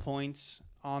couple points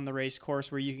on the race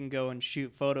course where you can go and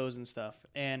shoot photos and stuff.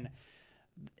 And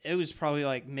it was probably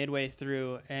like midway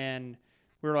through, and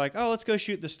we were like, oh, let's go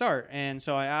shoot the start. And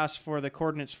so I asked for the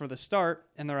coordinates for the start,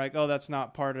 and they're like, oh, that's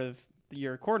not part of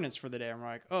your coordinates for the day. I'm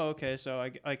like, oh, okay. So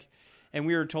and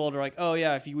we were told, like, oh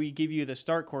yeah, if we give you the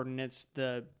start coordinates,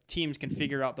 the teams can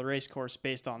figure out the race course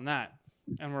based on that.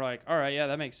 And we're like, all right, yeah,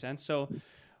 that makes sense. So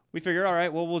we figured, all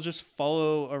right, well, we'll just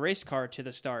follow a race car to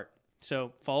the start.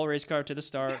 So follow a race car to the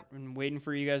start and waiting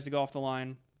for you guys to go off the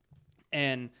line.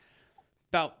 And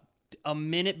about a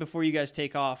minute before you guys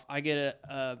take off, I get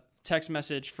a text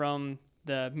message from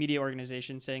the media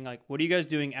organization saying, like, what are you guys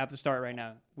doing at the start right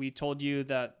now? We told you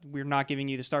that we're not giving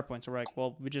you the start points. We're like,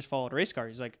 well, we just followed a race car.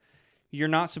 He's like, you're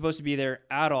not supposed to be there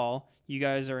at all. You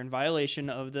guys are in violation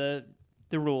of the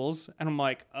rules. And I'm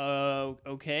like,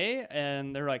 okay.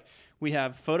 And they're like, we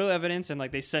have photo evidence. And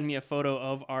like, they send me a photo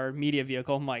of our media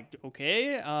vehicle. I'm like,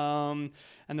 okay. And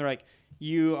they're like,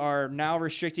 you are now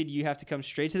restricted. You have to come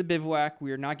straight to the bivouac.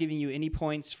 We are not giving you any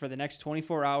points for the next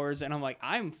 24 hours. And I'm like,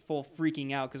 I'm full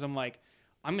freaking out because I'm like,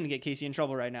 I'm going to get Casey in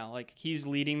trouble right now. Like, he's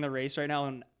leading the race right now,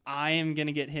 and I am going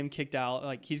to get him kicked out.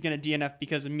 Like, he's going to DNF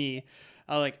because of me.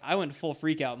 I went full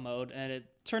freak out mode, and it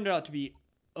turned out to be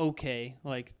okay.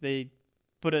 Like, they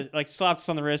slapped us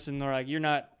on the wrist, and they're like, you're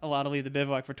not allowed to leave the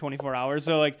bivouac for 24 hours.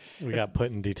 So, like, we got put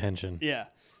in detention. Yeah.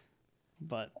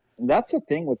 But that's the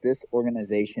thing with this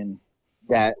organization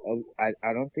that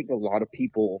I don't think a lot of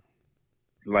people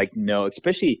like know,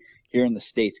 especially here in the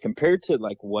States, compared to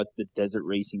like what the desert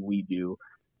racing we do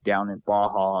down in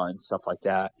Baja and stuff like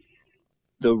that.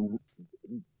 The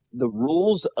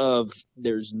rules of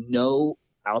there's no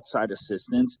outside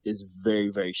assistance is very,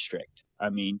 very strict. I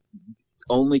mean,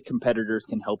 only competitors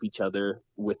can help each other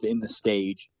within the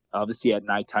stage. Obviously at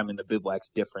nighttime in the bivouac's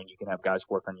different. You can have guys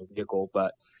work on your vehicle,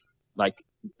 but like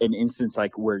an instance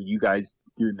like where you guys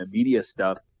doing the media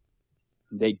stuff,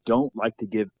 they don't like to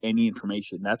give any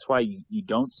information. That's why you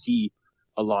don't see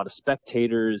a lot of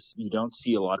spectators. You don't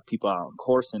see a lot of people out on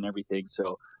course and everything.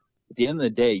 So at the end of the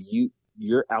day,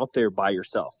 you're out there by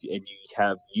yourself, and you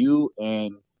have you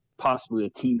and possibly a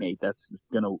teammate that's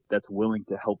willing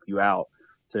to help you out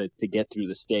to get through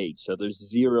the stage. So there's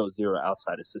zero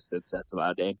outside assistance that's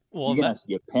allowed, and you're gonna have to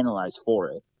get penalized for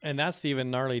it. And that's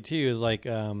even gnarly too. Is like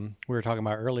we were talking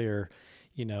about earlier.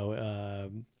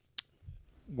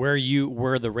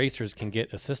 Where the racers can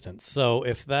get assistance. So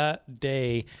if that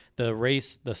day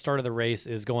the start of the race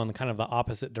is going kind of the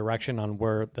opposite direction on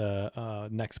where the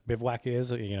next bivouac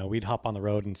is, we'd hop on the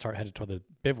road and start headed toward the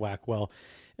bivouac. Well,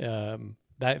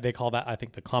 that they call that, I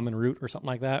think, the common route or something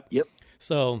like that. Yep.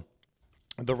 So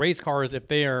the race cars, if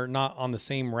they are not on the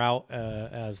same route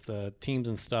as the teams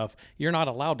and stuff, you're not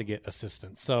allowed to get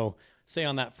assistance. So say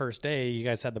on that first day, you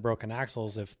guys had the broken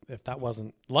axles. If that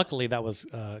wasn't, luckily that was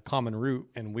a common route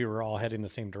and we were all heading the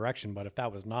same direction. But if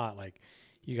that was not, like,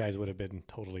 you guys would have been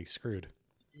totally screwed.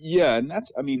 Yeah. And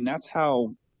that's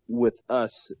how with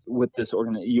us, with this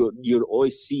organization, you'd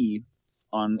always see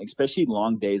on, especially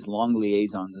long days, long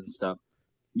liaisons and stuff,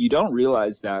 you don't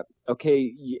realize that,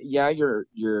 okay, yeah,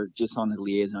 you're just on a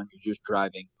liaison, you're just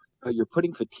driving, but you're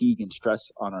putting fatigue and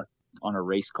stress on a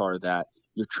race car that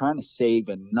you're trying to save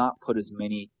and not put as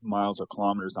many miles or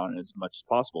kilometers on it as much as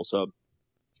possible. So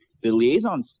the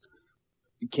liaisons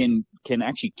can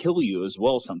actually kill you as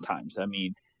well sometimes. I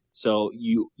mean, so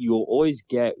you'll always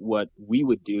get what we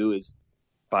would do is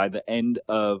by the end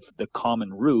of the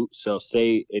common route. So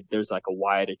say there's like a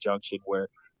Y at a junction where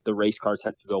the race cars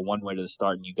have to go one way to the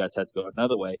start and you guys have to go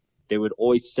another way. They would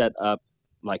always set up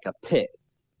like a pit.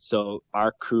 So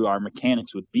our crew, our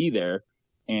mechanics would be there,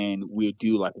 and we'd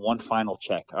do like one final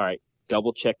check. All right,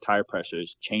 double check tire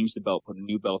pressures, change the belt, put a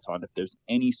new belt on. If there's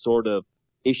any sort of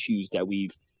issues that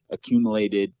we've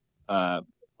accumulated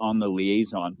on the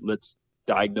liaison, let's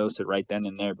diagnose it right then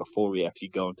and there before we actually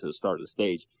go into the start of the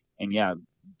stage. And yeah,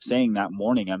 saying that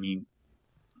morning, I mean,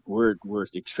 we're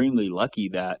extremely lucky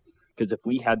that, because if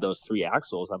we had those three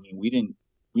axles, I mean, we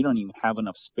don't even have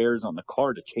enough spares on the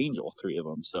car to change all three of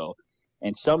them. So,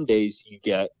 and some days you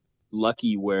get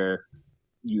lucky where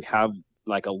you have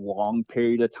like a long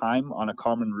period of time on a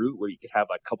common route where you could have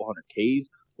like a couple hundred Ks,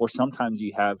 or sometimes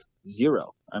you have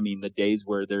zero. I mean, the days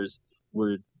where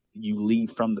you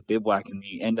leave from the bivouac and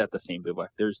you end at the same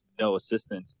bivouac, there's no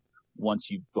assistance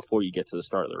before you get to the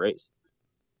start of the race.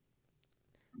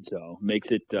 So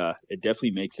it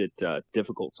definitely makes it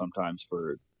difficult sometimes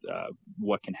for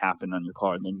what can happen on your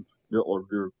car, and then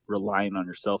you're relying on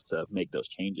yourself to make those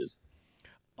changes.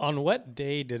 On what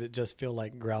day did it just feel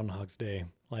like Groundhog's Day?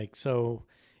 Like, so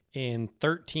in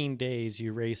 13 days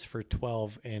you race for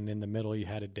 12, and in the middle you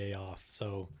had a day off.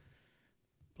 So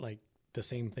like the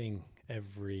same thing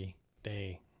every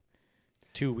day,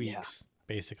 2 weeks. Yeah.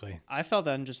 Basically, I felt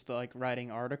that in just like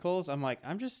writing articles. I'm like,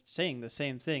 I'm just saying the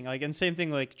same thing. Like, and same thing,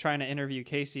 like trying to interview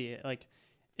Casey. Like,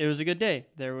 it was a good day.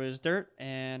 There was dirt,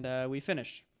 and we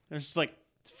finished. It was just like,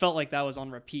 it felt like that was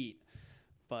on repeat.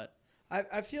 But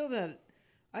I feel that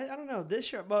I don't know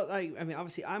this year. But I mean,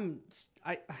 obviously, I'm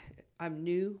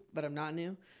new, but I'm not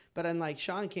new. But I'm like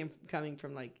Sean coming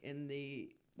from like in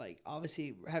the like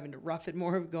obviously having to rough it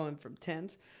more, going from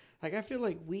tents. Like, I feel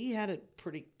like we had it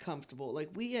pretty comfortable. Like,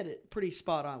 we had it pretty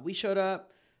spot on. We showed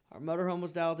up. Our motorhome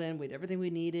was dialed in. We had everything we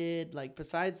needed. Like,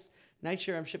 besides, next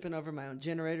year I'm shipping over my own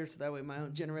generator, so that way my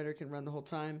own generator can run the whole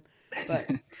time. But,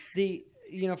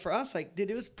 for us, like, dude,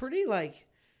 it was pretty, like,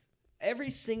 every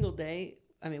single day.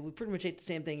 I mean, we pretty much ate the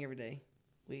same thing every day.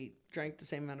 We drank the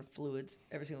same amount of fluids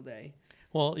every single day.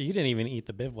 Well, you didn't even eat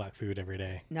the bivouac food every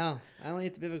day. No, I only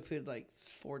ate the bivouac food like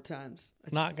 4 times.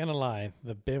 Not gonna lie,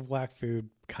 the bivouac food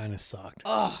kind of sucked.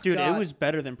 Oh, Dude, God. it was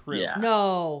better than Peru. Yeah.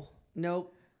 No,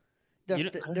 nope. You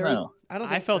don't- I don't know. I don't.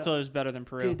 I Think felt so. it was better than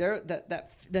Peru. Dude,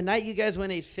 the night you guys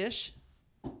went and ate fish,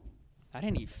 I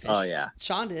didn't eat fish. Oh yeah.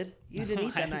 Sean did. You didn't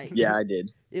eat that night. Yeah, I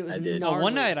did. It was I did. No,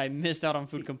 one gnarly. night I missed out on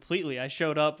food completely. I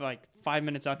showed up like 5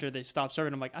 minutes after they stopped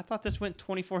serving. I'm like, I thought this went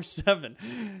 24/7.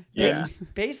 Yeah.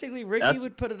 Basically, Ricky That's-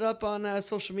 would put it up on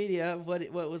social media of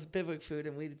what was bivouac food,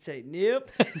 and we'd say, "Nope."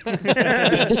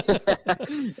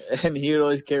 And he would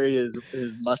always carry his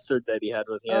mustard that he had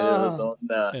with him. It was Oh.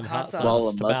 on And hot sauce. ball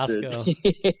of mustard. Tabasco.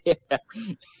 Yeah.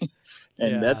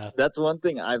 And Yeah. that's one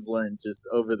thing I've learned just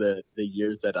over the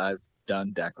years that I've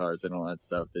done Dakars and all that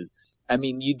stuff is, I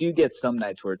mean, you do get some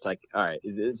nights where it's like, all right,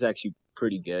 this is actually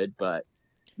pretty good, but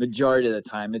majority of the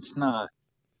time it's not.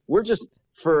 We're just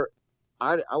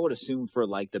I would assume for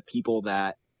like the people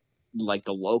that like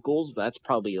the locals, that's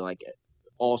probably like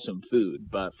awesome food,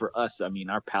 but for us, I mean,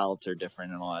 our palates are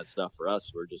different and all that stuff. For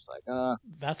us, we're just like,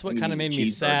 That's what We kind of need made me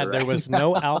cheeseburger, sad. There right? was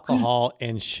no alcohol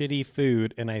and shitty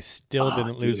food, and I still Ah,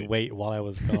 didn't lose dude. weight while I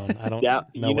was gone. I don't yeah,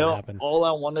 know you what know, happened. all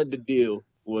I wanted to do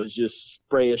was just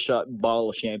spray a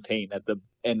bottle of champagne at the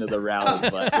end of the rally,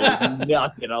 but there was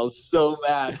nothing. I was so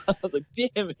mad. I was like,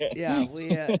 damn it. Yeah, we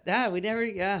never.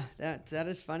 Yeah, that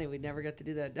is funny. We never got to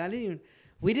do that.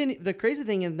 We didn't. The crazy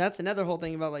thing, and that's another whole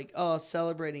thing about like,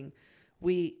 celebrating.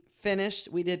 We finished.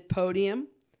 We did podium.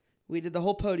 We did the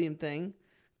whole podium thing.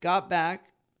 Got back.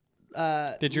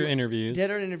 Did your interviews? Did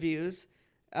our interviews.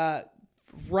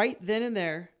 Right then and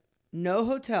there, no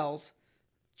hotels.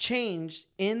 Changed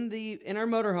in our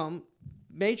motorhome.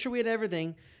 Made sure we had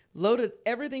everything. Loaded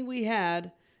everything we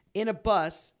had in a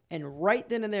bus, and right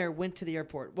then and there went to the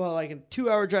airport. Well, like a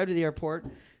 2-hour drive to the airport.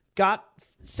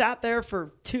 Sat there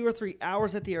for 2 or 3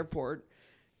 hours at the airport,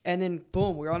 and then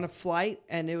boom, we were on a flight,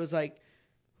 and it was like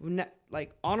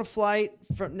on a flight.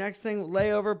 From next thing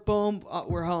layover, boom,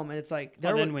 we're home, and it's like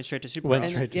And then went straight to Super Went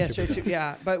Bowl. straight to yeah, Super straight to,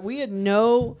 yeah. But we had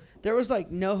there was like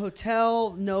no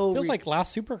hotel, no. Feels like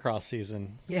last Supercross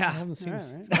season. Yeah. I haven't seen. Yeah,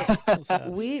 So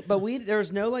sad. there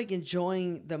was no like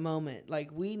enjoying the moment. Like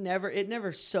it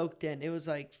never soaked in. It was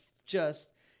like just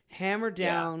hammer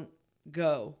down,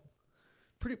 go.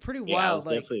 Pretty Yeah, it wild. was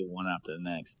Like definitely one after the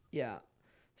next. yeah.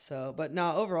 So, but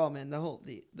no, overall, man,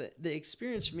 the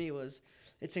experience for me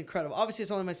it's incredible. Obviously,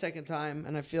 it's only my second time,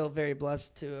 and I feel very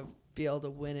blessed to be able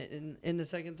to win it in the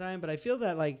second time. But I feel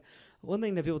that like one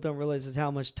thing that people don't realize is how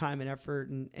much time and effort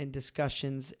and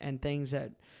discussions and things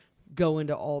that go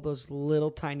into all those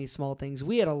little tiny small things.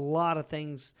 We had a lot of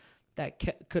things that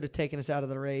could have taken us out of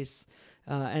the race,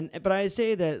 but I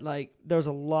say that like there's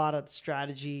a lot of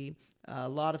strategy, a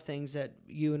lot of things that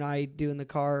you and I do in the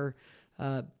car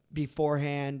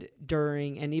beforehand,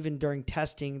 during, and even during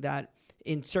testing that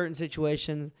in certain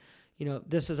situations,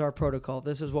 this is our protocol.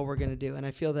 This is what we're going to do. And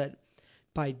I feel that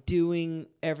by doing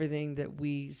everything that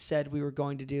we said we were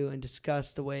going to do and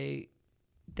discuss the way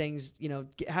things,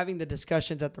 having the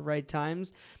discussions at the right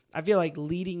times, I feel like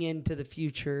leading into the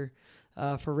future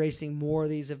for racing more of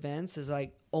these events is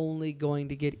like only going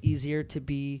to get easier to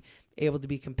be able to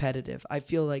be competitive. I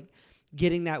feel like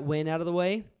getting that win out of the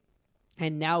way,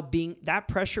 and now that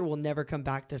pressure will never come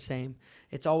back the same.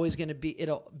 It's always going to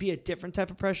it'll be a different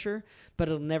type of pressure, but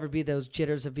it'll never be those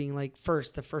jitters of being like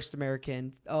the first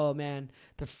American. Oh man,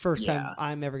 the first time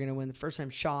I'm ever going to win, the first time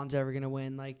Sean's ever going to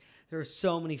win. Like there are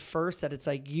so many firsts that it's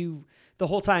like the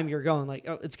whole time you're going like,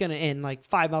 oh, it's going to end like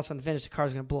 5 miles from the finish. The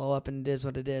car's going to blow up and it is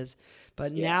what it is.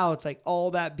 But now it's like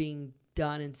all that being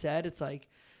done and said, it's like,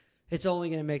 it's only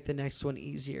going to make the next one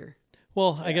easier.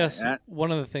 Well, I guess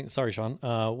one of the things. Sorry, Sean.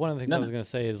 One of the things I was going to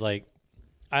say is like,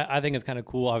 I think it's kind of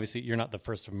cool. Obviously, you're not the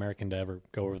first American to ever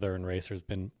go over there and race. There's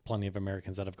been plenty of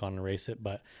Americans that have gone and race it,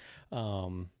 but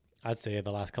I'd say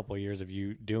the last couple of years of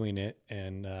you doing it,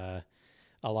 and a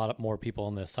lot more people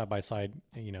in the side by side,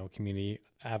 community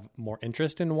have more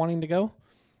interest in wanting to go.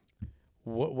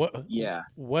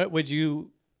 What would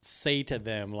you say to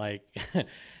them? Like,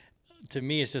 to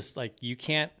me, it's just like you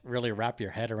can't really wrap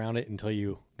your head around it until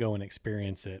you go and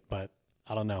experience it. But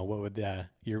I don't know. What would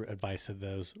your advice to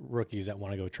those rookies that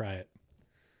want to go try it?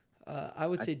 I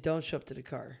would say don't show up to the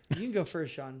car. You can go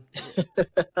first, Sean.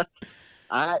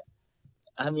 I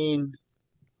mean,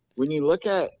 when you look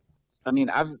at,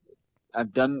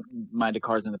 I've done my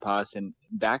Dakars in the past, and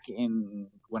back in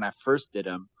when I first did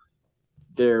them,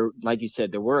 like you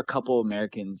said, there were a couple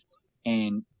Americans,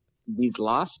 and these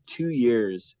last 2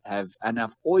 years and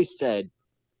I've always said,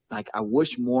 like I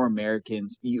wish more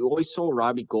Americans. You always saw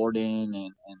Robbie Gordon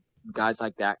and guys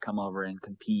like that come over and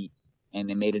compete, and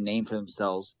they made a name for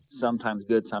themselves. Sometimes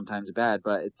good, sometimes bad,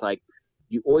 but it's like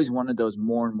you always wanted those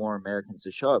more and more Americans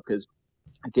to show up, because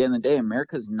at the end of the day,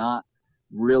 America's not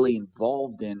really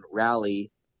involved in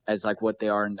rally as like what they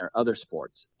are in their other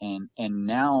sports. And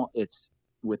now it's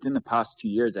within the past 2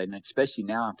 years, and especially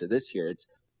now after this year,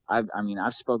 I've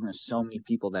spoken to so many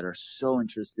people that are so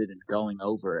interested in going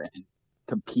over and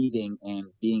competing and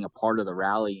being a part of the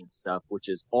rally and stuff, which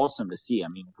is awesome to see. I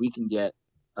mean, if we can get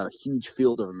a huge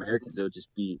field of Americans, it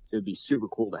would be super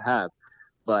cool to have.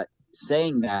 But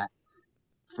saying that,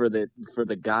 for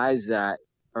the guys that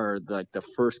are like the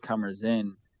first comers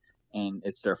in and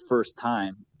it's their first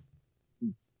time,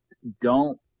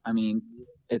 don't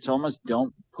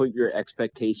put your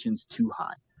expectations too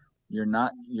high. You're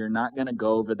not going to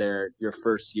go over there your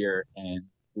first year and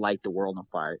light the world on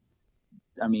fire.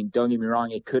 I mean, don't get me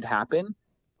wrong, it could happen,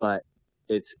 but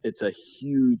it's a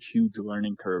huge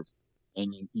learning curve,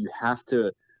 and you have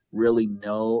to really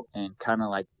know and kind of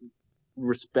like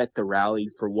respect the rally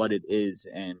for what it is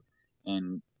and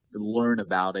learn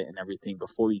about it and everything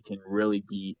before you can really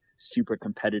be super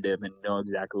competitive and know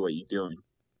exactly what you're doing.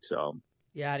 So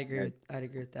yeah, I'd agree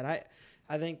with that.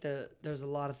 I think there's a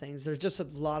lot of things. There's just a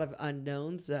lot of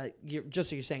unknowns that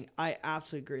just like you're saying. I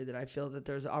absolutely agree that I feel that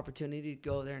there's an opportunity to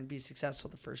go there and be successful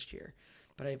the first year,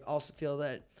 but I also feel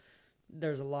that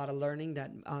there's a lot of learning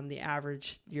that on the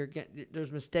average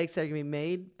there's mistakes that are gonna be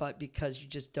made, but because you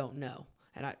just don't know.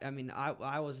 And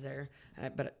I was there,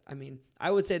 but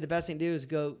I would say the best thing to do is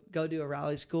go do a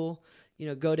rally school.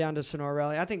 Go down to Sonora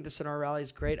Rally. I think the Sonora Rally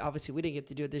is great. Obviously, we didn't get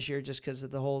to do it this year just because of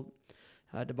the whole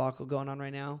debacle going on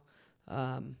right now.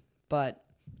 But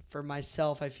for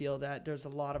myself, I feel that there's a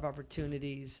lot of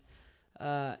opportunities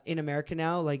in America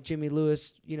now, like Jimmy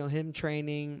Lewis, him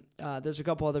training. There's a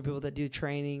couple other people that do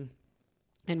training.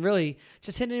 And really,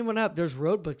 just hit anyone up. There's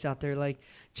road books out there. Like,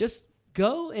 just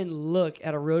go and look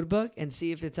at a road book and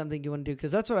see if it's something you want to do.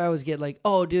 Because that's what I always get. Like,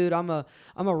 oh, dude, I'm a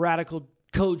radical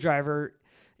co-driver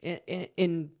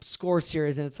in score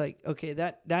series, and it's like, okay,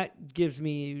 that gives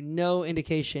me no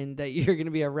indication that you're going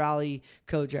to be a rally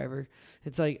co-driver.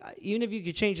 It's like, even if you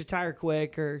could change a tire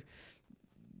quick or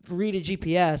read a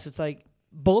GPS, it's like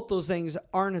both those things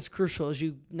aren't as crucial as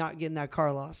you not getting that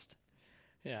car lost.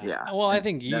 Yeah. Well, I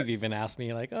think Eve even asked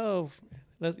me like, oh,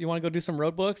 you want to go do some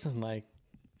road books? And like,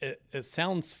 it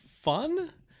sounds fun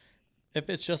if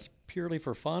it's just purely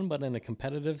for fun, but in a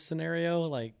competitive scenario,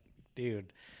 like,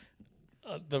 dude,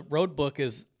 the road book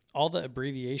is all the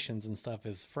abbreviations and stuff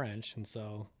is French, and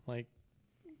so like,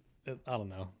 I don't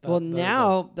know.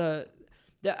 Now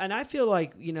and I feel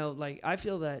like I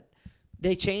feel that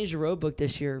they changed the road book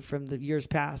this year from the years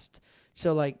past.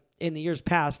 So like in the years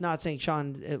past, not saying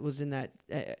Sean was in that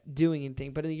doing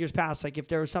anything, but in the years past, like if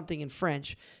there was something in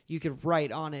French, you could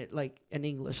write on it like in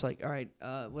English, like all right,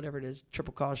 whatever it is,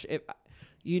 triple caution.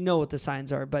 What the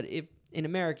signs are, but if in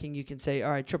American you can say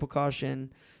all right, triple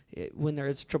caution. When there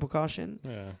is triple caution,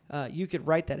 you could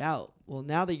write that out. Well,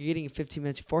 now that you're getting it 15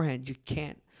 minutes beforehand, you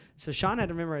can't. So Sean had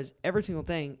to memorize every single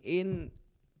thing in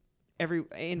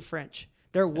French.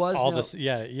 There was you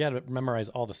had to memorize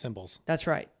all the symbols. That's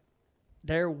right.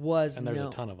 There's a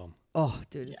ton of them. Oh,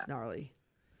 dude, it's gnarly.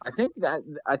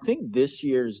 I think this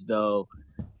year's though,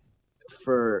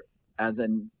 for as a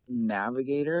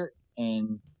navigator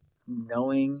and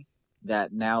knowing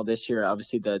that now this year,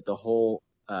 obviously the whole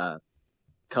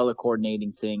color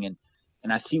coordinating thing,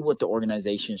 and I see what the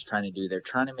organization is trying to do. They're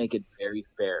trying to make it very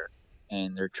fair,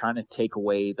 and they're trying to take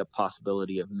away the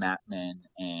possibility of mat men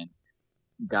and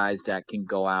guys that can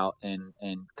go out and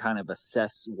kind of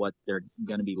assess what they're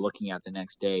going to be looking at the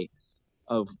next day.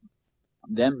 Of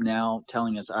them now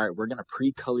telling us, all right, we're going to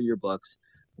pre-color your books.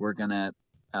 We're going to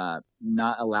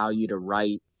not allow you to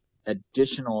write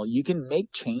additional. You can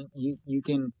make change. You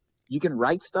can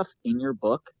write stuff in your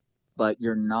book, but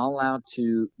you're not allowed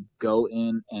to go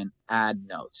in and add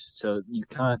notes. So you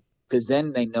can't, because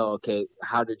then they know, okay,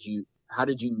 how did you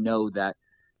know that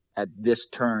at this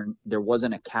turn there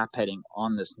wasn't a cap heading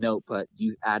on this note, but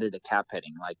you added a cap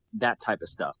heading, like that type of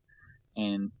stuff.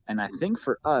 And I think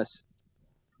for us,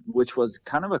 which was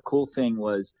kind of a cool thing,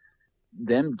 was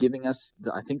them giving us,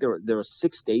 I think there were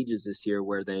 6 stages this year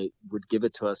where they would give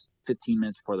it to us 15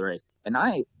 minutes before the race. And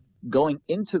going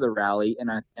into the rally,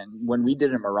 and when we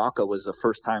did it in Morocco was the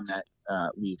first time that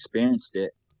we experienced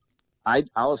it, I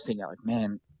was thinking like,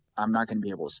 man, I'm not going to be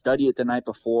able to study it the night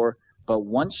before. But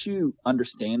once you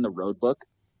understand the road book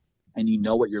and you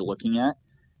know what you're looking at,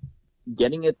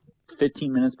 getting it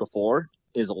 15 minutes before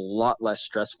is a lot less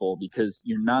stressful because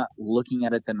you're not looking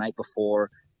at it the night before.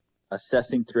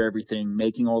 assessing through everything,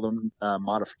 making all the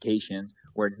modifications,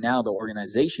 where now the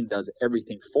organization does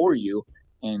everything for you.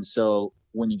 And so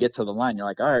when you get to the line, you're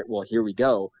like, all right, well, here we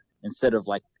go. Instead of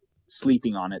like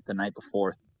sleeping on it the night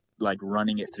before, like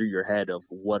running it through your head of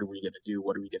what are we going to do?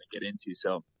 What are we going to get into?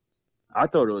 So I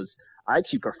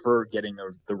actually prefer getting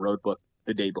the road book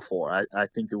the day before. I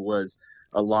think it was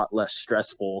a lot less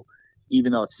stressful,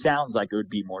 even though it sounds like it would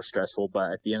be more stressful,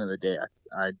 but at the end of the day,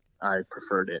 I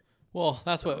preferred it. Well,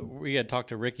 that's what we had talked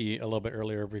to Ricky a little bit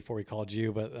earlier before we called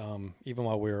you, but even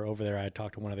while we were over there, I had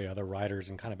talked to one of the other riders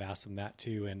and kind of asked him that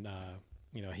too. And,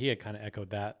 he had kind of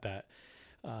echoed that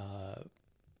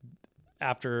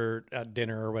after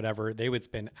dinner or whatever, they would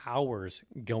spend hours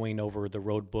going over the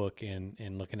road book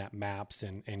and looking at maps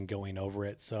and going over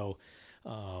it. So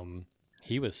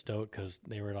he was stoked because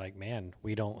they were like, man,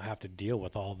 we don't have to deal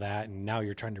with all that. And now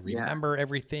you're trying to remember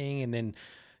everything. And then,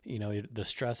 the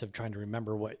stress of trying to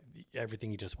remember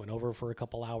everything you just went over for a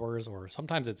couple hours, or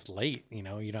sometimes it's late, you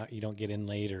don't get in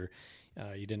late, or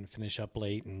you didn't finish up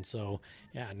late. And so,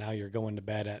 now you're going to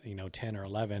bed at, 10 or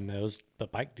 11. The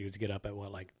bike dudes get up at it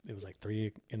was like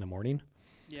 3 a.m.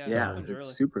 Yeah. Yeah. So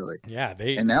It's super late. Yeah.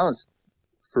 And that was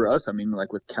for us. I mean,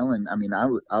 like with Kellen, I mean, I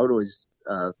would always,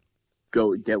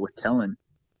 go get with Kellen,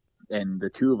 and the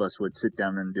two of us would sit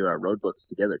down and do our road books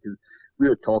together, because we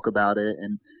would talk about it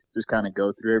and just kind of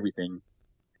go through everything.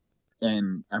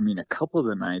 And I mean, a couple of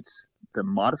the nights, the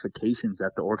modifications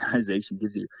that the organization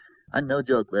gives you, no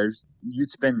joke,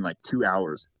 you'd spend like 2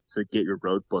 hours to get your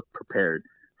road book prepared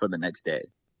for the next day.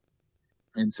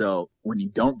 And so when you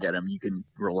don't get them, you can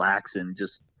relax and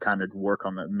just kind of work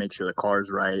on make sure the car's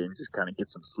right and just kind of get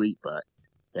some sleep. But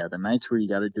yeah, the nights where you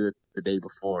got to do it the day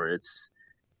before, it's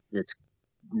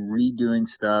redoing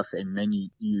stuff. And then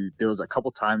there was a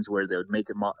couple times where they would make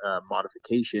a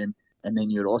modification, and then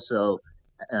you'd also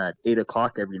at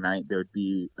 8:00 every night there would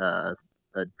be a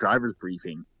driver's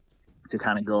briefing to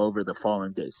kind of go over the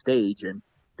following day's stage, and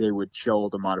they would show all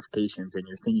the modifications, and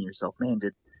you're thinking to yourself, man,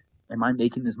 am I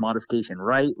making this modification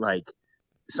right? Like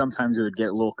sometimes it would get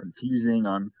a little confusing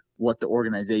on what the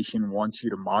organization wants you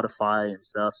to modify and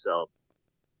stuff. So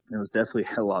it was definitely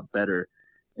a lot better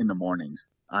in the mornings.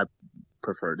 I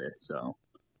preferred it. So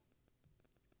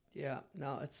Yeah,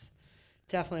 no, it's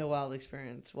definitely a wild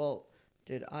experience. Well,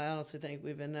 dude, I honestly think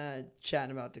we've been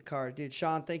chatting about Dakar. Dude,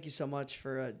 Sean, thank you so much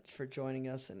for joining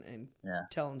us and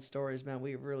telling stories, man.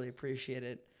 We really appreciate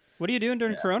it. What are you doing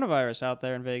during coronavirus out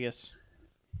there in Vegas?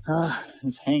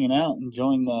 Just hanging out,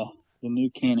 enjoying the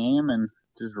new Can-Am, and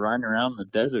just riding around the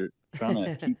desert, trying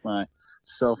to keep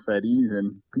myself at ease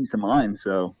and peace of mind.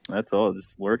 So that's all,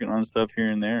 just working on stuff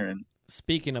here and there. And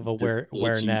speaking of where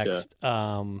next,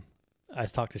 I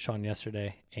talked to Sean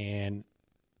yesterday and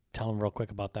tell him real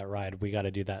quick about that ride. We got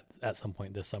to do that at some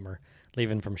point this summer,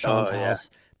 leaving from Sean's house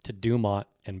to Dumont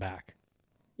and back.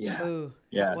 Yeah. Ooh.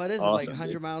 Yeah. What is awesome, it, like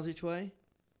 100 miles each way?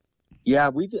 Yeah,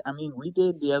 we did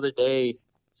the other day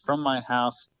from my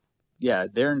house. Yeah,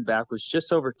 there and back was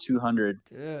just over 200.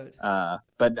 Dude.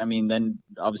 But I mean, then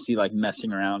obviously like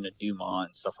messing around at Dumont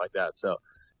and stuff like that. So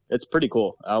it's pretty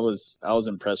cool. I was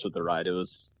impressed with the ride. It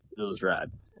was rad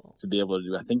to be able to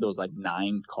do. I think there was like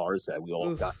 9 cars that we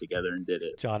all got together and did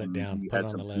it. Jot it down. We Put had it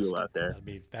on some the list. fuel out there.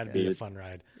 That'd be a fun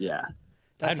ride. Yeah.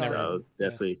 That's I've never. awesome. So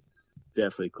it was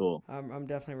definitely cool. I'm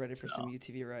definitely ready for some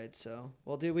UTV rides. So,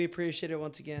 well, dude, we appreciate it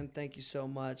once again. Thank you so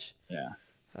much. Yeah.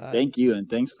 Thank you, and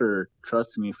thanks for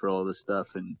trusting me for all this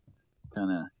stuff and kind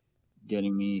of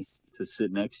getting me to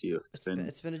sit next to you.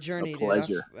 It's been a journey, a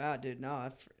pleasure. Dude.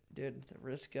 The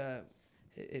risk.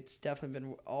 It's definitely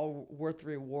been all worth the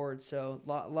reward. So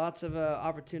lots of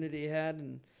opportunity ahead,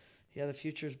 and the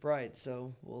future's bright.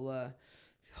 So we'll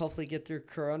hopefully get through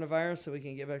coronavirus so we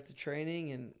can get back to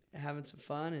training and having some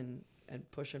fun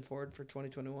and pushing forward for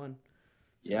 2021. So,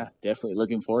 yeah, definitely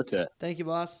looking forward to it. Thank you,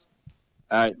 boss.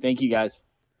 All right, thank you guys.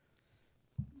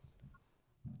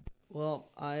 Well,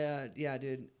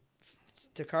 dude,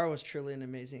 Dakar was truly an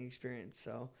amazing experience.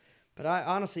 So, but I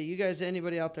honestly, you guys,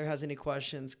 anybody out there has any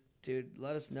questions, dude,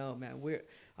 let us know, man.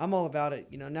 I'm all about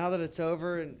it. Now that it's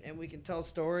over and we can tell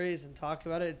stories and talk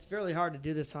about it, it's really hard to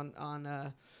do this on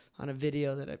a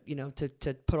video that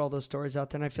to put all those stories out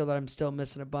there. And I feel that I'm still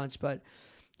missing a bunch. But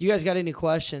you guys got any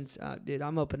questions, dude?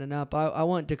 I'm opening up. I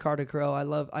want Dakar to grow. I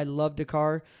love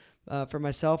Dakar. For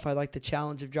myself, I like the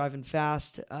challenge of driving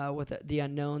fast with the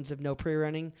unknowns of no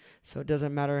pre-running. So it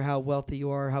doesn't matter how wealthy you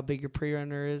are, how big your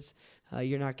pre-runner is,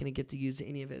 you're not going to get to use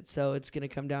any of it. So it's going to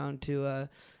come down to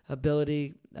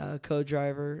ability,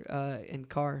 co-driver, and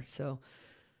car. So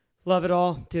love it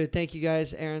all. Dude, thank you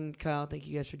guys. Aaron, Kyle, thank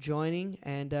you guys for joining.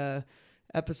 And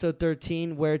episode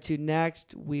 13. Where to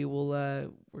next? We're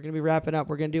gonna be wrapping up.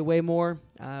 We're gonna do way more.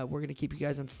 We're gonna keep you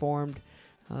guys informed.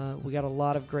 We got a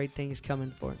lot of great things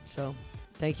coming for it. So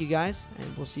thank you guys,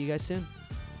 and we'll see you guys soon.